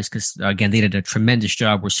guys, because again, they did a tremendous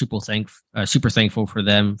job. We're super thankful for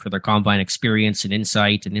them, for their combine experience and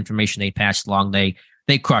insight and information they passed along.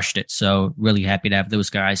 They crushed it. So really happy to have those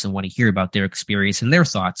guys and want to hear about their experience and their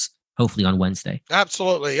thoughts, hopefully on Wednesday.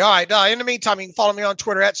 Absolutely. All right. In the meantime, you can follow me on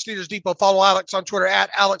Twitter at Steelers Depot. Follow Alex on Twitter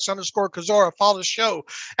at Alex_Kozora. Follow the show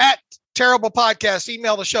at Terrible Podcast.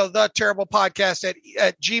 Email the show, theterriblepodcast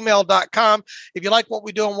at gmail.com. If you like what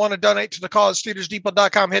we do and want to donate to the cause,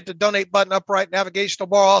 SteelersDepot.com, hit the donate button, upright navigational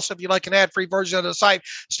bar. Also, if you like an ad-free version of the site,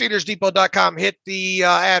 SteelersDepot.com, hit the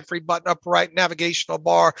ad-free button, upright navigational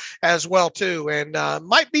bar as well too. And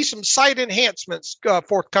might be some site enhancements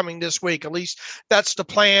forthcoming this week. At least that's the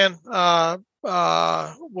plan.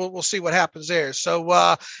 we'll see what happens there. So,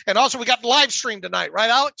 and also we got the live stream tonight, right,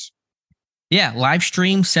 Alex? Yeah, live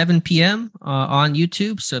stream 7 p.m. On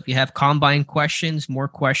YouTube. So if you have combine questions, more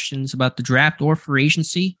questions about the draft or free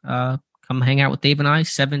agency, come hang out with Dave and I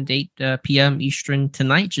 7 to 8 p.m. Eastern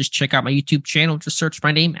tonight. Just check out my YouTube channel. Just search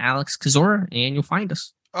my name, Alex Kozora, and you'll find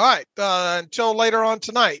us. All right. Until later on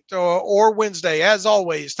tonight or Wednesday, as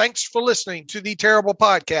always, thanks for listening to the Terrible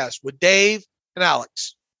Podcast with Dave and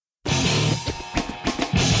Alex.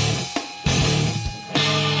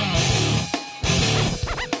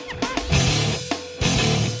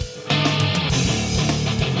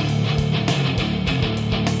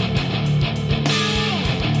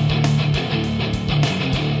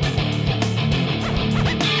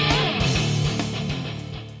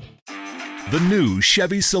 The new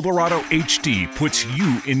Chevy Silverado HD puts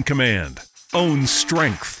you in command. Own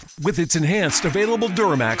strength with its enhanced available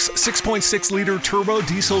Duramax 6.6-liter turbo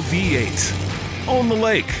diesel V8. Own the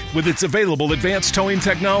lake with its available advanced towing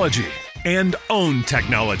technology. And own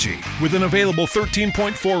technology with an available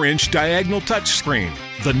 13.4-inch diagonal touchscreen.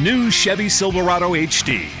 The new Chevy Silverado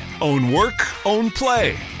HD. Own work, own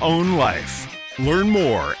play, own life. Learn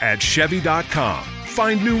more at Chevy.com.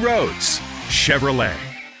 Find new roads. Chevrolet.